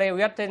ദൈവം നമ്മളെ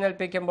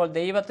ഉയർത്തെഴുന്നേൽപ്പിക്കുമ്പോൾ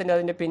ദൈവത്തിന്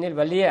അതിൻ്റെ പിന്നിൽ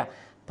വലിയ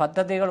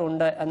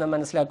പദ്ധതികളുണ്ട് എന്ന്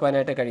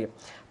മനസ്സിലാക്കുവാനായിട്ട് കഴിയും.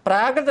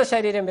 പ്രാകൃത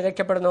ശരീരം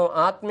വിതയ്ക്കപ്പെടുന്നു,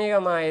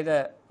 ആത്മീയമായത്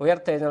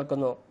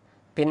ഉയർത്തെഴുന്നേൽക്കുന്നു.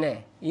 പിന്നെ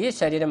ഈ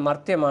ശരീരം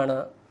മർത്യമാണ്,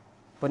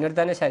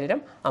 പുനരുദ്ധാന ശരീരം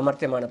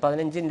അമർത്യമാണ്.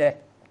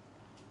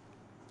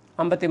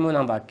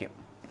 15-53 വാക്യം: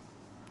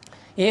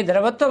 ഈ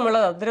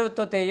ദ്രവത്വമുള്ളത്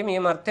അദ്രവത്വത്തെയും ഈ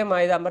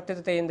മർത്യമായത്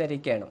അമർത്യത്വത്തെയും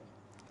ധരിക്കണം.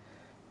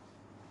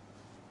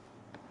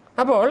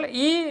 അപ്പോൾ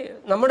ഈ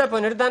നമ്മുടെ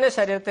പുനരുദ്ധാന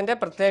ശരീരത്തിൻ്റെ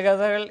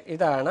പ്രത്യേകതകൾ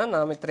ഇതാണ്.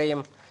 നാം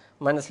ഇത്രയും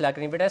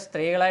മനസ്സിലാക്കണം. ഇവിടെ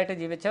സ്ത്രീകളായിട്ട്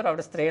ജീവിച്ചവർ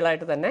അവിടെ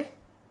സ്ത്രീകളായിട്ട് തന്നെ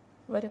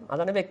വരും.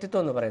 അതാണ് വ്യക്തിത്വം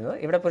എന്ന് പറയുന്നത്.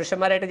 ഇവിടെ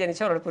പുരുഷന്മാരായിട്ട്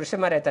ജനിച്ചവർ അവിടെ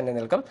പുരുഷന്മാരായി തന്നെ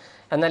നിൽക്കും.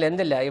 എന്നാൽ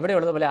എന്തില്ല, ഇവിടെ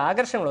ഉള്ളതുപോലെ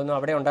ആകർഷണങ്ങളൊന്നും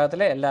അവിടെ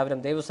ഉണ്ടാകത്തില്ല. എല്ലാവരും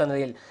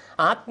ദൈവസന്നിധിയിൽ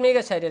ആത്മീക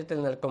ശരീരത്തിൽ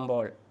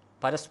നിൽക്കുമ്പോൾ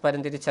പരസ്പരം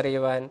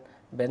തിരിച്ചറിയുവാൻ,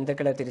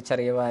 ബന്ധുക്കളെ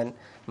തിരിച്ചറിയുവാൻ,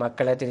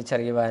 മക്കളെ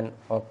തിരിച്ചറിയുവാൻ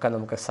ഒക്കെ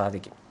നമുക്ക്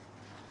സാധിക്കും.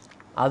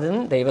 അതും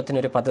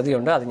ദൈവത്തിനൊരു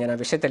പദ്ധതിയുണ്ട്. അത് ഞാൻ ആ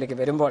വിഷയത്തിലേക്ക്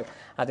വരുമ്പോൾ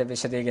അത്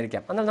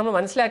വിശദീകരിക്കാം. എന്നാൽ നമ്മൾ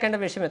മനസ്സിലാക്കേണ്ട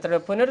വിഷയം എത്ര,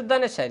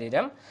 പുനരുദ്ധാന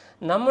ശരീരം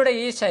നമ്മുടെ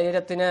ഈ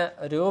ശരീരത്തിന്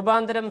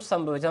രൂപാന്തരം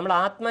സംഭവിച്ച് നമ്മൾ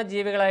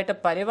ആത്മജീവികളായിട്ട്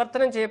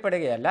പരിവർത്തനം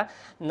ചെയ്യപ്പെടുകയല്ല,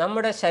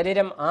 നമ്മുടെ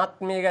ശരീരം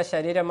ആത്മീക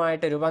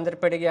ശരീരമായിട്ട്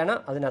രൂപാന്തരപ്പെടുകയാണ്.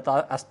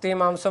 അതിനകത്ത് അസ്ഥി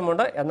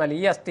മാംസമുണ്ട്, എന്നാൽ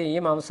ഈ അസ്ഥി ഈ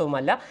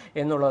മാംസവുമല്ല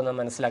എന്നുള്ളത് നാം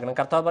മനസ്സിലാക്കണം.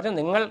 കർത്താവ് പറഞ്ഞു,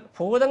 നിങ്ങൾ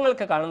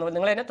ഭൂതങ്ങൾക്ക് കാണുന്നു,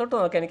 നിങ്ങൾ എന്നെ തൊട്ട്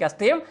നോക്കി, എനിക്ക്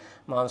അസ്ഥിയും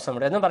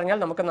മാംസമുണ്ട് എന്ന് പറഞ്ഞാൽ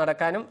നമുക്ക്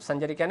നടക്കാനും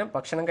സഞ്ചരിക്കാനും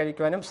ഭക്ഷണം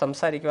കഴിക്കുവാനും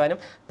സംസാരിക്കുവാനും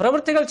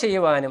പ്രവൃത്തികൾ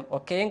ചെയ്യുവാനും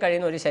ഒക്കെയും കഴിയുന്ന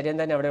ഒരു ശരീരം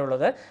തന്നെ അവിടെ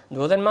ഉള്ളത്.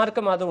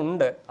 ദൂതന്മാർക്കും അത്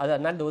ഉണ്ട്. അത്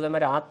എന്നാൽ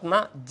ദൂതന്മാർ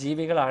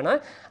ആത്മജീവികളാണ്.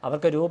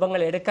 അവർക്ക് രൂപങ്ങൾ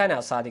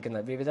എടുക്കാനാണ്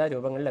സാധിക്കുന്നത്. വിവിധ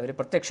രൂപങ്ങളിൽ അവർ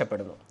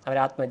പ്രത്യക്ഷപ്പെടുന്നു. അവർ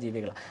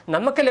ആത്മജീവികൾ.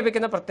 നമുക്ക്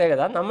ലഭിക്കുന്ന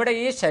പ്രത്യേകത, നമ്മുടെ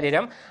ഈ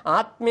ശരീരം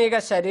ആത്മീക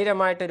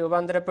ശരീരമായിട്ട്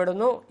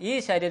രൂപാന്തരപ്പെടുന്നു. ഈ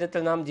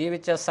ശരീരത്തിൽ നാം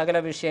ജീവിച്ച സകല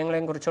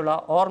വിഷയങ്ങളെയും കുറിച്ചുള്ള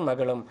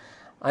ഓർമ്മകളും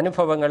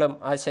അനുഭവങ്ങളും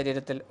ആ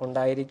ശരീരത്തിൽ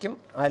ഉണ്ടായിരിക്കും,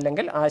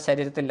 അല്ലെങ്കിൽ ആ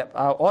ശരീരത്തിൽ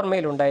ആ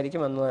ഓർമ്മയിൽ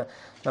ഉണ്ടായിരിക്കും എന്ന്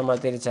നമ്മൾ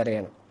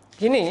തിരിച്ചറിയണം.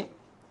 ഇനി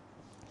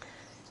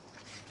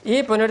ഈ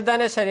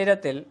പുനരുദ്ധാന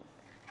ശരീരത്തിൽ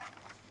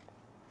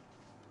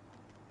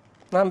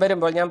നാം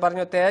വരുമ്പോൾ ഞാൻ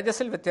പറഞ്ഞു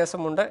തേജസ്സിൽ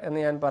വ്യത്യാസമുണ്ട് എന്ന്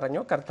ഞാൻ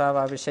പറഞ്ഞു. കർത്താവ്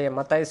ആ വിഷയം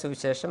മത്തായി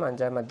സുവിശേഷം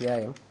 5-ാം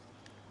അധ്യായം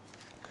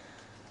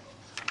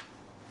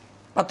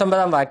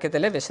 19-ാം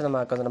വാക്യത്തിൽ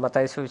വിശദമാക്കുന്നുണ്ട്.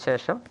 മത്തായി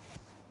സുവിശേഷം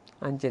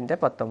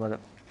 5:19.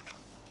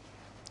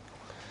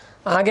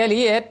 ആകയാൽ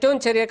ഈ ഏറ്റവും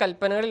ചെറിയ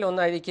കൽപ്പനകളിൽ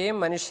ഒന്നഴിക്കുകയും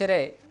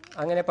മനുഷ്യരെ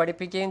അങ്ങനെ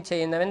പഠിപ്പിക്കുകയും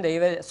ചെയ്യുന്നവൻ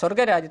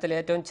സ്വർഗരാജ്യത്തിൽ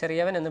ഏറ്റവും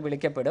ചെറിയവൻ എന്ന്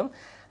വിളിക്കപ്പെടും.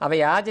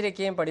 അവയെ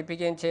ആചരിക്കുകയും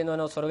പഠിപ്പിക്കുകയും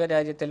ചെയ്യുന്നവനോ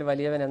സ്വർഗരാജ്യത്തിൽ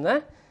വലിയവനെന്ന്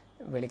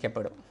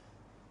വിളിക്കപ്പെടും.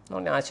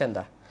 ആശയം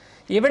എന്താ?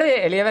 ഇവിടെ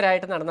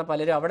എളിയവരായിട്ട് നടന്ന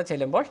പലരും അവിടെ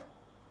ചെല്ലുമ്പോൾ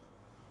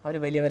അവർ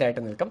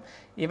വലിയവരായിട്ട് നിൽക്കും.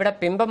 ഇവിടെ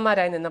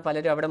പിമ്പന്മാരായി നിന്ന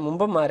പലരും അവിടെ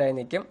മുമ്പന്മാരായി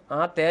നിൽക്കും. ആ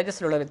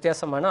തേജസ്സിലുള്ള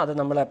വ്യത്യാസമാണ്. അത്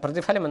നമ്മൾ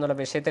പ്രതിഫലം എന്നുള്ള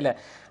വിഷയത്തിൽ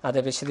അത്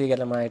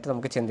വിശദീകരണമായിട്ട്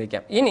നമുക്ക്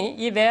ചിന്തിക്കാം. ഇനി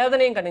ഈ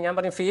വേദനയും ഞാൻ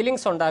പറഞ്ഞു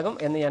ഫീലിങ്സ് ഉണ്ടാകും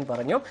എന്ന് ഞാൻ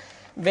പറഞ്ഞു.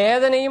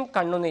 വേദനയും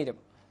കണ്ണുനീരും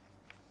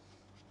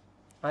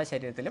ആ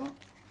ശരീരത്തിലും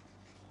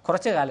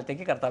കുറച്ച്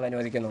കാലത്തേക്ക് കർത്താവ്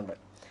അനുവദിക്കുന്നുണ്ട്.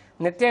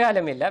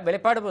 നിത്യകാലമില്ല.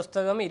 വെളിപ്പാട്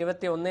പുസ്തകം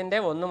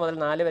 21:1 മുതൽ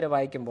 4 വരെ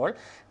വായിക്കുമ്പോൾ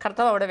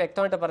കർത്താവ് അവിടെ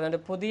വ്യക്തമായിട്ട് പറഞ്ഞിട്ട്,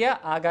 പുതിയ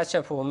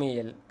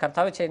ആകാശഭൂമിയിൽ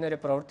കർത്താവ് ചെയ്യുന്ന ഒരു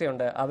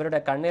പ്രവൃത്തിയുണ്ട്. അവരുടെ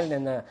കണ്ണിൽ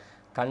നിന്ന്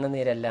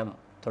കണ്ണുനീരെല്ലാം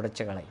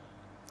തുടച്ചു കളയും.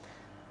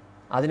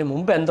 അതിനു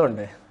മുമ്പ്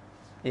എന്തുണ്ട്?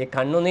 ഈ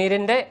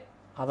കണ്ണുനീരിൻ്റെ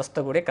അവസ്ഥ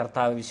കൂടി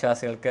കർത്താവ്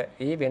വിശ്വാസികൾക്ക്,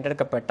 ഈ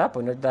വീണ്ടെടുക്കപ്പെട്ട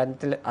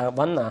പുനരുദ്ധാനത്തിൽ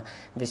വന്ന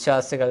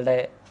വിശ്വാസികളുടെ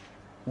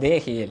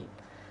ദേഹിയിൽ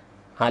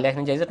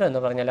ആലേഖനം ചെയ്തിട്ടുണ്ട് എന്ന്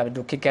പറഞ്ഞാൽ അവർ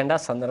ദുഃഖിക്കേണ്ട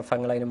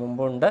സന്ദർഭങ്ങൾ അതിന്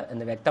മുമ്പുണ്ട്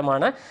എന്ന്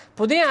വ്യക്തമാണ്.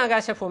 പുതിയ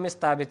ആകാശഭൂമി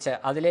സ്ഥാപിച്ച്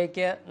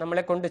അതിലേക്ക്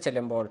നമ്മളെ കൊണ്ടു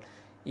ചെല്ലുമ്പോൾ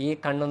ഈ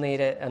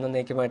കണ്ണുനീര്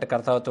എന്നേക്കുമായിട്ട്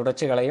കർത്താവ്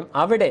തുടച്ചു കളയും.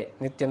 അവിടെ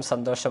നിത്യം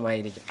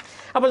സന്തോഷമായിരിക്കും.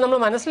 അപ്പോൾ നമ്മൾ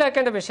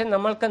മനസ്സിലാക്കേണ്ട വിഷയം,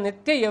 നമ്മൾക്ക്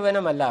നിത്യ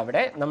യൗവനമല്ല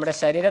അവിടെ. നമ്മുടെ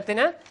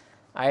ശരീരത്തിന്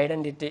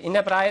ഐഡൻറ്റിറ്റി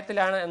ഇന്ന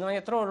പ്രായത്തിലാണ് എന്ന്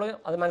പറഞ്ഞാൽ എത്രേ ഉള്ളൂ.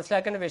 അത്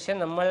മനസ്സിലാക്കേണ്ട വിഷയം,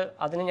 നമ്മൾ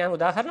അതിന് ഞാൻ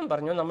ഉദാഹരണം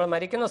പറഞ്ഞു, നമ്മൾ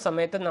മരിക്കുന്ന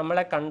സമയത്ത്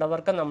നമ്മളെ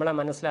കണ്ടവർക്ക് നമ്മളെ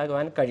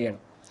മനസ്സിലാകുവാൻ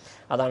കഴിയണം.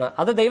 അതാണ്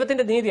അത്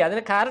ദൈവത്തിൻ്റെ നീതി.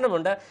 അതിന്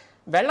കാരണമുണ്ട്.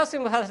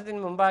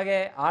 വെള്ളസിംഹാസനത്തിന് മുമ്പാകെ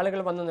ആളുകൾ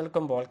വന്ന്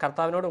നിൽക്കുമ്പോൾ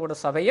കർത്താവിനോട് കൂടെ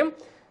സഭയും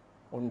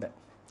ഉണ്ട്.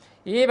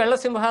 ഈ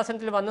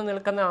വെള്ളസിംഹാസനത്തിൽ വന്ന്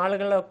നിൽക്കുന്ന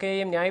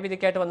ആളുകളൊക്കെയും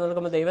ന്യായവിധിക്കായിട്ട് വന്ന്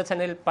നിൽക്കുമ്പോൾ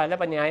ദൈവസേനയിൽ പല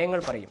ന്യായങ്ങൾ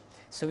പറയും,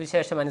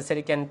 സുവിശേഷം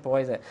അനുസരിക്കാൻ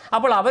പോയത്.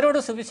 അപ്പോൾ അവരോട്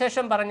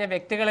സുവിശേഷം പറഞ്ഞ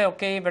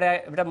വ്യക്തികളെയൊക്കെ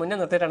ഇവിടെ മുന്നേ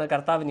നിർത്തിയിട്ടാണ്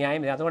കർത്താവ്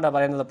ന്യായം. അതുകൊണ്ടാണ്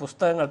പറയുന്നത്,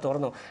 പുസ്തകങ്ങൾ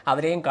തുറന്നു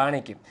അവരെയും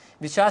കാണിക്കും,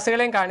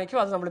 വിശ്വാസികളെയും കാണിക്കും.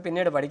 അത് നമ്മൾ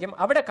പിന്നീട് പഠിക്കും.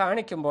 അവിടെ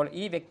കാണിക്കുമ്പോൾ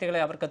ഈ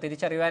വ്യക്തികളെ അവർക്ക്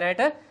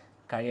തിരിച്ചറിയുവാനായിട്ട്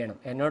കഴിയണം.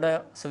 എന്നോട്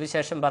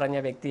സുവിശേഷം പറഞ്ഞ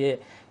വ്യക്തിയെ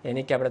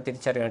എനിക്ക് അവിടെ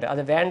തിരിച്ചറിയാനുണ്ട്.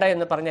 അത് വേണ്ട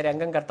എന്ന് പറഞ്ഞ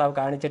രംഗം കർത്താവ്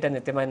കാണിച്ചിട്ട്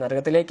നിത്യമായ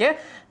നരകത്തിലേക്ക്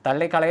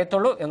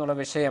തള്ളിക്കളയത്തുള്ളൂ എന്നുള്ള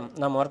വിഷയം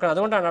നാം ഓർക്കണം.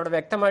 അതുകൊണ്ടാണ് അവിടെ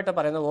വ്യക്തമായിട്ട്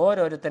പറയുന്നത്,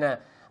 ഓരോരുത്തന്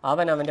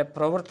അവൻ്റെ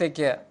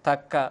പ്രവൃത്തിക്ക്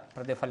തക്ക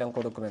പ്രതിഫലം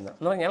കൊടുക്കുമെന്ന്.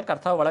 എന്ന് പറഞ്ഞാൽ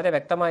കർത്താവ് വളരെ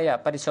വ്യക്തമായ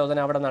പരിശോധന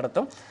അവിടെ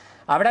നടത്തും.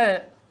 അവിടെ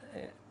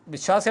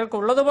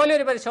വിശ്വാസികൾക്കുള്ളതുപോലെ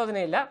ഒരു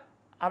പരിശോധനയില്ല.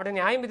 അവിടെ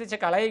ന്യായം വിധിച്ച്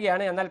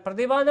കളയുകയാണ്. എന്നാൽ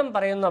പ്രതിവാദം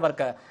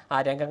പറയുന്നവർക്ക് ആ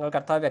രംഗങ്ങൾ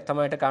കർത്താവ്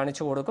വ്യക്തമായിട്ട്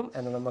കാണിച്ചു കൊടുക്കും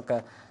എന്ന് നമുക്ക്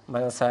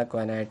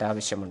മനസ്സിലാക്കുവാനായിട്ട്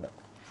ആവശ്യമുണ്ട്.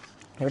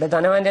 ഇവിടെ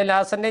ധനവാന്റെയും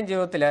ലാസറിൻ്റെയും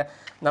ജീവിതത്തിൽ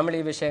നമ്മൾ ഈ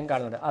വിഷയം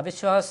കാണുന്നുണ്ട്.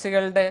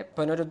 അവിശ്വാസികളുടെ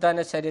പുനരുദ്ധാന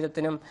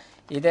ശരീരത്തിനും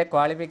ഇതേ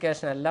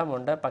ക്വാളിഫിക്കേഷൻ എല്ലാം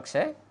ഉണ്ട്.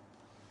 പക്ഷേ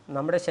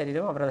നമ്മുടെ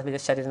ശരീരവും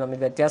അവരുടെ ശരീരം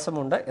തമ്മിൽ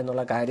വ്യത്യാസമുണ്ട്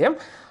എന്നുള്ള കാര്യം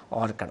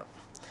ഓർക്കണം.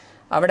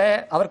 അവിടെ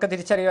അവർക്ക്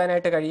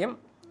തിരിച്ചറിയുവാനായിട്ട് കഴിയും.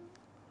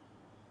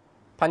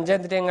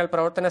 പഞ്ചേന്ദ്രിയങ്ങൾ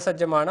പ്രവർത്തന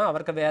സജ്ജമാണ്.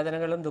 അവർക്ക്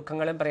വേദനകളും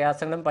ദുഃഖങ്ങളും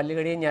പ്രയാസങ്ങളും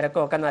പല്ലുകടിയും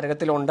ഞരക്കും ഒക്കെ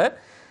നരകത്തിലുണ്ട്.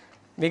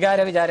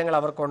 വികാരവിചാരങ്ങൾ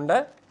അവർക്കുണ്ട്.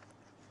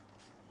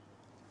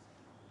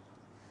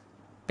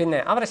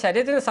 പിന്നെ അവരുടെ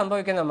ശരീരത്തിന്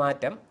സംഭവിക്കുന്ന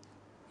മാറ്റം,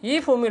 ഈ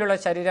ഭൂമിയിലുള്ള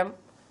ശരീരം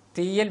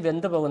തീയിൽ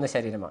വെന്തുപോകുന്ന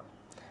ശരീരമാണ്.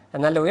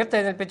 എന്നാൽ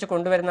ഉയർത്തെഴുന്നേൽപ്പിച്ച്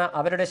കൊണ്ടുവരുന്ന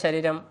അവരുടെ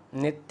ശരീരം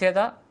നിത്യത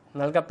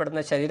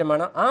നൽകപ്പെടുന്ന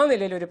ശരീരമാണ്. ആ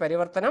നിലയിലൊരു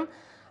പരിവർത്തനം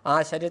ആ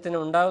ശരീരത്തിന്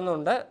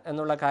ഉണ്ടാകുന്നുണ്ട്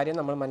എന്നുള്ള കാര്യം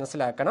നമ്മൾ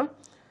മനസ്സിലാക്കണം.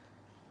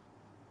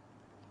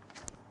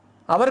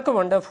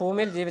 അവർക്കുമുണ്ട്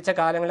ഭൂമിയിൽ ജീവിച്ച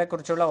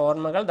കാലങ്ങളെക്കുറിച്ചുള്ള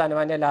ഓർമ്മകൾ.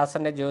 ധനവാന്റെ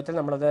ലാസറിൻ്റെ ജീവിതത്തിൽ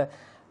നമ്മളത്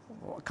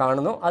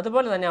കാണുന്നു.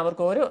 അതുപോലെ തന്നെ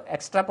അവർക്ക് ഒരു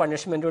എക്സ്ട്രാ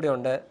പണിഷ്മെൻ്റ് കൂടി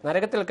ഉണ്ട്.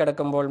 നരകത്തിൽ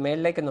കിടക്കുമ്പോൾ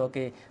മേളിലേക്ക്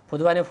നോക്കി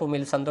പുതുവാന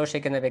ഭൂമിയിൽ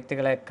സന്തോഷിക്കുന്ന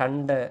വ്യക്തികളെ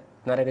കണ്ട്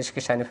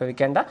നരകശിക്ഷ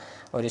അനുഭവിക്കേണ്ട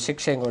ഒരു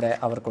ശിക്ഷയും കൂടെ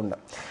അവർക്കുണ്ട്.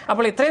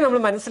 അപ്പോൾ ഇത്രയും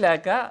നമ്മൾ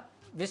മനസ്സിലാക്കുക,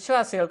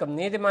 വിശ്വാസികൾക്കും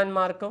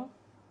നീതിമാന്മാർക്കും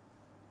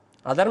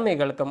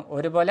അധർമ്മികൾക്കും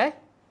ഒരുപോലെ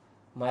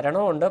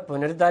മരണമുണ്ട്,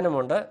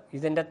 പുനരുദ്ധാനമുണ്ട്.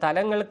 ഇതിൻ്റെ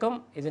തലങ്ങൾക്കും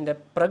ഇതിൻ്റെ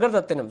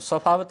പ്രകൃതത്തിനും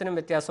സ്വഭാവത്തിനും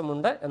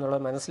വ്യത്യാസമുണ്ട്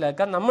എന്നുള്ളത്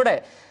മനസ്സിലാക്കുക. നമ്മുടെ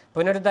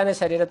പുനരുദ്ധാന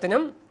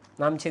ശരീരത്തിനും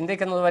നാം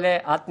ചിന്തിക്കുന്നത് പോലെ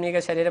ആത്മീക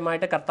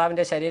ശരീരമായിട്ട്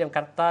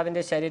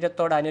കർത്താവിൻ്റെ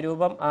ശരീരത്തോട്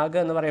അനുരൂപം ആകുക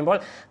എന്ന് പറയുമ്പോൾ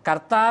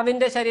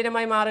കർത്താവിൻ്റെ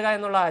ശരീരമായി മാറുക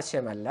എന്നുള്ള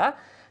ആശയമല്ല,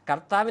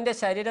 കർത്താവിൻ്റെ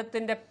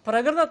ശരീരത്തിൻ്റെ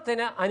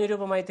പ്രകൃതത്തിന്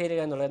അനുരൂപമായി തീരുക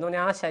എന്നുള്ളത്. എന്ന്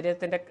പറഞ്ഞാൽ ആ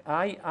ശരീരത്തിൻ്റെ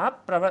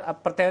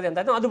പ്രത്യേകത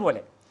എന്തായിരുന്നു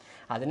അതുപോലെ.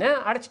 അതിന്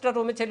അടച്ചിട്ട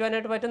റൂമിൽ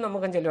ചെല്ലുവാനായിട്ട് പറ്റും,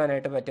 നമുക്കും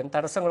ചെല്ലുവാനായിട്ട് പറ്റും,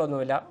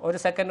 തടസ്സങ്ങളൊന്നുമില്ല. ഒരു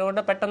സെക്കൻഡ്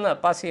കൊണ്ട് പെട്ടെന്ന്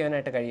പാസ്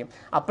ചെയ്യാനായിട്ട് കഴിയും,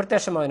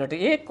 അപ്രത്യക്ഷമാവാനായിട്ട്.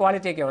 ഈ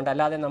ക്വാളിറ്റിയൊക്കെ ഉണ്ട്.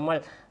 അല്ലാതെ നമ്മൾ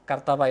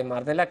കർത്താവായി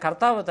മാറുന്നില്ല.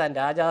 കർത്താവ് താൻ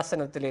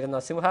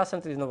രാജാസനത്തിലിരുന്ന്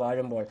സിംഹാസനത്തിലിരുന്ന്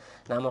വാഴുമ്പോൾ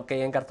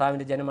നാമൊക്കെയും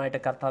കർത്താവിൻ്റെ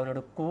ജനമായിട്ട്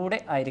കർത്താവിനോട് കൂടെ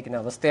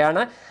ആയിരിക്കുന്ന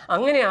അവസ്ഥയാണ്.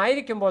 അങ്ങനെ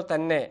ആയിരിക്കുമ്പോൾ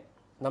തന്നെ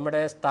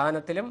നമ്മുടെ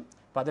സ്ഥാനത്തിലും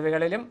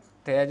പദവികളിലും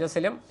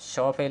തേജസ്സിലും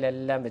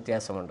ശോഭയിലെല്ലാം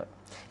വ്യത്യാസമുണ്ട്.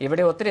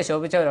 ഇവിടെ ഒത്തിരി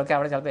ശോഭിച്ചവരൊക്കെ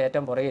അവിടെ ചിലപ്പോൾ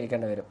ഏറ്റവും പുറകെ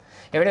ഇരിക്കേണ്ടി വരും.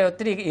 ഇവിടെ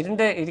ഒത്തിരി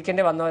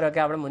ഇരിക്കേണ്ടി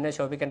വന്നവരൊക്കെ അവിടെ മുന്നേ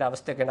ശോഭിക്കേണ്ട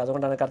അവസ്ഥയൊക്കെ ഉണ്ട്.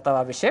 അതുകൊണ്ടാണ് കർത്താവ്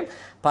ആ വിഷയം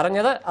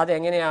പറഞ്ഞത്.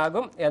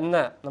 അതെങ്ങനെയാകും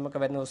എന്ന് നമുക്ക്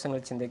വരുന്ന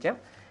ദിവസങ്ങളിൽ ചിന്തിക്കാം.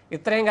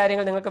 ഇത്രയും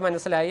കാര്യങ്ങൾ നിങ്ങൾക്ക്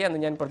മനസ്സിലായി എന്ന്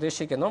ഞാൻ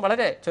പ്രതീക്ഷിക്കുന്നു.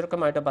 വളരെ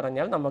ചുരുക്കമായിട്ട്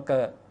പറഞ്ഞാൽ നമുക്ക്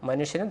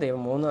മനുഷ്യന്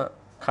ദൈവം 3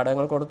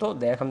 ഘടകങ്ങൾ കൊടുത്തു: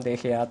 ദേഹം,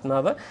 ദേഹി,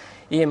 ആത്മാവ്.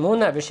 ഈ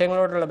 3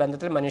 വിഷയങ്ങളോടുള്ള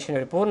ബന്ധത്തിൽ മനുഷ്യനെ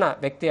ഒരു പൂർണ്ണ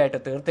വ്യക്തിയായിട്ട്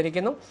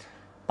തീർത്തിരിക്കുന്നു.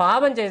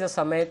 പാപം ചെയ്ത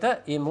സമയത്ത്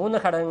ഈ 3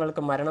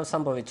 ഘടകങ്ങൾക്ക് മരണം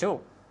സംഭവിച്ചു.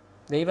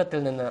 ദൈവത്തിൽ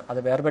നിന്ന് അത്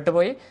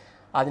വേർപെട്ടുപോയി.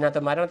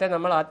 അതിനകത്ത് മരണത്തെ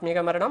നമ്മൾ ആത്മീക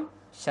മരണം,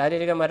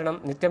 ശാരീരിക മരണം,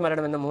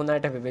 നിത്യമരണം എന്ന്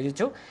 3ആയിട്ട്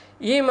വിഭജിച്ചു.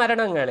 ഈ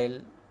മരണങ്ങളിൽ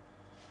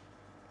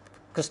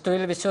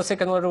ക്രിസ്തുവിൽ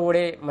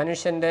വിശ്വസിക്കുന്നതോടുകൂടി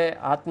മനുഷ്യൻ്റെ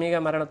ആത്മീക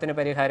മരണത്തിന്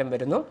പരിഹാരം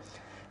വരുന്നു.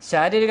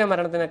 ശാരീരിക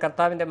മരണത്തിന്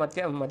കർത്താവിൻ്റെ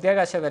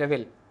മധ്യാകാശ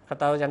വരവിൽ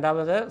കർത്താവ്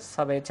 2ാമത്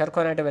സഭയെ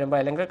ചേർക്കാനായിട്ട് വരുമ്പോൾ,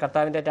 അല്ലെങ്കിൽ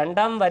കർത്താവിൻ്റെ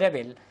 2ാം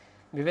വരവിൽ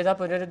വിവിധ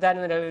പുനരുദ്ധാന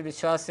നിലവിൽ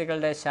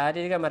വിശ്വാസികളുടെ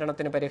ശാരീരിക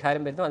മരണത്തിന്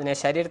പരിഹാരം വരുന്നു. അതിനെ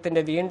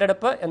ശരീരത്തിൻ്റെ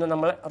വീണ്ടെടുപ്പ് എന്ന്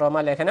നമ്മൾ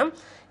റോമാലേഖനം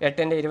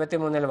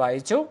 8:23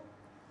 വായിച്ചു.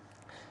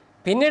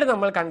 പിന്നീട്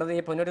നമ്മൾ കണ്ടത്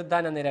ഈ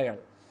പുനരുദ്ധാന നിരകൾ,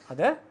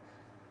 അത്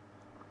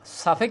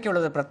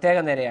സഭയ്ക്കുള്ളത് പ്രത്യേക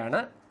നിരയാണ്.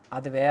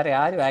 അത് വേറെ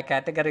ആരും ആ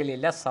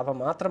കാറ്റഗറിയിലില്ല. സഭ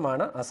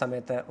മാത്രമാണ് ആ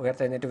സമയത്ത്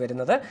ഉയർത്തെഴുന്നേറ്റ്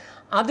വരുന്നത്.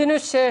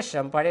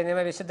 അതിനുശേഷം പഴയ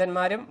നിയമ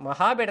വിശുദ്ധന്മാരും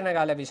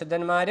മഹാപീഡനകാല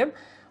വിശുദ്ധന്മാരും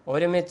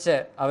ഒരുമിച്ച്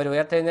അവർ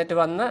ഉയർത്തെഴുന്നേറ്റ്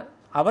വന്ന്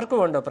അവർക്ക്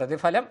കൊണ്ട്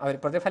പ്രതിഫലം, അവർ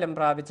പ്രതിഫലം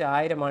പ്രാപിച്ച്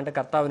 1000 ആണ്ട്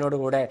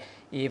കർത്താവിനോടുകൂടെ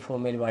ഈ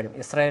ഭൂമിയിൽ വാഴും.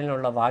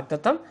 ഇസ്രായേലിനുള്ള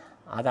വാഗ്ദത്തം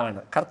അതാണ്.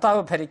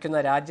 കർത്താവ് ഭരിക്കുന്ന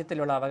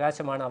രാജ്യത്തിലുള്ള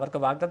അവകാശമാണ് അവർക്ക്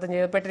വാഗ്ദത്തം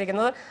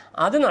ചെയ്യപ്പെട്ടിരിക്കുന്നത്.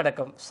 അത്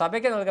നടക്കും.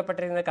 സഭയ്ക്ക്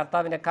നൽകപ്പെട്ടിരിക്കുന്ന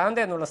കർത്താവിൻ്റെ കാന്ത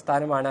എന്നുള്ള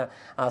സ്ഥാനമാണ്.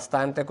 ആ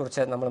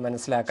സ്ഥാനത്തെക്കുറിച്ച് നമ്മൾ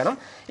മനസ്സിലാക്കണം.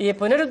 ഈ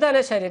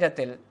പുനരുദ്ധാന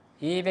ശരീരത്തിൽ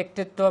ഈ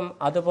വ്യക്തിത്വം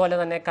അതുപോലെ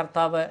തന്നെ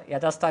കർത്താവ്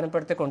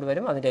യഥാസ്ഥാനപ്പെടുത്തി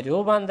കൊണ്ടുവരും. അതിൻ്റെ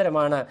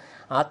രൂപാന്തരമാണ്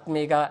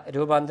ആത്മീക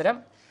രൂപാന്തരം.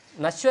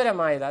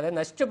 നശ്വരമായത്, അതായത്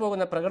നശിച്ചു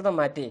പോകുന്ന പ്രകൃതം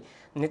മാറ്റി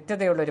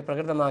നിത്യതയുള്ളൊരു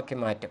പ്രകൃതമാക്കി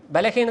മാറ്റും.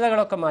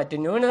 ബലഹീനതകളൊക്കെ മാറ്റും,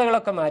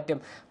 ന്യൂനതകളൊക്കെ മാറ്റും,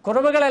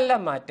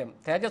 കുറവുകളെല്ലാം മാറ്റും,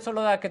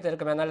 തേജസ്സുള്ളതാക്കി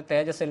തീർക്കും. എന്നാൽ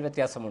തേജസ്സിൽ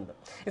വ്യത്യാസമുണ്ട്.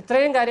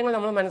 ഇത്രയും കാര്യങ്ങൾ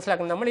നമ്മൾ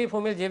മനസ്സിലാക്കണം. നമ്മൾ ഈ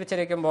ഭൂമിയിൽ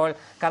ജീവിച്ചിരിക്കുമ്പോൾ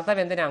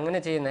കർത്താവ് എന്തിനാണ്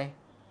അങ്ങനെ ചെയ്യുന്നത്?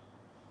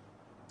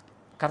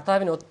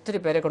 കർത്താവിന്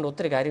ഒത്തിരി പേരെ കൊണ്ട്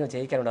ഒത്തിരി കാര്യങ്ങൾ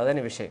ചെയ്യിക്കാനുണ്ട്.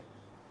 അതാണ് വിഷയം.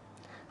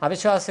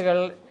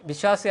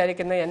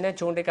 വിശ്വാസിയായിരിക്കുന്ന എന്നെ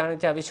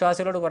ചൂണ്ടിക്കാണിച്ച്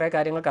അവിശ്വാസികളോട് കുറേ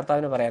കാര്യങ്ങൾ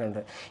കർത്താവിന്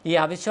പറയാനുണ്ട്. ഈ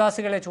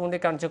അവിശ്വാസികളെ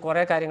ചൂണ്ടിക്കാണിച്ച്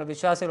കുറേ കാര്യങ്ങൾ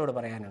വിശ്വാസികളോട്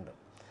പറയാനുണ്ട്.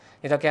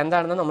 ഇതൊക്കെ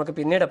എന്താണെന്ന് നമുക്ക്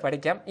പിന്നീട്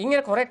പഠിക്കാം. ഇങ്ങനെ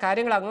കുറേ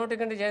കാര്യങ്ങൾ അങ്ങോട്ടും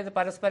ഇങ്ങോട്ടും ചെയ്ത്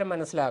പരസ്പരം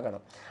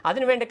മനസ്സിലാക്കണം.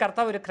 അതിനുവേണ്ടി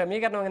കർത്താവ് ഒരു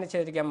ക്രമീകരണം അങ്ങനെ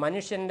ചെയ്തിരിക്കാം.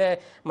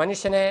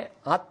 മനുഷ്യനെ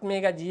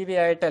ആത്മീക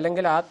ജീവിയായിട്ട്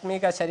അല്ലെങ്കിൽ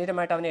ആത്മീക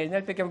ശരീരമായിട്ട് അവനെ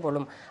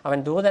എഴുന്നേൽപ്പിക്കുമ്പോഴും അവൻ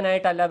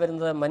ദൂതനായിട്ടല്ല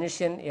വരുന്നത്.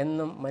 മനുഷ്യൻ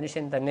എന്നും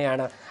മനുഷ്യൻ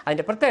തന്നെയാണ്.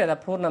 അതിൻ്റെ പ്രത്യേകത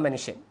പൂർണ്ണ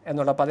മനുഷ്യൻ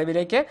എന്നുള്ള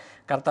പദവിയിലേക്ക്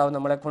കർത്താവ്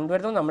നമ്മളെ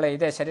കൊണ്ടുവരുന്നു. നമ്മളെ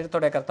ഇതേ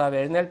ശരീരത്തോടെ കർത്താവ്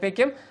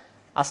എഴുന്നേൽപ്പിക്കും.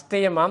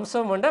 അസ്ഥിയും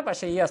മാംസവുമുണ്ട്,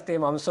 പക്ഷേ ഈ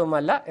അസ്ഥിയും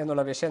മാംസവുമല്ല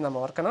എന്നുള്ള വിഷയം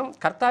നമ്മൾ ഓർക്കണം.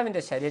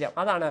 കർത്താവിൻ്റെ ശരീരം,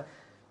 അതാണ്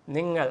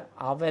നിങ്ങൾ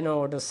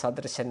അവനോട്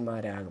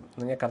സദൃശന്മാരാകും.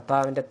 നിങ്ങൾ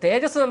കർത്താവിൻ്റെ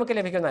തേജസ് നമുക്ക്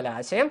ലഭിക്കുന്നല്ല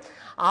ആശയം.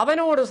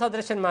 അവനോട്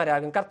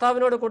സദൃശന്മാരാകും.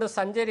 കർത്താവിനോട് കൂടി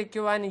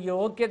സഞ്ചരിക്കുവാൻ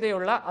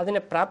യോഗ്യതയുള്ള,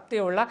 അതിന്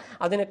പ്രാപ്തിയുള്ള,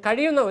 അതിന്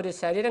കഴിയുന്ന ഒരു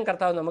ശരീരം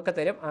കർത്താവ് നമുക്ക്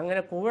തരും.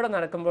 അങ്ങനെ കൂടെ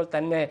നടക്കുമ്പോൾ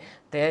തന്നെ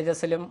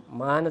തേജസ്സിലും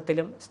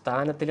മാനത്തിലും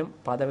സ്ഥാനത്തിലും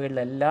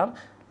പദവികളിലെല്ലാം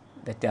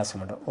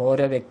വ്യത്യാസമുണ്ട്.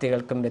 ഓരോ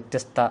വ്യക്തികൾക്കും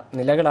വ്യത്യസ്ത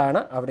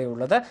നിലകളാണ്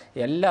അവിടെയുള്ളത്.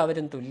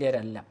 എല്ലാവരും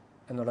തുല്യരല്ല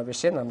എന്നുള്ള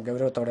വിഷയം നാം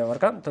ഗൗരവത്തോടെ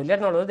ഓർക്കാം. തുല്യർ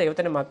എന്നുള്ളത്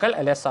ദൈവത്തിൻ്റെ മക്കൾ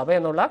അല്ലെ സഭ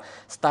എന്നുള്ള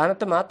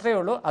സ്ഥാനത്ത് മാത്രമേ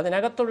ഉള്ളൂ.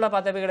 അതിനകത്തുള്ള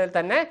പദവികളിൽ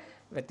തന്നെ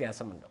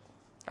വ്യത്യാസമുണ്ട്.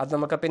 അത്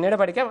നമുക്ക് പിന്നീട്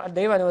പഠിക്കാം.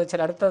 ദൈവം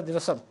അനുവദിച്ചാൽ അടുത്ത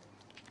ദിവസം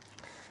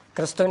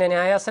ക്രിസ്തുവിൻ്റെ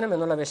ന്യായാസനം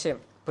എന്നുള്ള വിഷയം,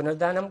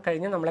 പുനരുദ്ധാനം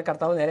കഴിഞ്ഞ് നമ്മളെ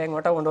കർത്താവ് നേരെ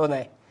എങ്ങോട്ടാണ്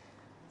കൊണ്ടുപോകുന്നത്?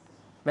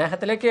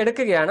 മേഘത്തിലേക്ക്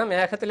എടുക്കുകയാണ്.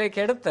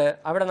 മേഘത്തിലേക്ക് എടുത്ത്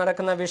അവിടെ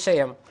നടക്കുന്ന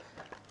വിഷയം,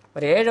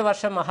 ഒരു 7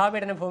 വർഷം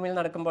മഹാപീഡന ഭൂമിയിൽ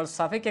നടക്കുമ്പോൾ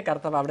സഭയ്ക്ക്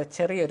കർത്താവ് അവിടെ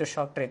ചെറിയൊരു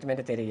ഷോക്ക്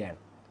ട്രീറ്റ്മെൻറ്റ്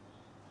തരികയാണ്.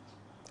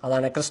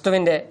 അതാണ്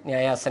ക്രിസ്തുവിൻ്റെ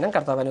ന്യായാസനം.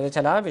 കർത്താവ്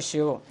അനുവദിച്ചാൽ ആ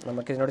വിഷയവും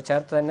നമുക്കിതിനോട്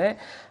ചേർത്ത് തന്നെ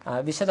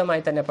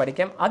വിശദമായി തന്നെ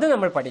പഠിക്കാം. അത്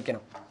നമ്മൾ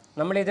പഠിക്കണം.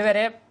 നമ്മൾ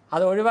ഇതുവരെ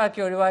അത്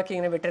ഒഴിവാക്കി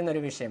ഇങ്ങനെ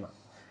വിട്ടിരുന്നൊരു വിഷയമാണ്.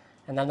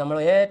 എന്നാൽ നമ്മൾ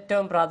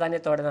ഏറ്റവും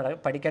പ്രാധാന്യത്തോടെ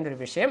പഠിക്കേണ്ട ഒരു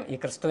വിഷയം ഈ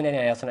ക്രിസ്തുവിൻ്റെ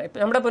ന്യായാസനം. ഇപ്പം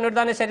നമ്മുടെ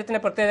പുനരുദ്ധാന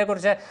ശരീരത്തിൻ്റെ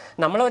പ്രത്യേകതയെക്കുറിച്ച്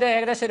നമ്മളൊരു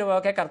ഏകദേശ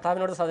രൂപമൊക്കെ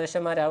കർത്താവിനോട്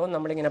സദൃശന്മാരാകും.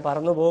 നമ്മളിങ്ങനെ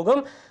പറന്നു പോകും,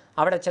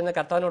 അവിടെ ചെന്ന്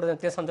കർത്താവിനോട്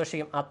നിത്യം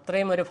സന്തോഷിക്കും.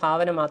 അത്രയും ഒരു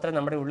ഭാവന മാത്രമേ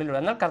നമ്മുടെ ഉള്ളിലുള്ളൂ.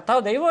 എന്നാൽ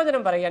കർത്താവ്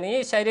ദൈവവചനം പറയുകയാണ്, ഈ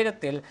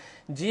ശരീരത്തിൽ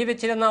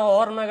ജീവിച്ചിരുന്ന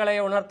ഓർമ്മകളെ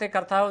ഉണർത്തി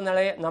കർത്താവ്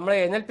നമ്മളെ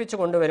എഴുന്നേൽപ്പിച്ചു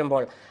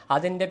കൊണ്ടുവരുമ്പോൾ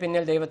അതിൻ്റെ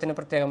പിന്നിൽ ദൈവത്തിന്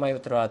പ്രത്യേകമായ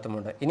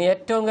ഉത്തരവാദിത്വമുണ്ട്. ഇനി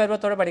ഏറ്റവും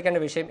ഗൗരവത്തോടെ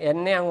പഠിക്കേണ്ട വിഷയം,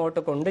 എന്നെ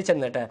അങ്ങോട്ട്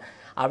കൊണ്ടുചെന്നിട്ട്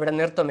അവിടെ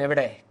നിർത്തും.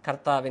 എവിടെ?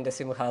 കർത്താവിൻ്റെ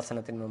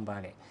സിംഹാസനത്തിന്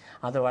മുമ്പാകെ.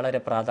 അത് വളരെ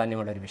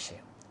പ്രാധാന്യമുള്ളൊരു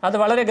വിഷയം. അത്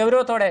വളരെ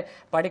ഗൗരവത്തോടെ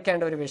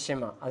പഠിക്കേണ്ട ഒരു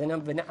വിഷയമാണ്.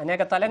 അതിന് പിന്നെ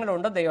അനേക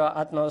തലങ്ങളുണ്ട്. ദൈവ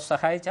ആത്മാവ്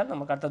സഹായിച്ചാൽ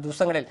നമുക്ക് അടുത്ത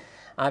ദിവസങ്ങളിൽ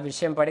ആ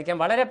വിഷയം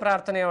പഠിക്കാം. വളരെ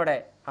പ്രാർത്ഥനയോടെ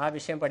ആ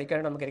വിഷയം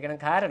പഠിക്കാൻ നമുക്കിരിക്കണം.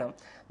 കാരണം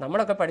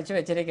നമ്മളൊക്കെ പഠിച്ചു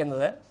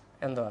വെച്ചിരിക്കുന്നത്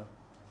എന്തുവാ,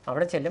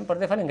 അവിടെ ചെല്ലും,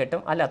 പ്രതിഫലം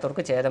കിട്ടും,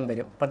 അല്ലാത്തവർക്ക് ഛേദം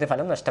വരും,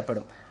 പ്രതിഫലം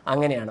നഷ്ടപ്പെടും,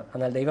 അങ്ങനെയാണ്.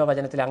 എന്നാൽ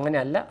ദൈവവചനത്തിൽ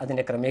അങ്ങനെയല്ല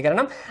അതിൻ്റെ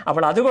ക്രമീകരണം.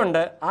 അപ്പോൾ അതുകൊണ്ട്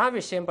ആ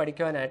വിഷയം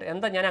പഠിക്കുവാനായിട്ട്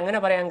എന്താ ഞാൻ അങ്ങനെ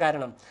പറയാൻ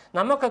കാരണം,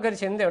 നമുക്കൊക്കെ ഒരു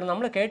ചിന്തയുണ്ട്,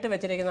 നമ്മൾ കേട്ട്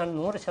വെച്ചിരിക്കുന്നതാണ്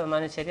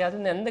 100% ശരി, അതിൽ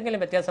നിന്ന്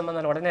എന്തെങ്കിലും വ്യത്യാസം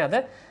വന്നാൽ ഉടനെ അത്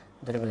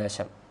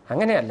ദുരുപദേശം.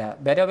 അങ്ങനെയല്ല.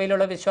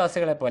 ബെരോവയിലുള്ള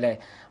വിശ്വാസികളെ പോലെ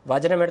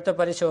വചനമെടുത്ത്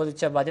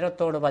പരിശോധിച്ച്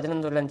വചനത്തോട്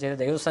വചനം തുല്യം ചെയ്ത്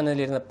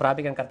ദൈവസന്നിധിയിലിരുന്ന്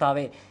പ്രാപിക്കാൻ,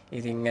 കർത്താവേ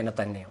ഇതിങ്ങനെ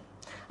തന്നെയാണ്.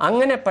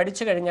 അങ്ങനെ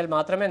പഠിച്ചു കഴിഞ്ഞാൽ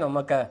മാത്രമേ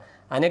നമുക്ക്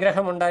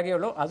അനുഗ്രഹം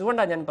ഉണ്ടാകുകയുള്ളൂ.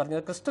 അതുകൊണ്ടാണ് ഞാൻ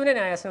പറഞ്ഞത്, ക്രിസ്തുവിനെ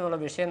ന്യായാസനം എന്നുള്ള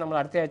വിഷയം നമ്മൾ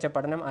അടുത്തയാഴ്ച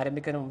പഠനം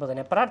ആരംഭിക്കുന്നതിന് മുമ്പ്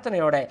തന്നെ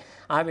പ്രാർത്ഥനയോടെ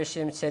ആ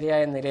വിഷയം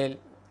ശരിയായ നിലയിൽ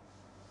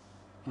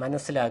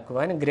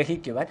മനസ്സിലാക്കുവാൻ,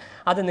 ഗ്രഹിക്കുവാൻ,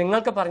 അത്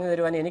നിങ്ങൾക്ക് പറഞ്ഞു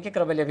തരുവാൻ എനിക്ക്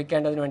കൃപ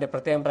ലഭിക്കേണ്ടതിന് വേണ്ടി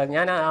പ്രത്യേകം പറഞ്ഞു.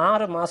 ഞാൻ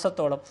 6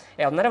 മാസത്തോളം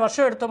 1.5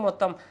 വർഷം എടുത്തു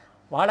മൊത്തം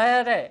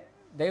വളരെ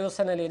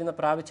ദൈവസന്നിധിയിലിരുന്ന്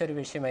പ്രാപിച്ച ഒരു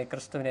വിഷയമായി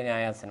ക്രിസ്തുവിൻ്റെ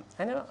ന്യായാസനം.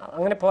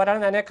 അങ്ങനെ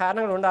പോരാൻ അനേക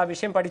കാരണങ്ങളുണ്ട്. ആ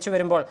വിഷയം പഠിച്ചു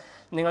വരുമ്പോൾ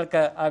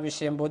നിങ്ങൾക്ക് ആ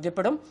വിഷയം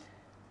ബോധ്യപ്പെടും.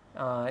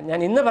 ഞാൻ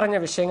ഇന്ന് പറഞ്ഞ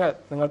വിഷയങ്ങൾ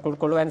നിങ്ങൾക്ക്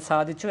ഉൾക്കൊള്ളുവാൻ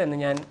സാധിച്ചു എന്ന്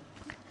ഞാൻ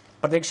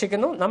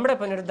പ്രതീക്ഷിക്കുന്നു. നമ്മുടെ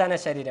പുനരുദ്ധാന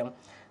ശരീരം,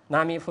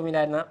 നാം ഈ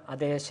ഭൂമിയിലായിരുന്ന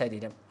അതേ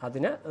ശരീരം,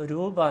 അതിന്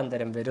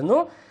രൂപാന്തരം വരുന്നു.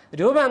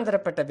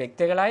 രൂപാന്തരപ്പെട്ട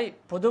വ്യക്തികളായി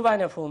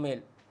പുതുവാന ഭൂമിയിൽ,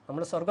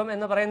 നമ്മൾ സ്വർഗം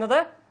എന്ന് പറയുന്നത്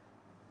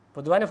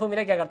പുതുവാന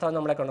ഭൂമിയിലേക്കാണ് കർത്താവ്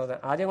നമ്മളെ കൊണ്ടുവന്നത്.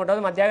 ആദ്യം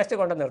കൊണ്ടുവന്ന് മധ്യാകാശത്ത്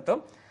കൊണ്ട് നിർത്തും,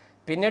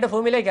 പിന്നീട്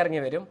ഭൂമിയിലേക്ക്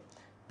ഇറങ്ങി വരും,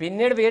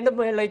 പിന്നീട് വീണ്ടും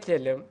മുകളിലേക്ക്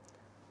ചെല്ലും.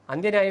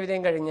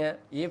 അന്ത്യന്യായവിധിയും കഴിഞ്ഞ്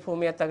ഈ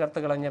ഭൂമിയെ തകർത്ത്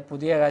കളഞ്ഞ്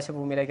പുതിയ ആകാശ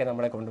ഭൂമിയിലേക്ക്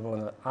നമ്മളെ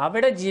കൊണ്ടുപോകുന്നത്.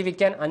 അവിടെ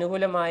ജീവിക്കാൻ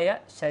അനുകൂലമായ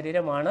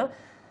ശരീരമാണ്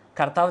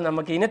കർത്താവ്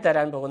നമുക്ക് ഇനി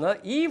തരാൻ പോകുന്നത്.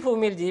 ഈ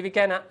ഭൂമിയിൽ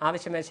ജീവിക്കാൻ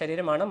ആവശ്യമായ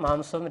ശരീരമാണ്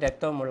മാംസവും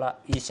രക്തവുമുള്ള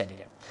ഈ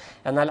ശരീരം.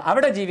 എന്നാൽ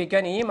അവിടെ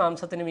ജീവിക്കാൻ ഈ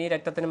മാംസത്തിനും ഈ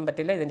രക്തത്തിനും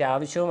പറ്റില്ല, ഇതിൻ്റെ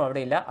ആവശ്യവും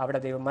അവിടെ ഇല്ല.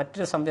 അവിടെ ദൈവം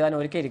മറ്റൊരു സംവിധാനം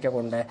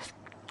ഒരുക്കിയിരിക്കൊണ്ട്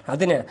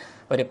അതിന്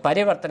ഒരു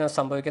പരിവർത്തനം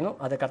സംഭവിക്കുന്നു.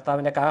 അത്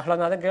കർത്താവിൻ്റെ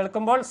കാഹളനാദം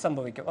കേൾക്കുമ്പോൾ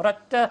സംഭവിക്കും.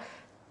 ഒരൊറ്റ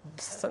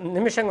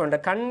നിമിഷം കൊണ്ട്,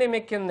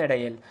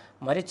 കണ്ണിമയ്ക്കുന്നിടയിൽ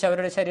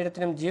മരിച്ചവരുടെ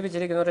ശരീരത്തിനും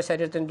ജീവിച്ചിരിക്കുന്നവരുടെ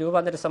ശരീരത്തിനും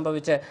രൂപാന്തരം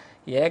സംഭവിച്ച്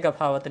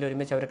ഏകഭാവത്തിൽ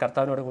ഒരുമിച്ച് അവർ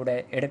കർത്താവിനോട് കൂടെ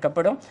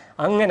എടുക്കപ്പെടും.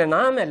 അങ്ങനെ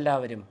നാം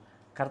എല്ലാവരും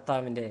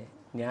കർത്താവിൻ്റെ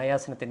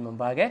ന്യായാസനത്തിന്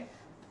മുമ്പാകെ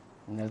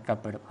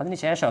നിൽക്കപ്പെടും.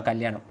 അതിനുശേഷമാണ്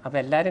കല്യാണം. അപ്പോൾ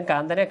എല്ലാവരും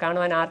കാന്തനെ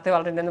കാണുവാൻ ആർത്തി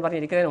വളരുന്നതെന്ന്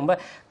പറഞ്ഞിരിക്കുന്നതിന് മുമ്പ്,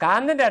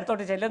 കാന്തൻ്റെ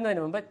അടുത്തോട്ട്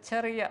ചെല്ലുന്നതിന് മുമ്പ്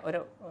ചെറിയ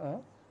ഒരു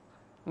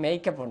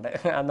മേക്കപ്പ് ഉണ്ട്,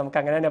 അത് നമുക്ക്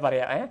അങ്ങനെ തന്നെ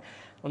പറയാം.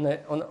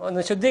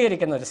 ഒന്ന്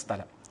ശുദ്ധീകരിക്കുന്ന ഒരു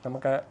സ്ഥലം.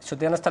 നമുക്ക്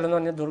ശുദ്ധീകരണ സ്ഥലം എന്ന്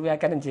പറഞ്ഞാൽ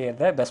ദുർവ്യാഖ്യാനം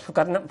ചെയ്യരുത്,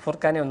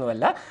 ഫുർഖാനെ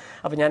ഒന്നുമല്ല.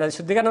 അപ്പോൾ ഞാനത്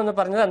ശുദ്ധീകരണം എന്ന്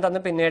പറഞ്ഞത്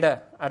എന്താണെന്ന് പിന്നീട്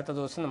അടുത്ത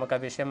ദിവസം നമുക്ക് ആ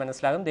വിഷയം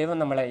മനസ്സിലാകും. ദൈവം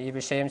നമ്മളെ ഈ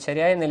വിഷയം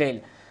ശരിയായ നിലയിൽ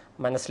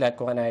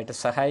മനസ്സിലാക്കുവാനായിട്ട്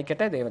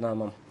സഹായിക്കട്ടെ.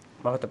 ദൈവനാമം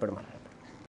മഹത്വപ്പെടുമാറാകട്ടെ.